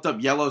 Yeah, I looked up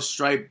yellow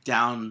stripe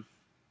down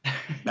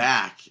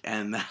back,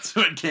 and that's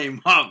what came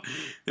up.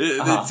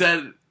 It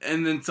said,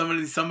 and then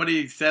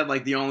somebody said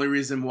the only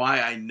reason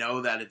why I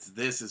know that it's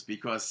this is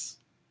because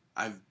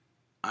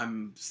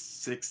I'm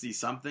 60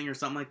 something or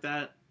something like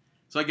that.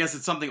 So I guess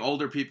it's something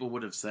older people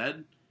would have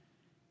said.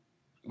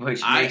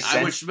 Which makes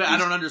sense. I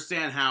don't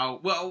understand how.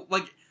 Well,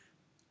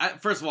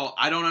 first of all,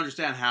 I don't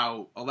understand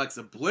how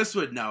Alexa Bliss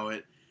would know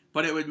it.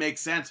 But it would make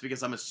sense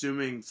because I'm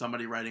assuming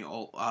somebody writing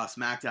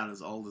SmackDown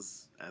as old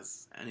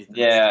as anything.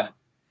 Yeah.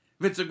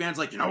 Vince McMahon's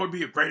like, it would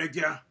be a great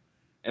idea.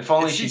 If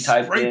only she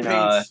typed in...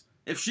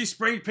 if she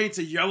spray paints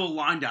a yellow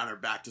line down her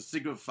back to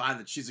signify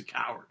that she's a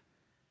coward.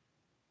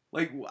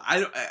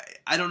 I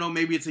don't know,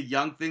 maybe it's a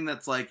young thing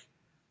that's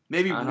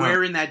maybe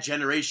we're in that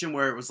generation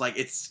where it was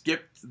it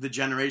skipped the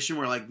generation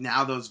where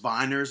now those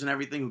Viners and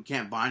everything who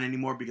can't Vine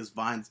anymore because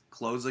Vine's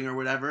closing or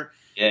whatever.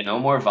 Yeah, no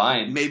more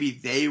Vine. Maybe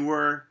they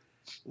were...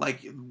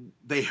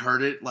 they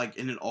heard it,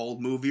 in an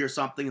old movie or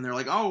something, and they're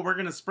like, oh, we're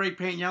going to spray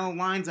paint yellow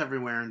lines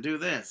everywhere and do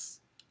this.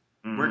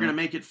 Mm-hmm. We're going to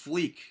make it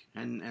fleek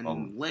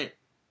and lit.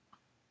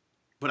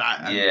 But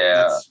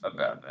that's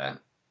about that.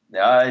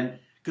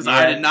 Because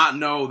I did not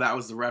know that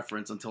was the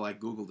reference until I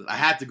Googled it. I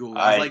had to Google it.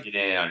 I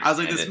was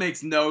like, this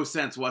makes no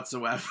sense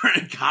whatsoever.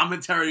 And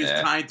commentary is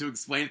trying to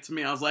explain it to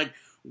me. I was like,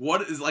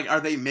 what is,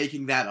 are they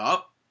making that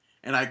up?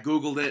 And I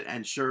Googled it,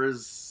 and sure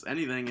as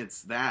anything,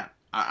 it's that.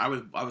 I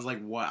was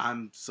like, what?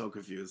 I'm so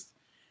confused.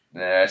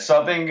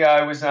 Something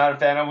I was not a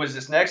fan of was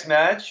this next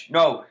match.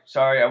 No,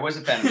 sorry, I was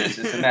a fan of this.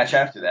 It's the match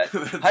after that.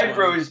 Hype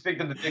Bros picked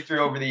up the victory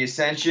over the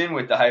Ascension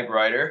with the Hype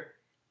Rider.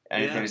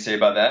 Anything to say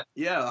about that?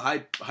 Yeah, the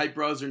Hype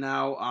Bros are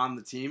now on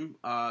the team,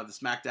 the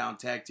SmackDown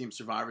Tag Team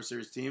Survivor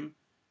Series team.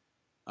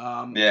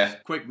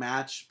 Quick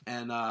match,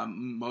 and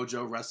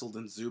Mojo wrestled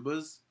in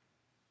Zubas.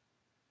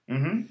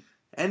 Mm-hmm.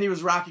 And he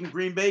was rocking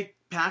Green Bay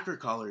Packer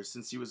colors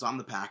since he was on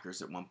the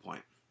Packers at one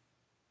point.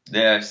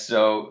 Yeah,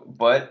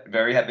 but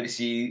very happy to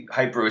see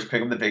Hype Bros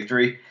pick up the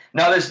victory.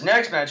 Now, this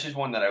next match is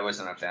one that I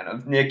wasn't a fan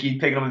of. Nikki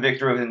picking up a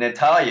victory over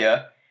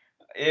Natalya.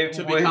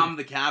 Become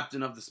the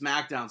captain of the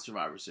SmackDown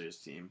Survivor Series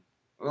team.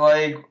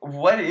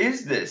 What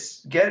is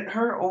this? Get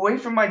her away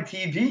from my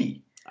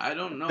TV. I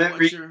don't know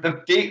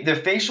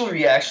the facial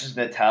reactions of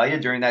Natalya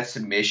during that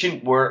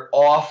submission were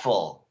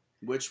awful.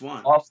 Which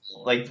one?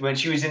 Awful. When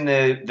she was in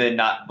the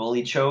not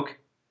bully choke.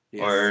 The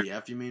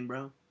STF, you mean,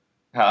 bro?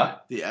 Huh?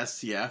 The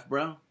STF,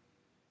 bro?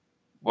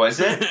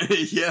 Was it?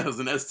 Yeah, it was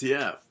an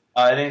STF.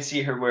 I didn't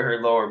see her where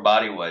her lower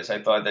body was.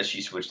 I thought that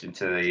she switched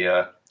into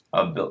the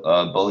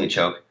bully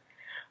choke.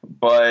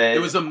 But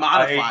it was a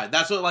modified.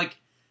 That's what,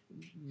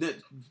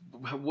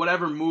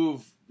 whatever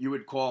move you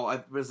would call,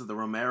 was it the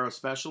Romero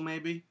special,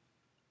 maybe?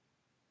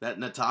 That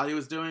Natalya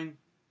was doing?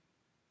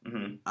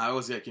 Mm-hmm. I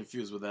always get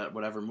confused with that,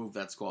 whatever move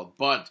that's called.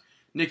 But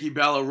Nikki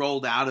Bella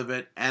rolled out of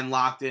it and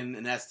locked in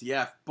an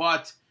STF.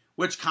 But...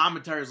 which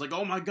commentary is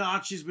oh my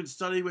God, she's been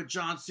studying with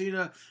John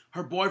Cena.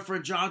 Her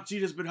boyfriend John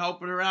Cena's been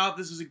helping her out.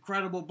 This is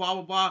incredible, blah,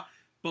 blah, blah.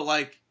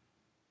 But,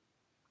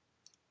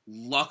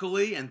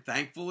 luckily and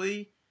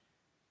thankfully,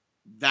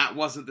 that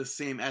wasn't the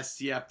same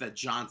STF that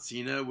John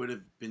Cena would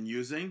have been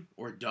using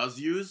or does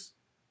use.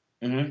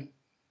 Mm-hmm.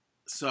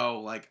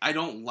 So, I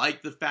don't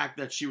like the fact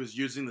that she was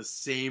using the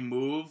same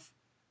move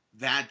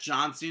that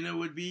John Cena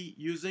would be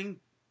using.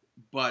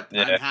 But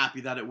I'm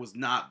happy that it was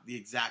not the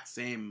exact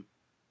same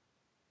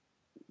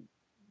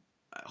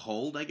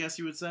hold, I guess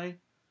you would say,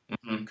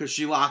 Mm-hmm. because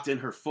she locked in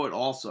her foot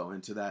also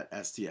into that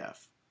STF.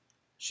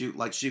 She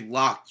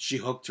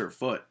hooked her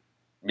foot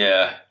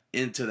Yeah.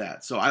 into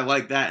that. So I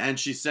like that. And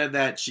she said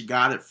that she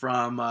got it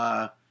from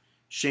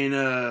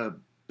Shayna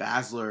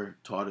Baszler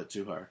taught it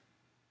to her.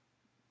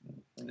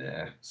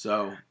 Yeah.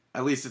 So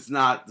at least it's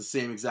not the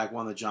same exact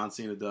one that John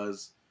Cena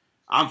does.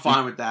 I'm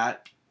fine with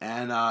that.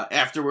 And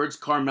afterwards,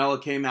 Carmella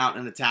came out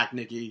and attacked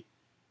Nikki.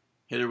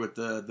 Hit her with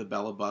the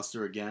Bella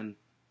Buster again.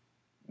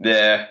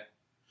 Yeah.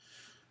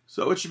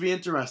 So it should be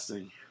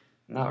interesting.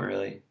 Not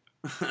really.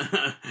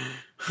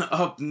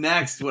 Up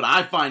next, what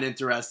I find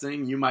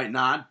interesting, you might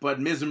not,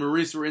 but Miz and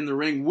Maurice were in the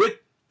ring with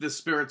the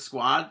Spirit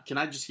Squad. Can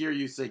I just hear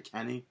you say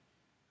Kenny?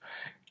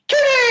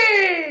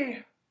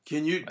 Kenny!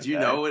 Do you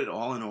know it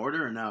all in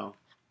order or no?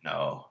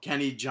 No.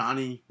 Kenny,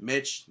 Johnny,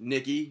 Mitch,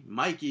 Nikki,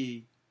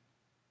 Mikey.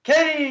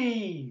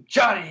 Kenny!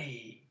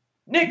 Johnny!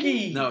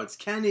 Nikki! No, it's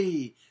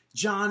Kenny,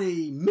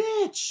 Johnny,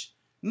 Mitch,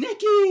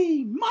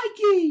 Nikki,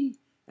 Mikey.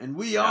 And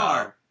we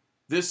are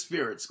the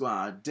Spirit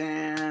Squad.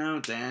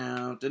 Down,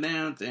 down,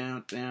 down,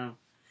 down, down.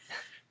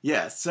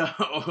 Yeah,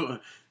 so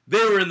they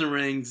were in the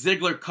ring.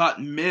 Ziggler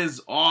cut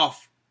Miz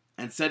off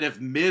and said if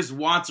Miz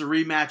wants a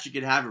rematch, he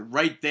could have it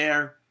right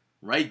there,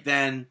 right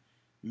then.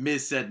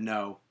 Miz said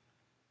no.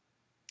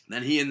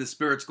 Then he and the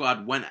Spirit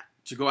Squad went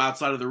to go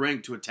outside of the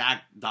ring to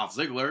attack Dolph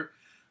Ziggler.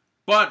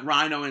 But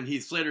Rhino and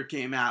Heath Slater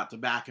came out to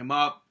back him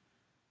up.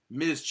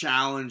 Miz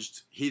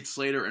challenged Heath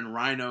Slater and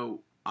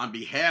Rhino on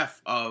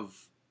behalf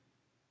of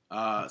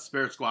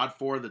Spirit Squad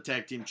for the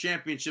Tag Team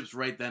Championships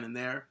right then and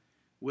there,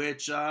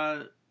 which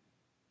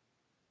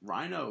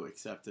Rhino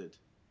accepted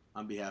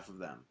on behalf of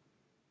them.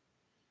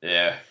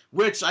 Yeah.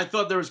 Which I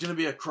thought there was going to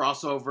be a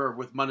crossover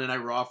with Monday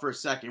Night Raw for a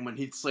second when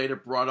Heath Slater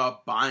brought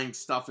up buying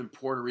stuff in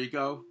Puerto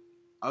Rico.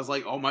 I was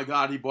like, oh my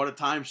God, he bought a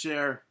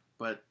timeshare,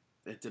 but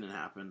it didn't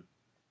happen.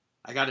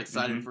 I got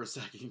excited for a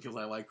second because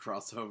I like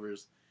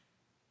crossovers,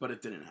 but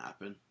it didn't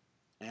happen.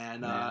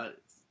 And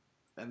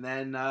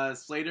then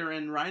Slater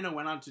and Rhino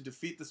went on to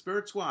defeat the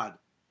Spirit Squad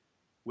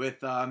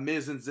with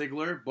Miz and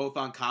Ziggler both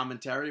on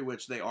commentary,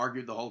 which they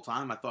argued the whole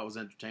time. I thought was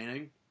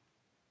entertaining.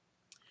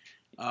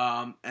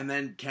 And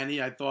then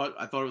Kenny, I thought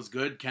it was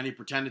good. Kenny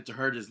pretended to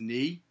hurt his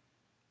knee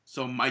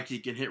so Mikey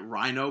can hit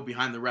Rhino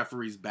behind the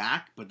referee's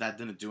back, but that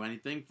didn't do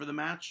anything for the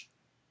match.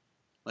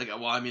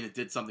 It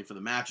did something for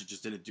the match. It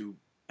just didn't do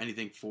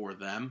anything for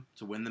them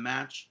to win the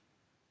match.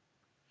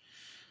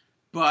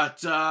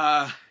 But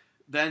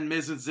then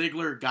Miz and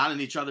Ziggler got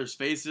in each other's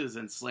faces,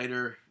 and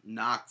Slater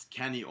knocked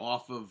Kenny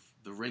off of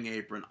the ring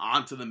apron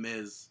onto the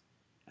Miz,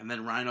 and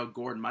then Rhino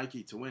gored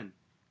Mikey to win.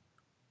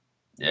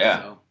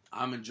 Yeah. So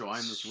I'm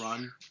enjoying this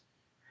run.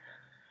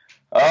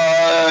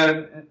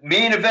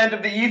 Main event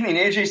of the evening,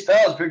 AJ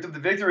Styles picked up the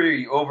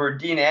victory over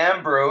Dean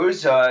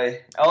Ambrose.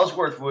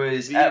 Ellsworth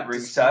was at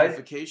ringside.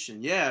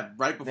 Disqualification. Yeah,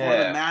 right before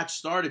the match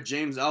started,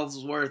 James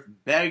Ellsworth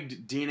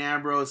begged Dean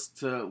Ambrose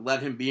to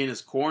let him be in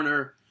his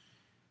corner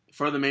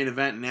for the main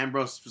event, and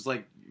Ambrose was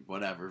like,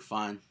 whatever,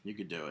 fine, you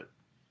could do it.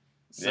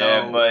 So,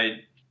 yeah,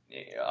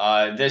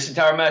 but this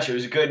entire match, it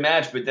was a good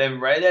match, but then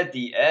right at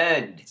the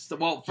end... First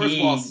of all,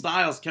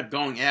 Styles kept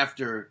going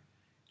after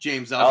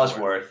James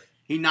Ellsworth.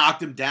 He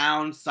knocked him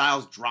down.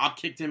 Styles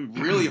drop-kicked him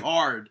really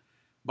hard,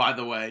 by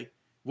the way.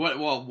 What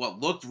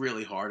looked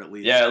really hard, at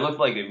least. Yeah, it looked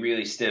like a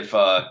really stiff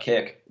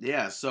kick.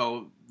 Yeah,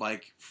 so,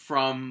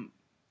 from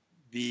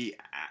the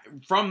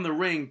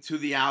ring to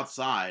the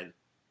outside,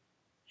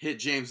 hit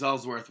James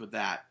Ellsworth with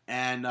that.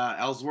 And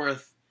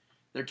Ellsworth,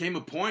 there came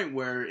a point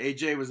where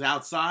AJ was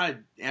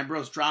outside.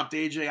 Ambrose dropped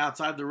AJ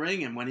outside the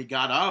ring, and when he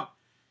got up,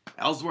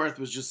 Ellsworth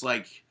was just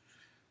like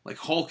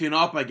hulking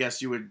up, I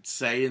guess you would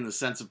say, in the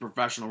sense of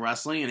professional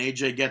wrestling. And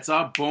AJ gets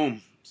up,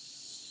 boom.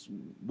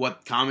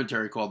 What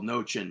commentary called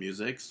no chin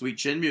music. Sweet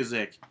chin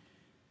music.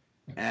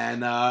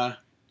 And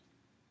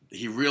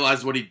he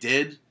realized what he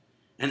did.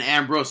 And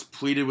Ambrose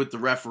pleaded with the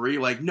referee,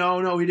 like,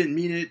 no, he didn't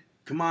mean it.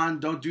 Come on,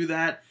 don't do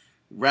that.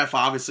 Ref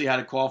obviously had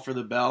a call for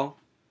the bell.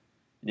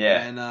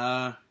 Yeah.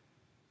 And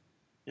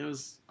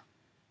it's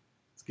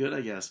good,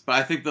 I guess. But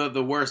I think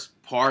the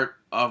worst part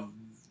of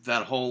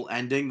that whole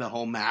ending, the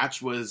whole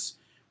match, was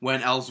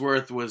when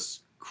Ellsworth was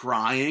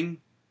crying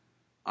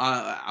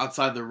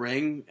outside the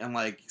ring, and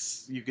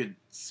you could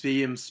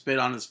see him spit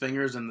on his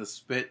fingers, and the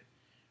spit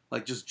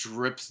just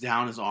drips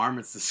down his arm.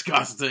 It's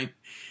disgusting.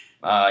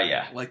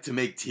 Yeah. To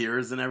make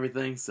tears and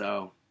everything.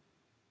 So.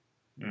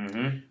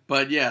 Mm-hmm.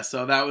 But yeah,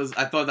 so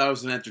I thought that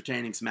was an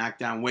entertaining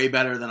SmackDown, way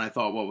better than I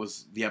thought what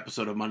was the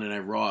episode of Monday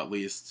Night Raw, at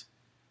least.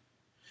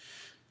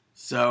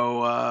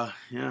 So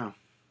yeah.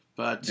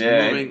 But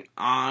moving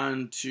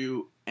on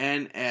to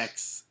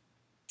NXT.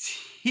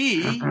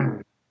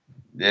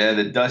 Yeah,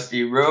 the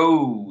Dusty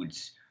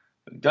Rhodes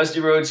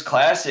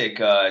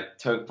Classic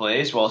took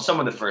place. Well, some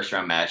of the first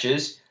round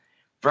matches.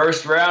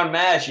 First round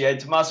match, you had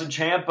Tommaso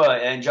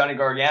Ciampa and Johnny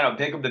Gargano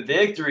pick up the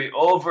victory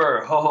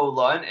over Ho Ho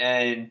Lun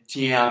and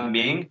Tian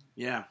Ming.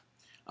 Yeah.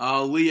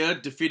 Leah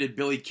defeated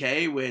Billie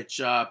Kay,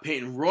 which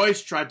Peyton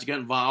Royce tried to get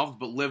involved,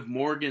 but Liv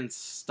Morgan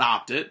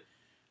stopped it.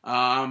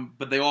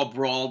 But they all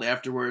brawled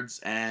afterwards,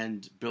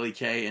 and Billie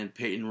Kay and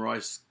Peyton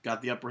Royce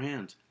got the upper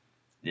hand.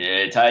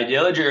 Yeah, Ty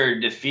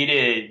Dillinger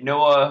defeated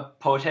Noah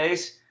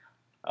Potes.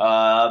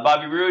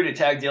 Bobby Roode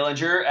attacked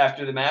Dillinger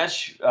after the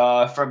match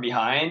from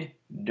behind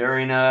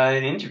during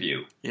an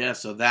interview. Yeah,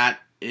 so that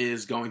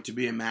is going to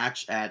be a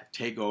match at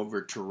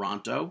TakeOver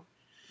Toronto.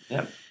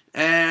 Yep.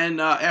 And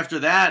after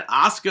that,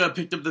 Asuka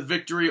picked up the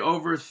victory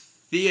over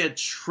Thea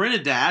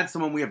Trinidad,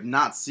 someone we have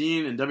not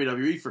seen in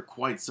WWE for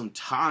quite some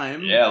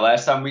time. Yeah,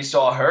 last time we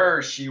saw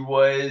her, she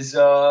was...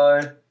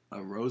 a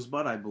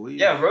Rosebud, I believe.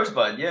 Yeah,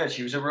 Rosebud. Yeah,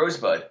 she was a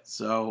Rosebud.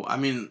 So, I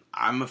mean,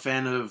 I'm a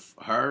fan of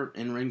her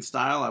in-ring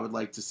style. I would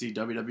like to see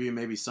WWE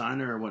maybe sign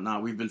her or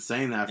whatnot. We've been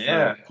saying that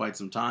for quite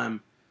some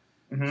time.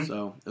 Mm-hmm.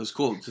 So, it was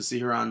cool to see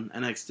her on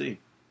NXT.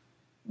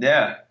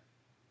 Yeah.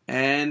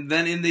 And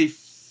then in the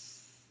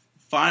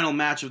final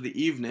match of the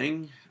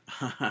evening,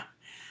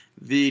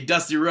 the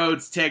Dusty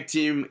Rhodes Tag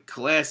Team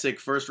Classic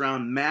first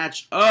round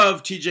match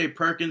of TJ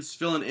Perkins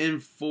filling in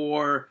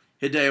for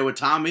Hideo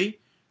Itami,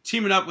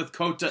 teaming up with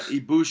Kota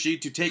Ibushi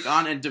to take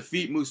on and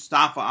defeat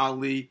Mustafa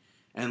Ali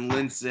and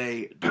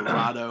Lince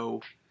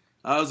Dorado.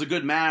 It was a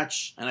good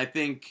match, and I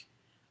think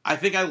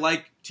I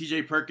like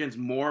TJ Perkins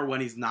more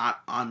when he's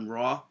not on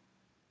Raw.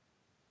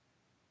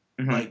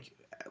 Mm-hmm.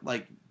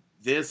 Like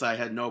this, I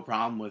had no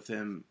problem with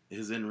him,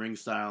 his in-ring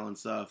style and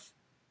stuff.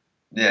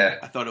 Yeah.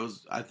 I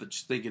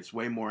just think it's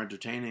way more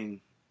entertaining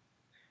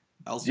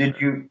elsewhere.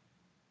 Did you?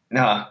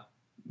 No.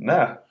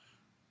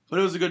 But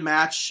it was a good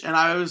match, and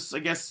I was, I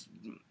guess,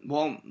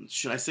 well,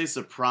 should I say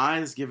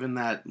surprised, given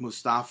that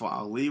Mustafa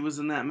Ali was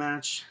in that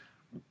match?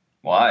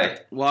 Why?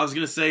 Well, I was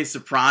going to say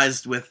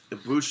surprised with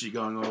Ibushi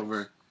going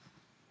over.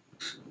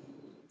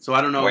 So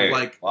I don't know, Wait,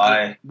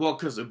 why? Well,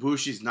 because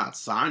Ibushi's not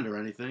signed or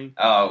anything.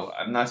 Oh,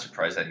 I'm not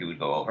surprised that he would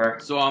go over.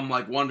 So I'm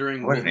like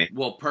wondering, Wouldn't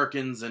will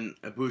Perkins and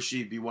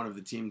Ibushi be one of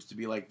the teams to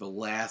be like the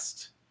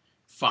last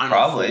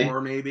Final Four,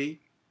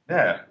 maybe?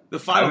 Yeah. The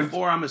Final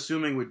Four, I'm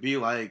assuming, would be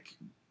like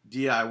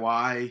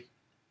DIY,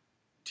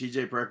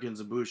 TJ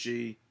Perkins,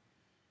 Ibushi,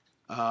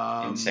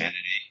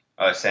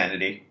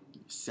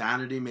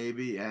 Sanity,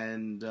 maybe,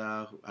 and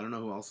I don't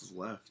know who else is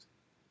left.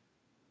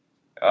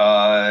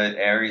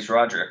 Aries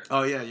Roderick.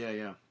 Oh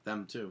yeah,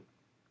 them too.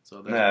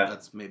 So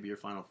that's maybe your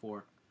Final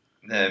Four.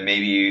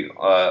 Maybe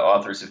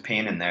Authors of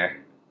Pain in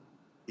there.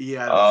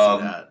 Yeah,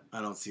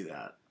 I don't see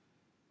that.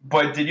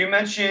 But did you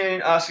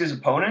mention Asuka's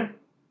opponent?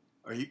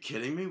 Are you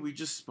kidding me? We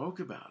just spoke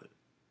about it.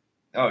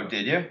 Oh,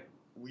 did you?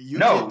 You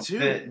did too.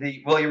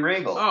 The William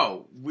Regal.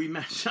 Oh, we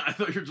mentioned. I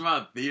thought you were talking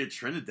about Thea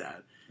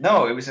Trinidad.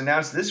 No, it was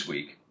announced this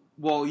week.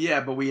 Well, yeah,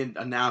 but we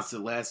announced it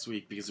last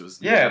week because it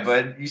was. Yeah,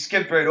 but you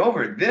skipped right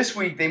over it. This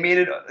week they made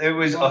it. It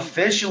was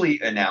officially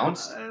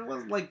announced. It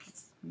was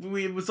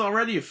it was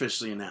already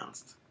officially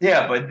announced.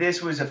 Yeah, but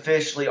this was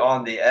officially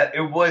on the.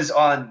 It was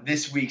on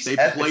this week's. They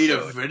episode. played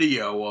a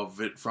video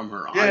of it from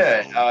her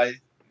iPhone. Yeah,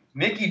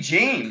 Mickie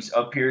James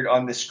appeared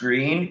on the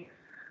screen.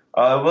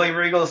 William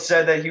Regal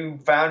said that he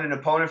found an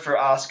opponent for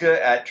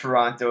Asuka at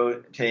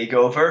Toronto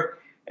TakeOver.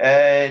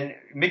 And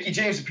Mickie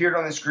James appeared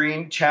on the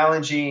screen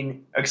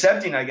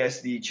accepting, I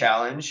guess, the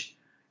challenge.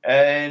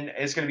 And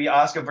it's going to be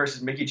Asuka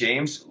versus Mickie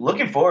James.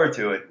 Looking forward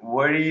to it.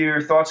 What are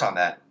your thoughts on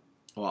that?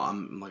 Well,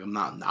 I'm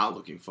not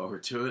looking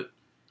forward to it.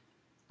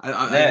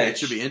 I think it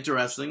should be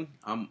interesting.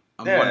 I'm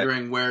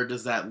wondering where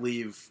does that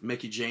leave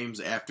Mickie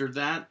James after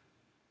that?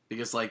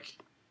 Because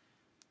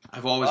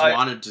I've always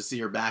wanted to see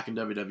her back in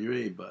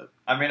WWE, but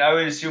I mean, I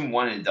would assume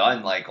one and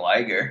done like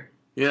Liger.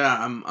 Yeah,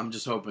 I'm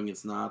just hoping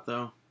it's not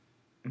though.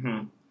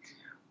 Mm-hmm.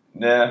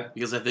 Yeah,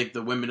 because I think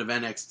the women of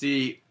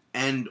NXT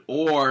and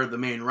or the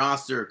main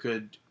roster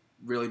could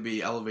really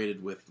be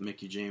elevated with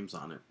Mickie James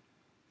on it.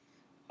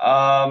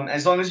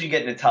 As long as you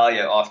get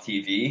Natalya off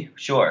TV,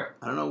 sure.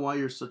 I don't know why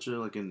you're such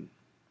a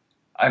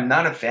I'm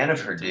not a fan of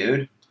her,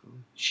 dude.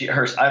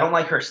 I don't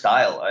like her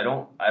style. I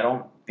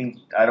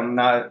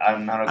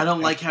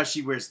don't like how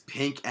she wears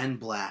pink and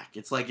black.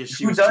 It's like if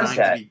she was trying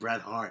to be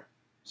Bret Hart.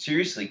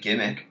 Seriously,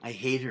 gimmick. I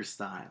hate her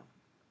style.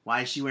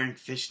 Why is she wearing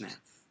fishnets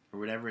or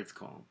whatever it's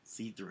called,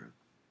 see-through?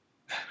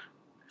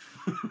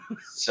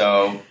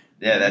 So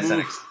yeah, that's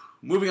NXT.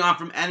 Moving on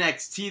from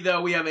NXT,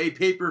 though, we have a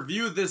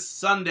pay-per-view this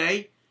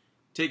Sunday,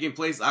 taking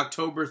place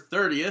October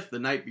 30th, the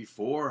night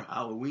before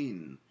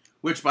Halloween.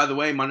 Which, by the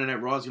way, Monday Night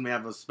Raw is going to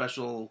have a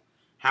special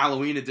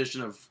Halloween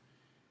edition of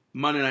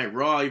Monday Night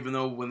Raw, even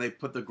though when they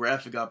put the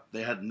graphic up,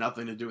 they had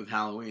nothing to do with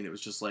Halloween. It was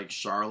just like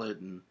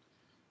Charlotte and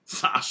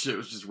Sasha. It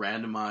was just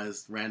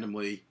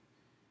randomly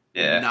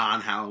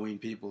non-Halloween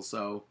people.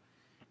 So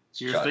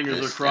your fingers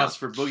are crossed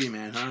for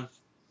Boogeyman, huh?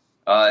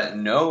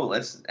 No,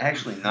 let's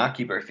actually not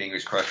keep our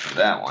fingers crossed for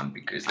that one,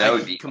 because that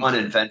would be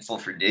uneventful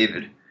for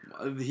David.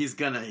 He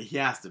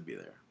has to be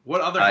there. What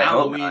other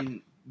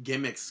Halloween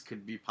gimmicks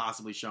could be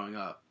possibly showing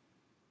up?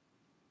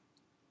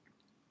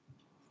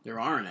 There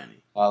aren't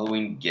any.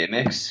 Halloween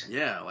gimmicks?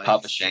 Yeah, like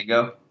Papa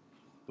Shango.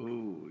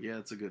 Ooh, yeah,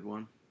 that's a good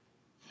one.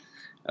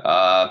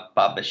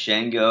 Papa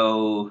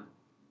Shango.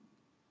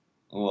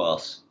 Who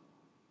else?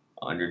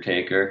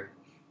 Undertaker.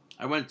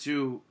 I went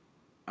to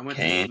I went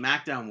Kane. to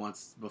SmackDown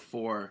once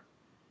before.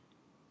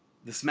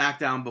 The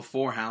SmackDown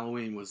before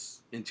Halloween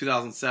was in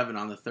 2007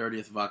 on the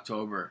 30th of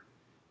October.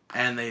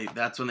 And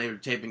that's when they were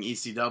taping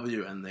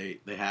ECW, and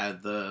they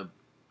had the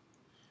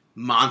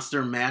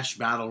Monster Mash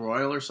Battle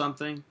Royal or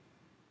something.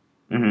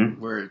 Mm-hmm.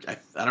 Where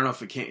I don't know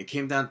if it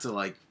came down to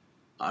like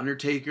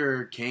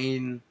Undertaker,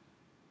 Kane.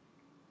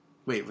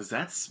 Wait, was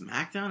that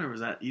SmackDown or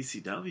was that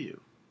ECW?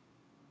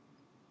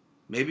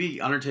 Maybe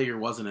Undertaker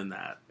wasn't in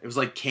that. It was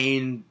like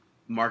Kane,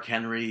 Mark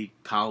Henry,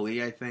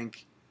 Khali, I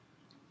think.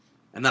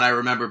 And then I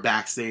remember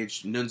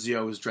backstage,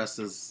 Nunzio was dressed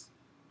as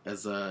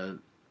a...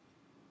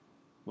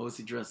 What was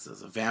he dressed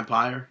as? A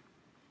vampire?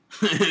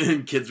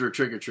 And kids were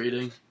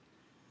trick-or-treating.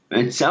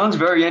 It sounds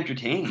very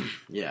entertaining.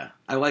 Yeah.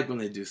 I like when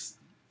they do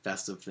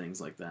festive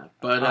things like that.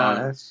 But,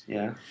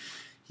 yeah.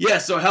 Yeah,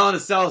 so Hell in a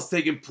Cell is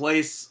taking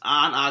place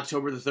on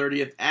October the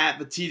 30th at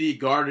the TD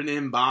Garden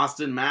in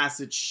Boston,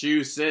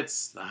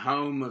 Massachusetts, the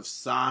home of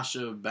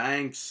Sasha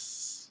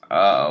Banks.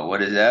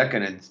 What is that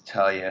going to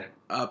tell you?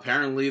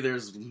 Apparently,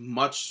 there's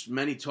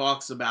many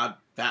talks about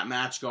that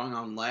match going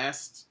on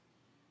last.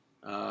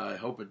 I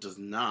hope it does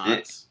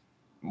not.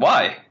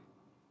 Why?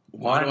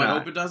 Why do not? I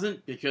hope it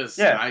doesn't? Because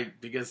you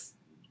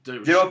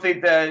don't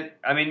think that?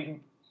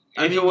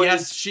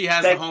 Yes, she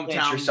has the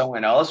hometown. Or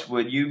someone else,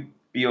 would you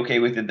be okay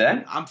with it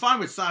then? I'm fine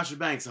with Sasha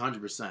Banks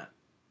 100%.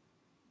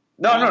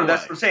 No,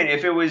 that's what I'm saying.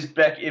 If it was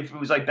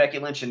like Becky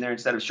Lynch in there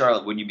instead of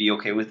Charlotte, would you be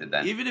okay with it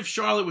then? Even if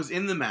Charlotte was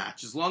in the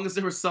match, as long as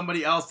there was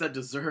somebody else that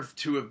deserved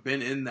to have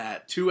been in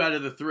that, 2 out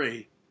of the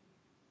 3,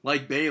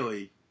 like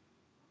Bayley.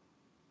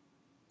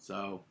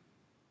 So,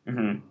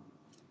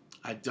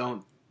 I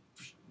don't.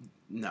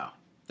 No,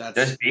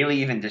 does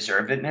Bayley even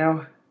deserve it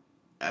now?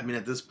 I mean,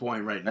 at this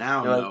point, right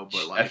now, no.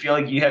 But I feel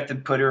like you have to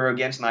put her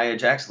against Nia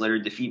Jax, let her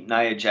defeat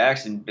Nia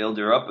Jax, and build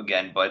her up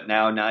again. But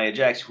now Nia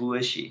Jax, who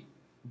is she?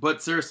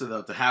 But seriously,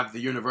 though, to have the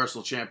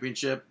Universal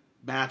Championship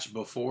match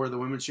before the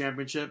Women's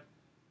Championship,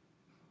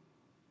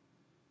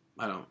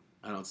 I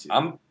don't see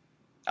that.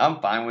 I'm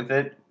fine with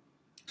it.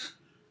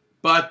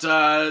 But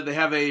they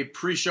have a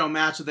pre-show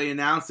match that they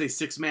announced, a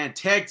 6-man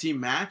tag team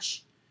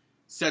match.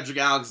 Cedric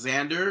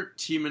Alexander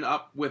teaming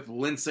up with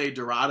Lince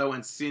Dorado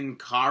and Sin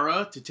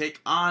Cara to take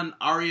on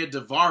Arya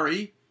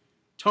Daivari,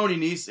 Tony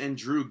Nese, and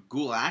Drew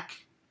Gulak.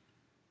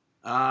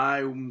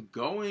 I'm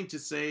going to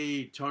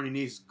say Tony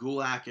Nese,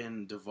 Gulak,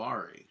 and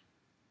Daivari.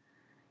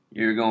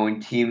 You're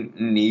going Team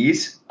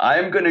Nese.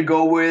 I'm going to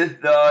go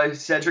with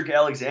Cedric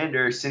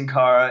Alexander, Sin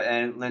Cara,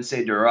 and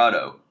Lince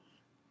Dorado.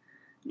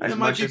 As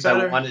much as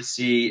I want to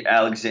see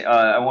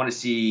I want to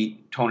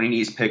see Tony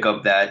Nese pick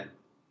up that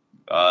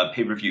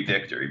pay-per-view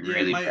victory.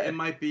 Yeah, it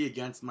might be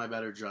against my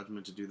better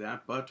judgment to do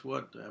that, but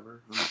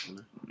whatever.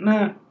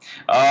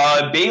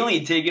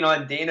 Bayley taking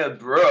on Dana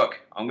Brooke.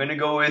 I'm going to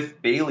go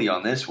with Bayley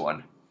on this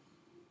one.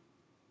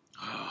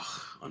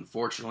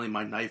 Unfortunately,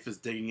 my knife is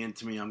digging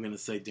into me. I'm going to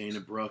say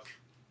Dana Brooke.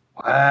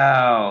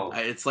 Wow.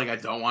 It's like I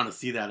don't want to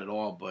see that at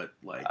all, but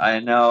like... I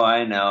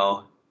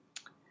know.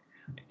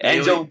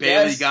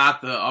 Bayley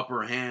got the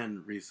upper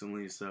hand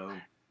recently, so...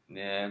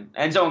 Yeah.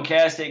 Enzo and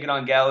Cass taking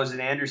on Gallows and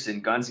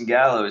Anderson, Guns and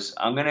Gallows.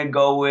 I'm going to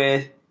go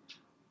with...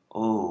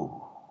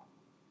 Oh.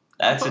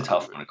 That's a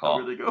tough one to call.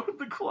 I'm going to go with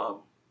the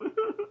club.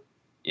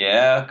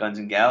 Yeah, Guns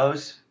and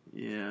Gallows?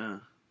 Yeah.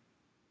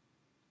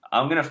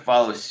 I'm going to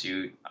follow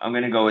suit. I'm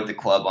going to go with the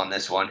club on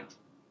this one.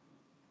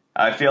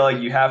 I feel like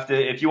you have to...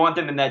 If you want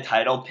them in that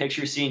title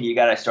picture scene, you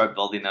got to start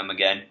building them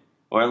again.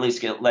 Or at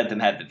least let them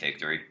have the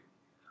victory.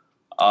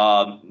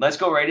 Let's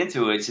go right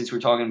into it since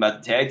we're talking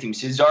about the tag team.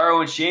 Cesaro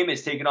and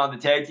Sheamus taking on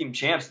the tag team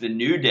champs, the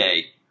New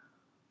Day.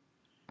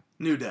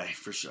 New Day,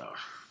 for sure.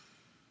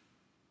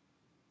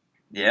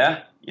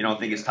 Yeah? You don't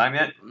think it's time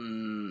yet?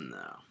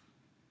 No.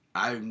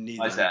 I need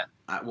Why's that?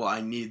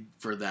 I need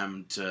for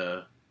them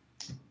to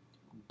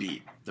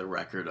beat the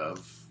record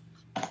of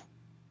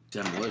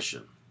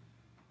Demolition.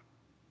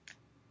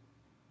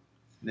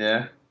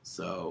 Yeah.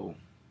 So...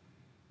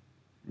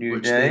 New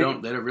which Day?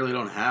 They really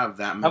don't have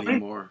that many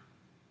more.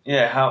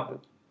 Yeah,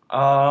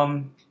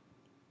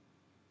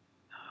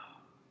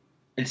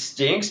 it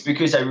stinks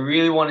because I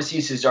really want to see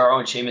Cesaro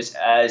and Sheamus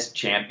as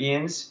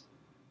champions.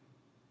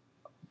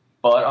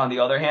 But on the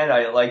other hand,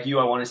 I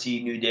want to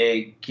see New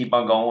Day keep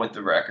on going with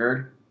the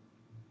record.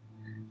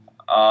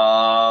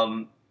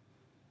 And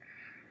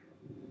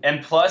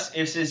plus,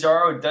 if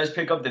Cesaro does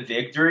pick up the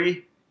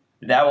victory,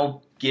 that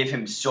will give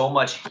him so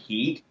much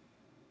heat.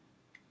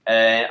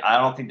 And I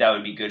don't think that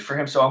would be good for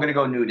him. So I'm going to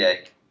go New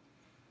Day.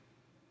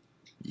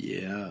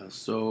 Yeah,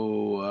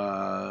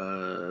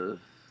 so,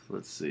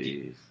 let's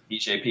see.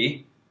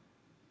 DJP?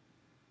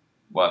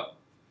 What?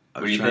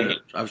 What are you thinking?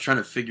 I was trying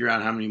to figure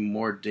out how many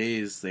more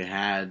days they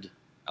had.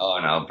 Oh,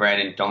 no.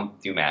 Brandon,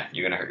 don't do math.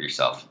 You're going to hurt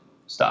yourself.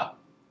 Stop.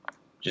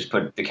 Just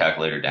put the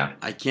calculator down.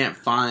 I can't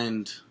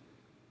find...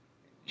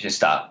 Just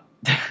stop.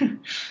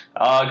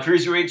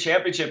 Cruiserweight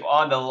Championship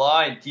on the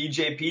line.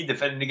 TJP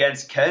defending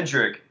against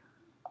Kendrick.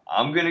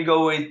 I'm going to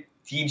go with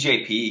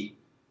TJP.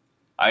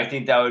 I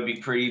think that would be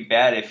pretty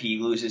bad if he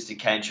loses to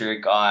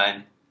Kendrick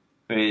on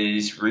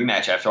his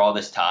rematch after all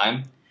this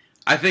time.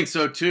 I think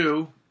so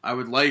too. I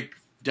would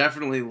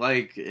definitely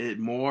like it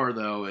more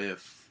though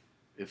if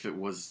it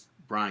was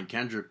Brian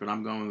Kendrick, but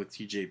I'm going with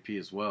TJP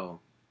as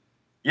well.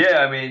 Yeah,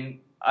 I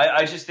mean,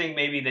 I just think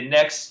maybe the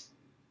next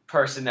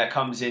person that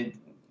comes in.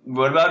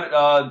 What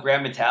about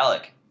Grand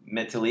Metalik?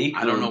 Metalik?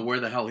 I don't know where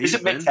the hell he's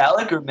been. Is it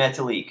Metalik or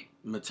Metalik?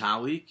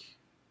 Metalik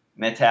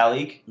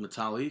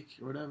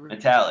or whatever.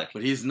 Metalik.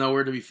 But he's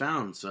nowhere to be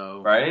found,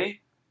 so right?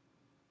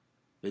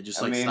 They just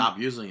stopped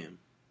using him.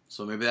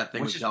 So maybe that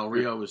thing with Del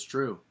Rio was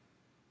true.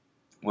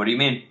 What do you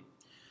mean?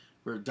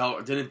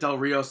 Didn't Del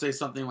Rio say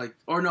something like,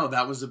 or no,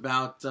 that was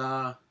about,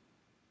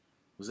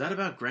 was that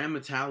about Grand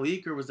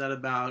Metalik or was that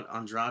about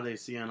Andrade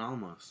Cien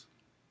Almas?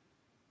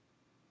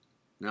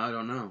 No, I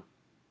don't know.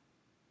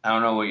 I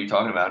don't know what you're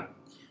talking about.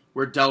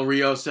 Where Del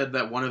Rio said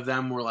that one of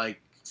them were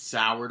like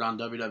soured on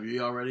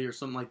WWE already or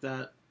something like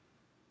that.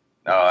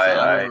 Oh,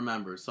 I don't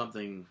remember.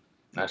 Something.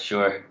 Not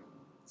sure.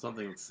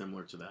 Something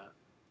similar to that.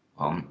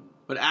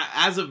 But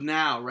as of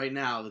now, right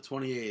now, the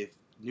 28th,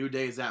 New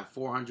Day's at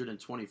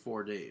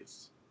 424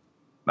 days.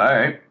 All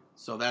right.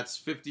 So that's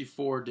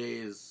 54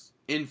 days.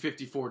 In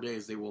 54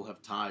 days, they will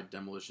have tied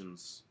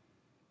Demolition's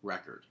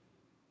record.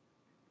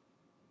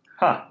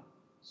 Huh.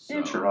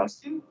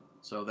 Interesting.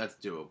 So that's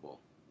doable.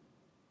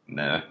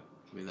 Nah.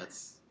 I mean,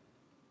 that's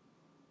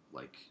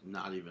like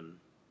not even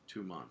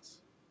 2 months.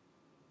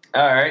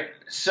 All right.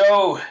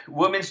 So,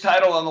 women's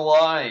title on the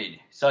line.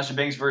 Sasha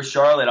Banks versus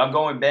Charlotte. I'm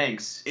going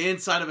Banks.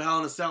 Inside of Hell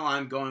in a Cell,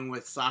 I'm going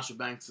with Sasha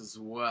Banks as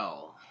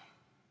well.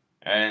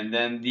 And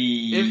then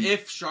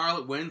If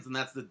Charlotte wins, then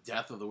that's the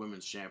death of the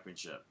women's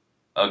championship.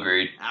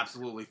 Agreed.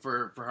 Absolutely.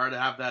 For her to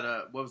have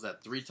that, what was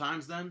that, 3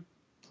 times then?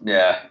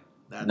 Yeah.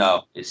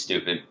 No, it's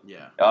stupid.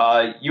 Yeah.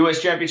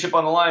 U.S. Championship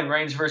on the line.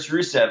 Reigns versus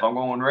Rusev. I'm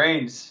going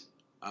Reigns.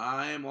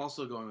 I am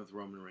also going with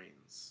Roman Reigns.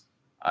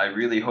 I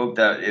really hope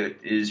that it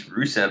is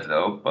Rusev,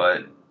 though,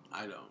 but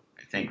I don't.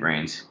 I think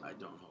Reigns. I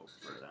don't hope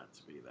for that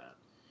to be that.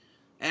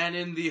 And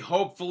in the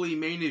hopefully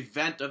main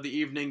event of the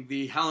evening,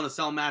 the Hell in a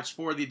Cell match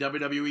for the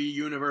WWE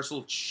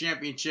Universal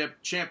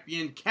Championship,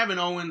 champion Kevin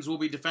Owens will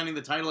be defending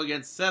the title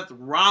against Seth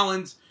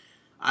Rollins.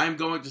 I'm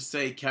going to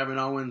say Kevin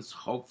Owens,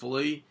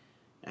 hopefully.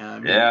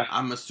 Yeah.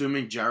 I'm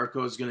assuming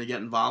Jericho is going to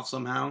get involved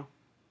somehow.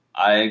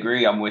 I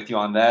agree. I'm with you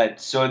on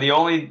that. So the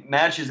only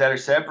matches that are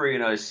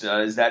separating us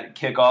is that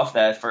kick off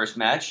that first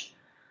match.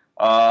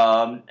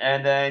 And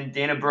then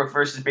Dana Brooke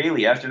versus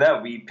Bayley. After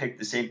that, we picked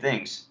the same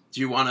things.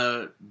 Do you want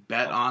to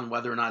bet on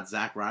whether or not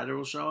Zack Ryder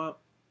will show up?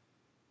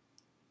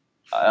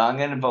 I'm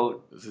going to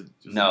vote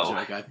no. A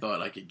joke. I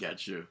thought I could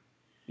get you.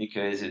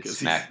 Because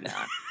it's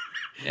SmackDown.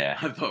 Yeah.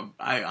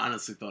 I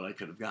honestly thought I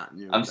could have gotten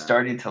you. I'm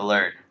starting to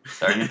learn.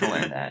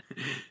 That.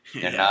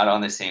 They're not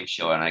on the same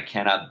show, and I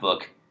cannot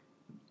book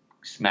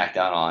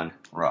SmackDown on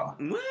Raw.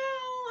 Well,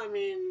 I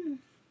mean,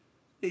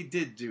 they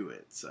did do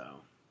it, so.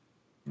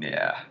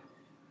 Yeah.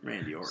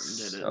 Randy Orton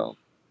did it,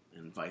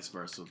 and vice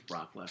versa with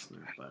Brock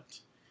Lesnar, but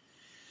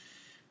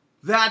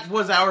that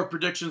was our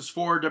predictions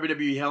for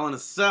WWE Hell in a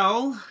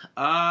Cell.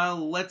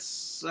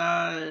 Let's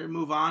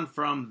move on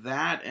from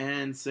that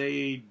and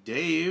say,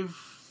 Dave,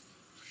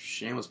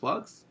 shameless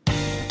plugs?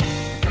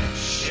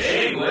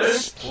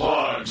 Shameless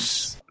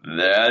plugs.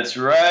 That's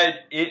right.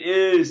 It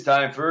is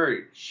time for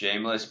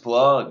shameless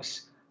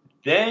plugs.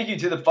 Thank you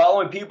to the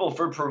following people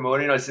for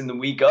promoting us in the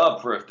week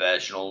of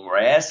professional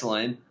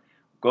wrestling.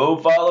 Go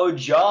follow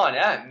John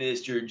at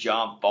Mr.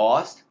 John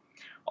Faust.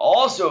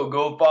 Also,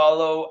 go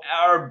follow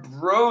our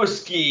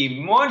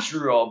broski,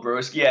 Montreal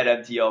broski at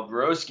MTL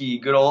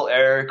broski. Good old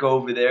Eric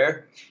over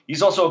there.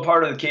 He's also a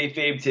part of the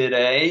Kayfabe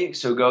Today,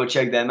 so go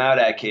check them out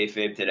at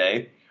Kayfabe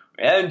Today.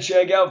 And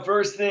check out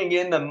First Thing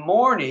in the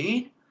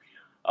Morning.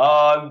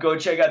 Go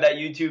check out that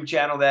YouTube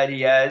channel that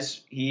he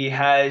has. He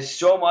has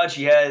so much.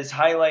 He has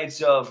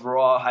highlights of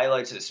Raw,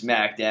 highlights of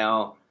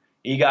SmackDown.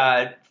 He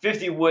got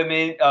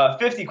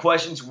 50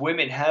 questions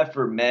women have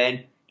for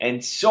men,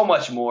 and so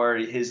much more.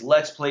 His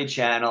Let's Play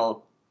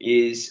channel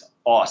is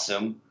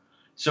awesome.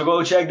 So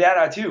go check that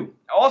out too.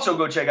 Also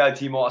go check out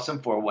Team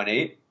Awesome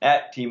 418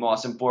 at Team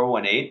Awesome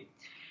 418.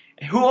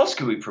 Who else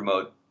could we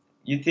promote?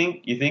 You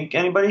think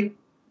anybody?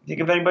 Think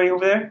of anybody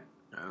over there?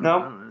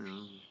 No?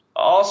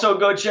 Also,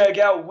 go check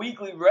out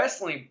Weekly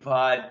Wrestling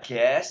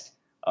Podcast.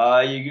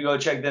 You can go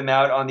check them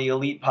out on the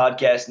Elite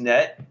Podcast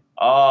Net.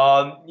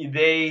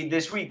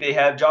 This week they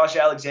have Josh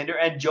Alexander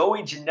and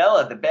Joey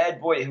Janela, the bad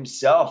boy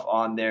himself,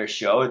 on their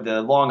show,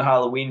 the long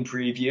Halloween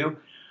preview.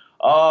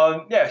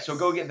 So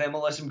go get them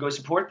a listen, go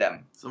support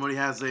them. Somebody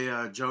has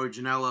a Joey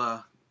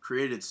Janela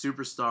created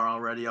superstar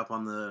already up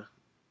on the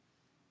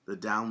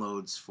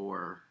downloads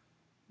for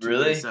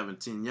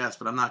 2017. Yes,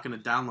 but I'm not going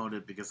to download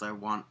it because I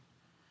want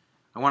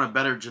a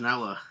better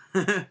Janela.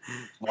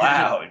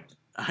 Wow.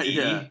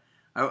 Yeah.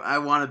 I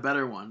want a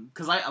better one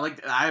because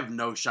I have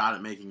no shot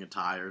at making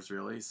attires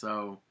really.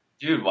 So,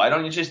 dude, why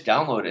don't you just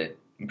download it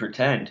and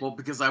pretend? Well,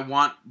 because I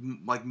want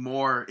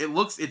more.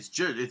 It's his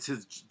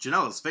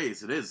Janela's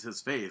face. It is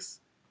his face,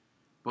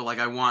 but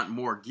I want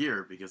more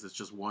gear because it's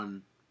just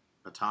one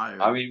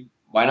attire. I mean,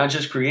 why not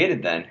just create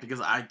it then?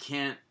 Because I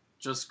can't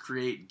just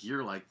create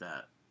gear like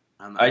that.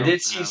 I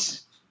did see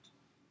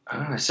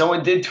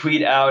someone did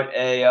tweet out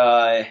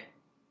a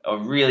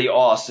really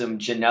awesome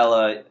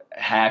Janela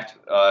hack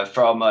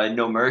from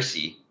No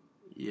Mercy.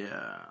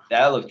 Yeah.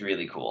 That looked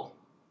really cool.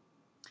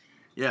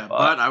 Yeah,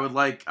 but I would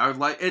like.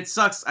 It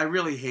sucks. I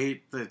really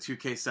hate the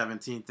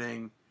 2K17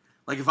 thing.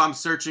 Like if I'm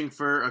searching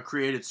for a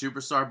created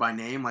superstar by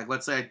name, like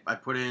let's say I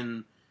put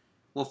in.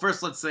 Well,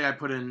 first let's say I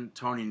put in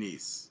Tony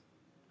Nese.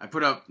 I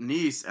put up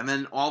Nese, and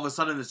then all of a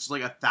sudden it's just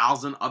like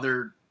 1,000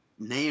 other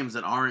names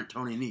that aren't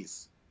Tony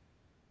Nese.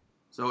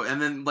 So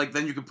and then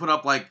you could put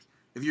up like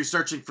if you're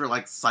searching for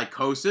like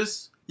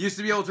Psychosis, you used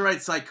to be able to write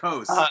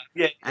Psychos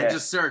and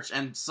just search,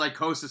 and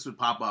Psychosis would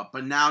pop up.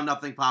 But now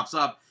nothing pops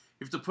up.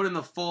 You have to put in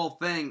the full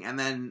thing, and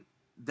then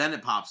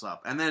it pops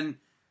up, and then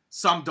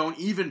some don't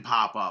even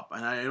pop up,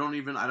 and I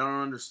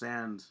don't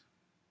understand.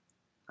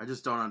 I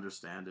just don't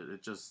understand it.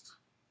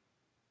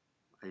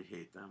 I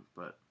hate them.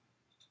 But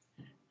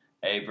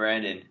hey,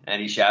 Brandon,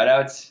 any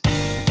shout-outs?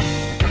 Brandon,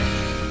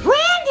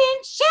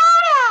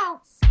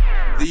 shout-outs!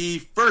 The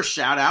first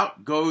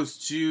shout-out goes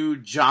to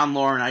John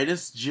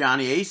Laurinaitis,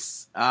 Johnny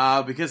Ace,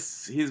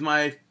 because he's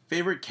my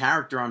favorite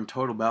character on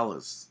Total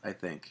Bellas, I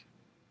think.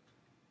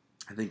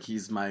 I think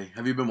he's my...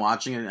 Have you been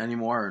watching it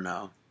anymore or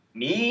no?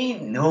 Me?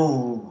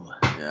 No.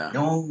 Yeah.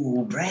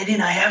 No,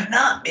 Brandon, I have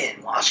not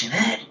been watching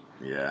that.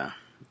 Yeah.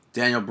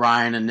 Daniel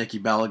Bryan and Nikki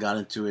Bella got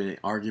into an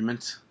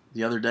argument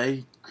the other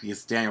day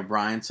because Daniel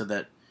Bryan said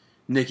that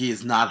Nikki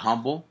is not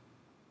humble.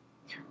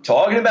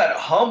 Talking about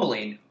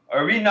humbling,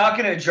 are we not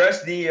going to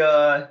address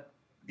the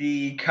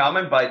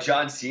comment by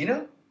John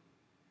Cena?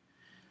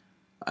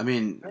 I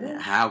mean,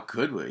 how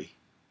could we?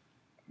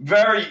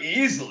 Very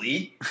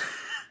easily.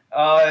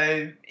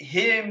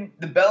 Him,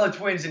 the Bella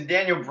Twins, and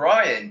Daniel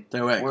Bryan.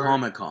 They were at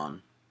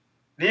Comic-Con.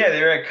 Yeah,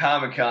 they were at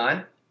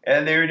Comic-Con,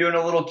 and they were doing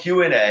a little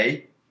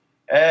Q&A,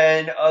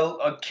 and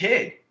a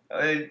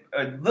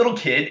little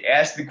kid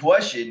asked the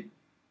question,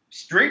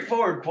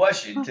 straightforward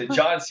question to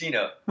John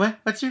Cena.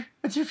 What's your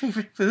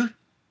favorite food?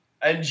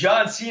 And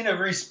John Cena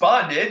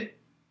responded,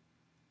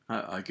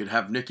 I could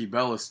have Nikki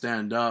Bella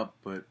stand up,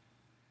 but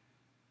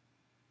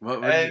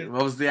what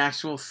was the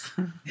actual?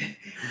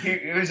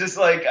 He was just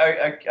like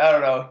I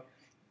don't know,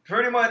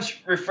 pretty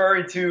much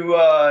referring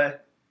to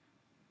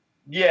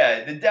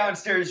the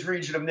downstairs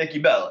region of Nikki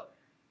Bella,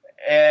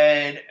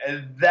 and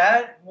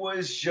that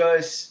was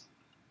just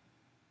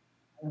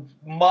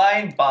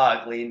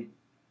mind-boggling.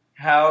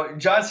 How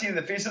John Cena,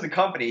 the face of the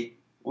company,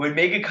 would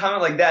make a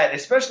comment like that,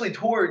 especially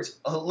towards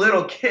a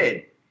little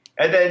kid.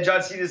 And then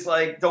John Cena's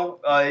like,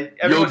 "Don't."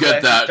 You'll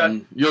get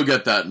that. You'll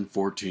get that in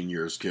 14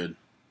 years, kid.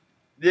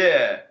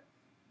 Yeah,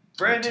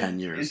 Brandon. 10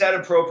 years. Is that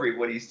appropriate?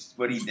 What he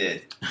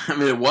did? I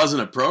mean, it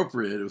wasn't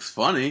appropriate. It was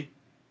funny.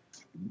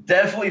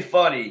 Definitely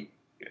funny,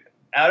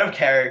 out of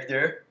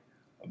character,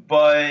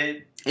 but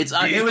it's.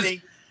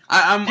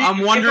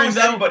 I'm wondering if it was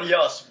though. Anybody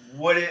else?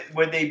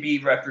 Would they be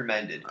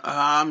reprimanded?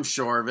 I'm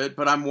sure of it,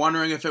 but I'm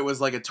wondering if it was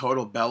like a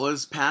Total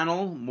Bellas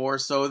panel more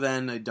so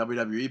than a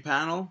WWE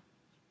panel.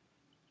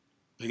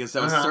 Because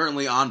that was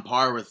certainly on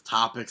par with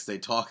topics they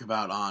talk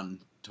about on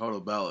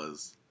Total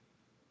Bellas.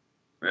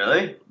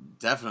 Really?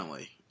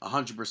 Definitely.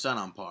 100%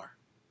 on par.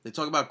 They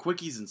talk about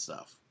quickies and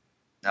stuff.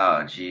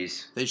 Oh,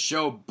 jeez. They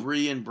show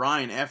Brie and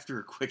Brian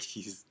after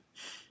quickies.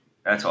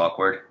 That's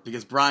awkward.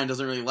 Because Brian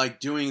doesn't really like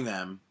doing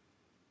them.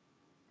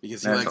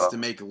 Because he likes to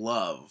make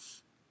love.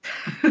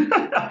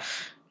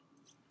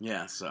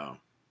 Yeah, so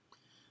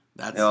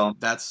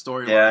that's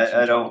storyline. Yeah,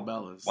 I don't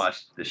Bellas.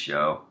 watch the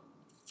show.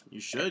 You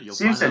should. You'll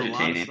Seems find out a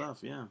lot of entertaining. stuff.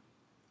 Yeah.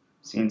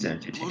 Seems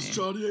entertaining. Plus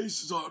Johnny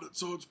Ace is on it,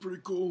 so it's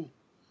pretty cool.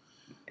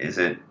 Is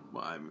it?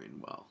 Well, I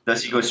mean,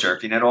 Does he go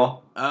surfing at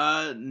all?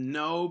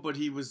 No, but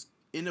he was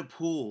in a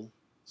pool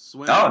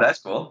swimming. Oh, that's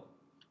cool.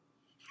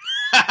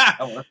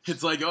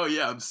 It's like, oh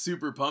yeah, I'm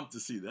super pumped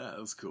to see that. That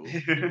was cool.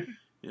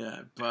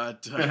 Yeah,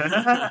 but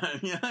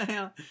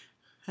yeah.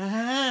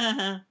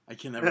 I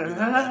can never do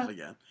that laugh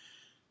again.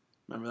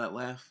 Remember that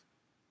laugh?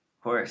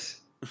 Of course.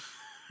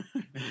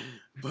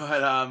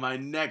 But my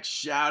next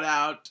shout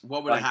out,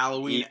 what would a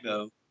Halloween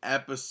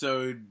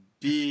episode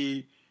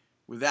be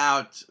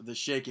without the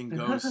shaking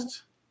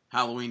ghost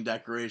Halloween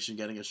decoration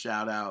getting a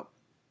shout out?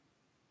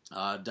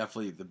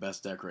 Definitely the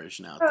best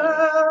decoration out there.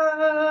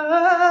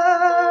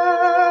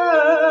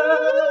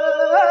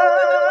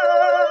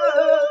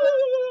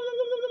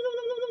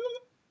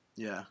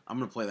 Yeah, I'm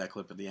going to play that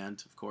clip at the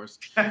end, of course.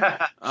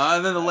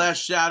 And then the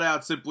last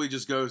shout-out simply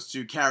just goes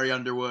to Carrie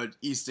Underwood,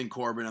 Easton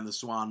Corbin, and the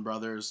Swan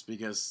Brothers,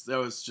 because that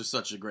was just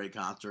such a great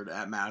concert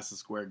at Madison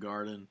Square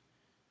Garden.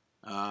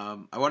 I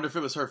wonder if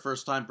it was her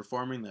first time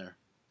performing there.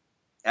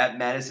 At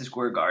Madison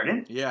Square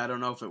Garden? Yeah, I don't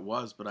know if it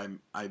was, but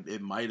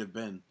it might have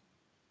been.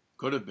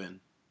 Could have been.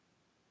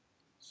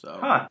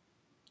 So,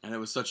 And it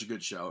was such a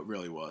good show. It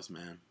really was,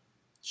 man.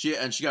 She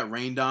got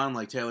rained on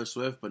like Taylor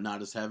Swift, but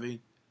not as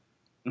heavy.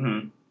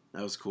 Mm-hmm.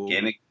 That was cool.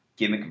 Gimmick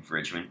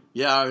infringement.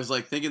 Yeah, I was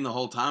like thinking the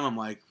whole time. I'm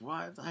like,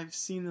 what? I've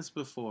seen this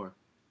before.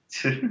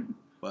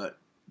 But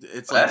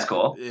it's like, that's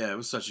cool. Yeah, it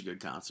was such a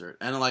good concert,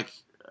 and like,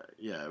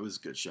 yeah, it was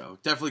a good show.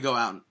 Definitely go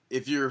out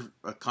if you're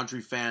a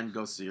country fan.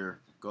 Go see her.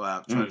 Go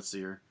out, try to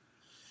see her.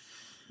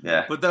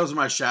 Yeah. But those are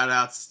my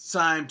shout-outs. It's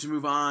time to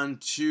move on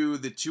to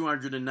the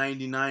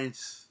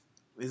 299th.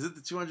 Is it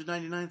the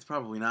 299th?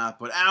 Probably not,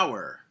 but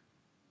our.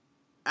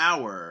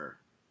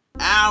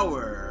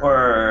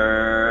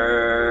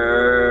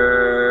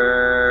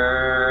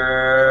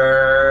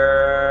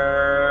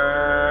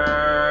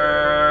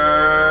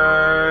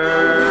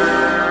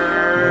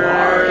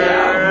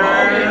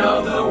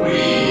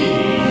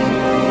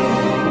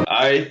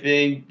 I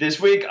think this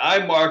week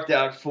I marked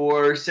out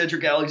for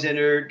Cedric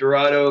Alexander,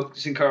 Dorado,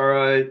 Sin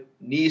Cara,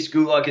 Nice,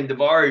 Gulak, and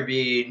Davari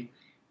being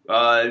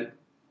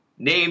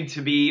named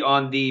to be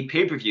on the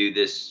pay-per-view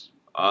this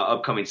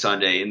upcoming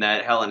Sunday in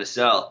that Hell in a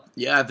Cell.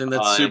 Yeah, I think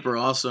that's super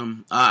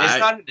awesome. It's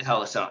not in the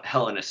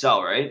Hell in a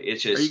Cell, right?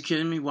 It's just. Are you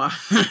kidding me? Why?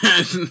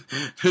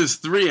 There's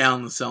 3 Hell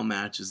in a Cell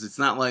matches. It's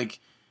not like.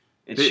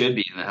 It should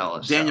be in the Hell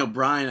in a Cell. Daniel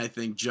Bryan, I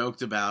think,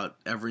 joked about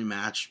every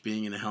match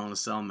being in a Hell in a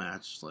Cell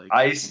match. Like,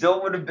 I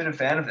still would have been a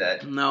fan of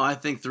that. No, I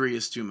think 3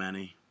 is too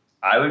many.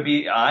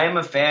 I'm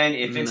a fan.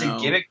 If it's a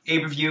gimmick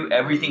pay-per-view,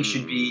 everything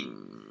should be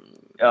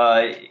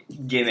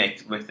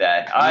gimmicked with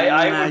that.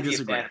 I would be a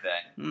fan of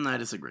that. I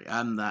disagree.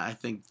 I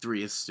think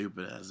 3 is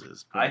stupid as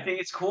is. I think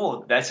it's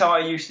cool. That's how I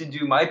used to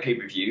do my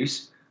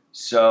pay-per-views.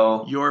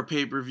 So your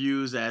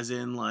pay-per-views, as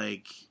in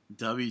like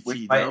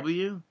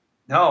WTW?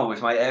 No,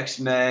 with my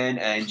X-Men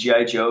and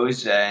G.I.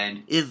 Joes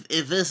and if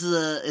this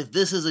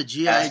is a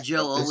G.I.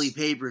 Joe only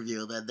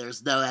pay-per-view, then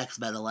there's no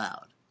X-Men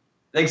allowed.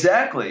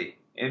 Exactly.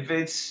 If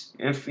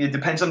it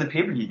depends on the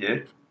pay-per-view,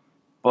 dude.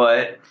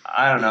 But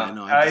I don't know.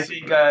 No, I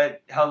think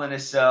Hell in a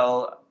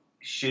Cell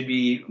should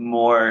be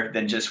more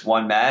than just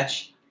one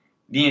match.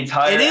 The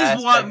entire it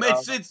is one.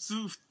 It's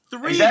 3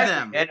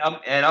 exactly. of them,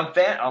 and I'm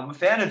a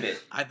fan of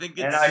it. I think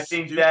I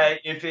think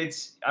that if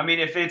it's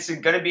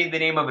going to be in the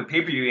name of a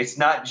pay-per-view, it's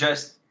not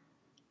just.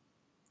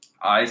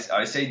 I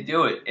say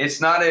do it.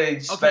 It's not a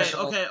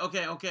special.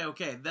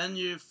 Okay. Then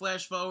you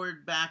flash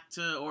forward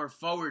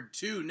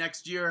to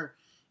next year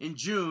in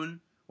June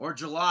or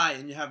July,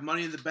 and you have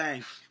Money in the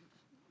Bank.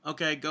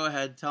 Okay, go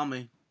ahead. Tell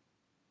me.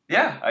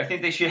 Yeah, I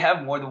think they should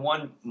have more than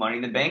one Money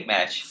in the Bank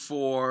match.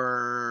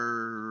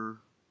 For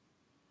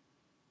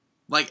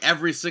like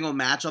every single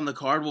match on the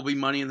card will be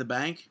Money in the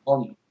Bank?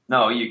 Well,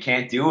 no, you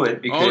can't do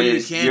it because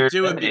you can't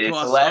do it because it's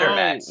a ladder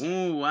match.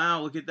 Oh,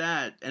 wow, look at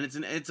that. And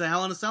it's a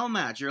Hell in a Cell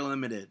match. You're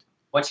limited.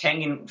 What's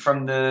hanging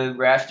from the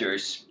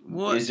rafters?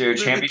 What? Is there a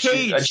championship?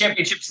 Cage. A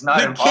championship's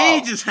not involved. The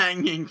cage is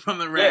hanging from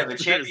the rafters. Yeah,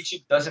 the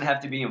championship doesn't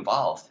have to be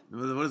involved.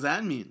 What does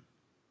that mean?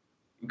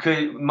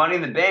 Because Money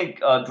in the Bank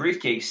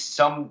briefcase,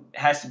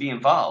 has to be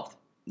involved.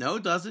 No,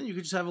 it doesn't. You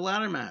could just have a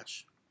ladder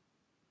match.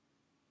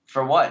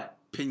 For what?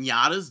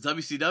 Pinatas.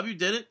 WCW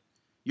did it.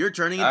 You're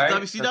turning it to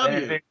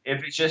WCW.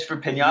 If it's just for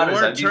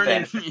pinatas,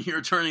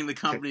 you're turning the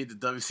company to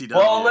WCW.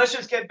 Well, let's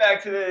just get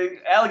back to the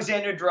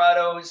Alexander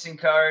Dorado, Sin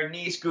Cara,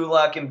 Nice,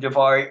 Gulak, and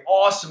Davari.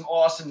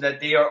 Awesome that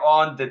they are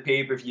on the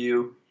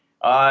pay-per-view.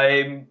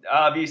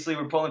 Obviously,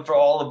 we're pulling for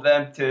all of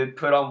them to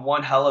put on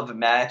one hell of a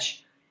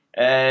match.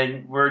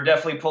 And we're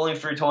definitely pulling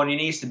for Tony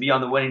Nese to be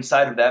on the winning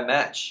side of that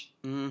match.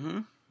 Mm-hmm.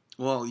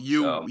 Well,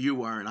 you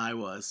weren't. I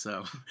was,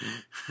 so.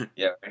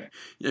 Yeah. Right.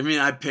 I mean,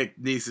 I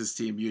picked Nese's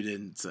team. You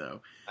didn't, so.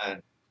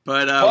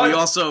 But we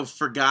also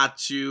forgot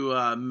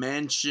to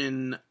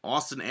mention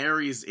Austin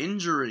Aries'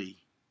 injury.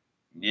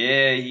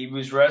 Yeah, he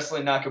was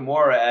wrestling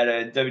Nakamura at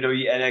a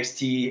WWE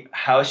NXT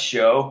house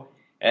show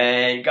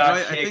and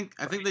got kicked.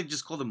 I think they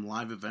just call them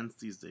live events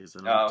these days.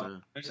 It's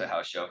a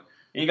house show.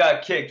 He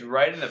got kicked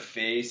right in the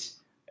face,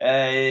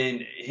 and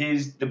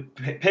the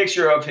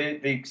picture of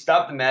his. They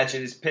stopped the match,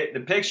 and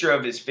the picture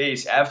of his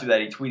face after that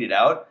he tweeted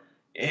out.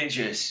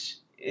 It's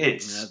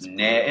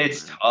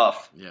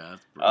tough. Yeah.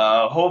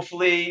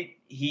 Hopefully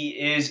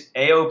he is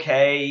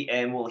A-okay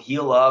and will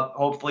heal up.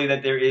 Hopefully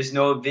that there is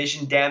no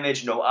vision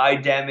damage, no eye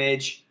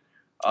damage.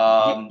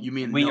 You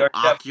mean no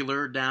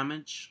ocular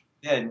damage?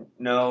 Yeah,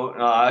 no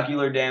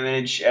ocular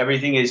damage.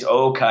 Everything is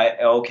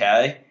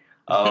okay.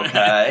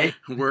 Okay.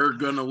 We're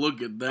gonna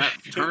look at that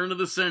turn of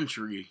the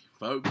century,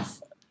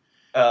 folks.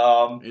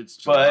 It's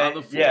July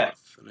the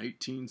 4th in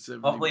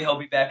 1870. Hopefully he'll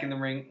be back in the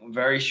ring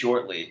very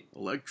shortly.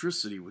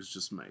 Electricity was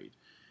just made.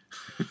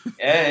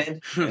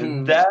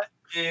 And that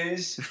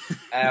is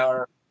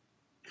our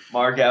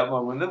Mark Out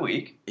Moment of the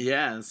Week.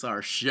 Yeah, it's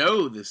our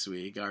show this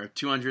week, our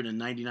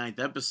 299th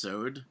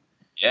episode.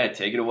 Yeah,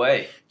 take it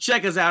away.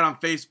 Check us out on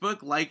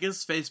Facebook. Like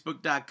us,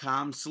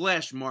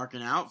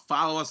 facebook.com/Markin Out.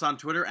 Follow us on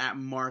Twitter at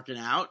Markin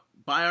Out.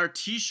 Buy our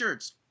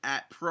t-shirts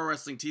at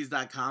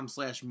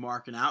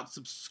prowrestlingtees.com/Markin Out.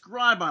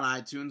 Subscribe on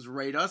iTunes.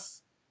 Rate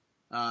us.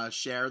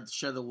 Share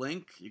the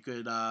link. You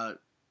could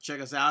check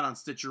us out on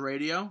Stitcher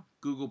Radio,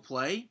 Google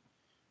Play,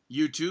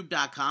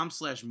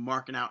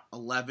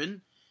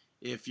 youtube.com/markingout11.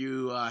 If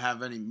you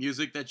have any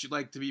music that you'd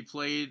like to be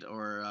played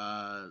or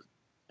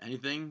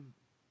anything,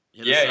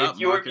 hit us up.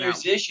 If you're a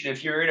musician,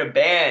 if you're in a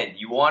band,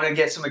 you want to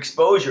get some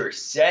exposure,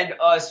 send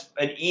us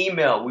an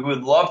email. We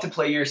would love to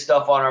play your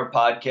stuff on our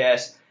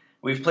podcast.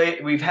 We've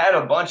had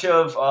a bunch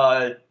of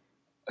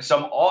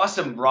some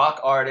awesome rock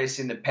artists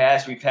in the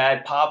past. We've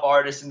had pop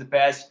artists in the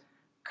past.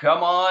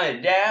 come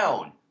on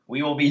down.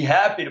 We will be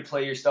happy to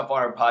play your stuff on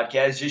our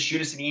podcast. Just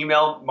shoot us an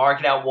email,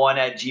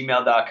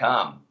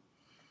 markingout1@gmail.com.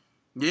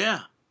 Yeah.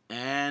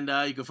 And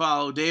you can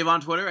follow Dave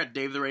on Twitter at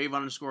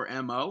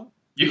DaveTheRave_MO.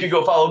 You can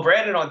go follow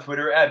Brandon on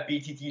Twitter at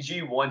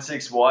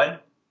BTTG161.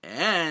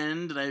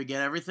 And did I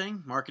get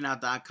everything?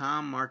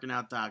 Markinout.com,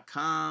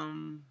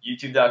 markinout.com.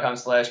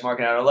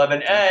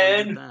 YouTube.com/markinout11.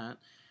 And That.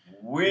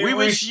 we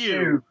wish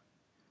you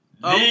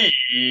the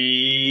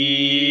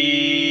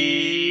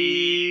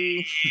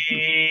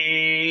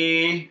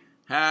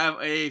Have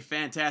a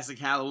fantastic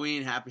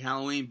Halloween. Happy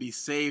Halloween. Be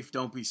safe.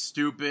 Don't be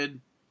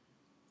stupid.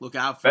 Look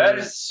out for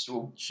best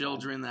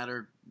children that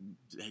are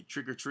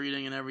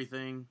trick-or-treating and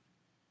everything.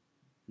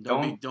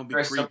 Don't be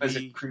dress creepy. up as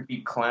a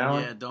creepy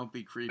clown. Yeah, don't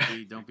be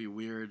creepy. Don't be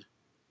weird.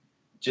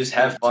 Just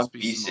have fun. Just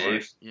be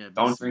smart. safe. Yeah, be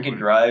Don't drink and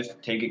smart.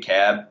 drive. Take a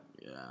cab.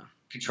 Yeah.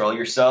 Control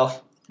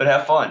yourself, but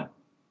have fun.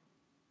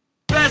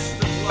 Best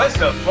of luck.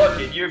 Best of luck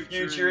in your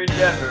future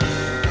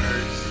endeavors.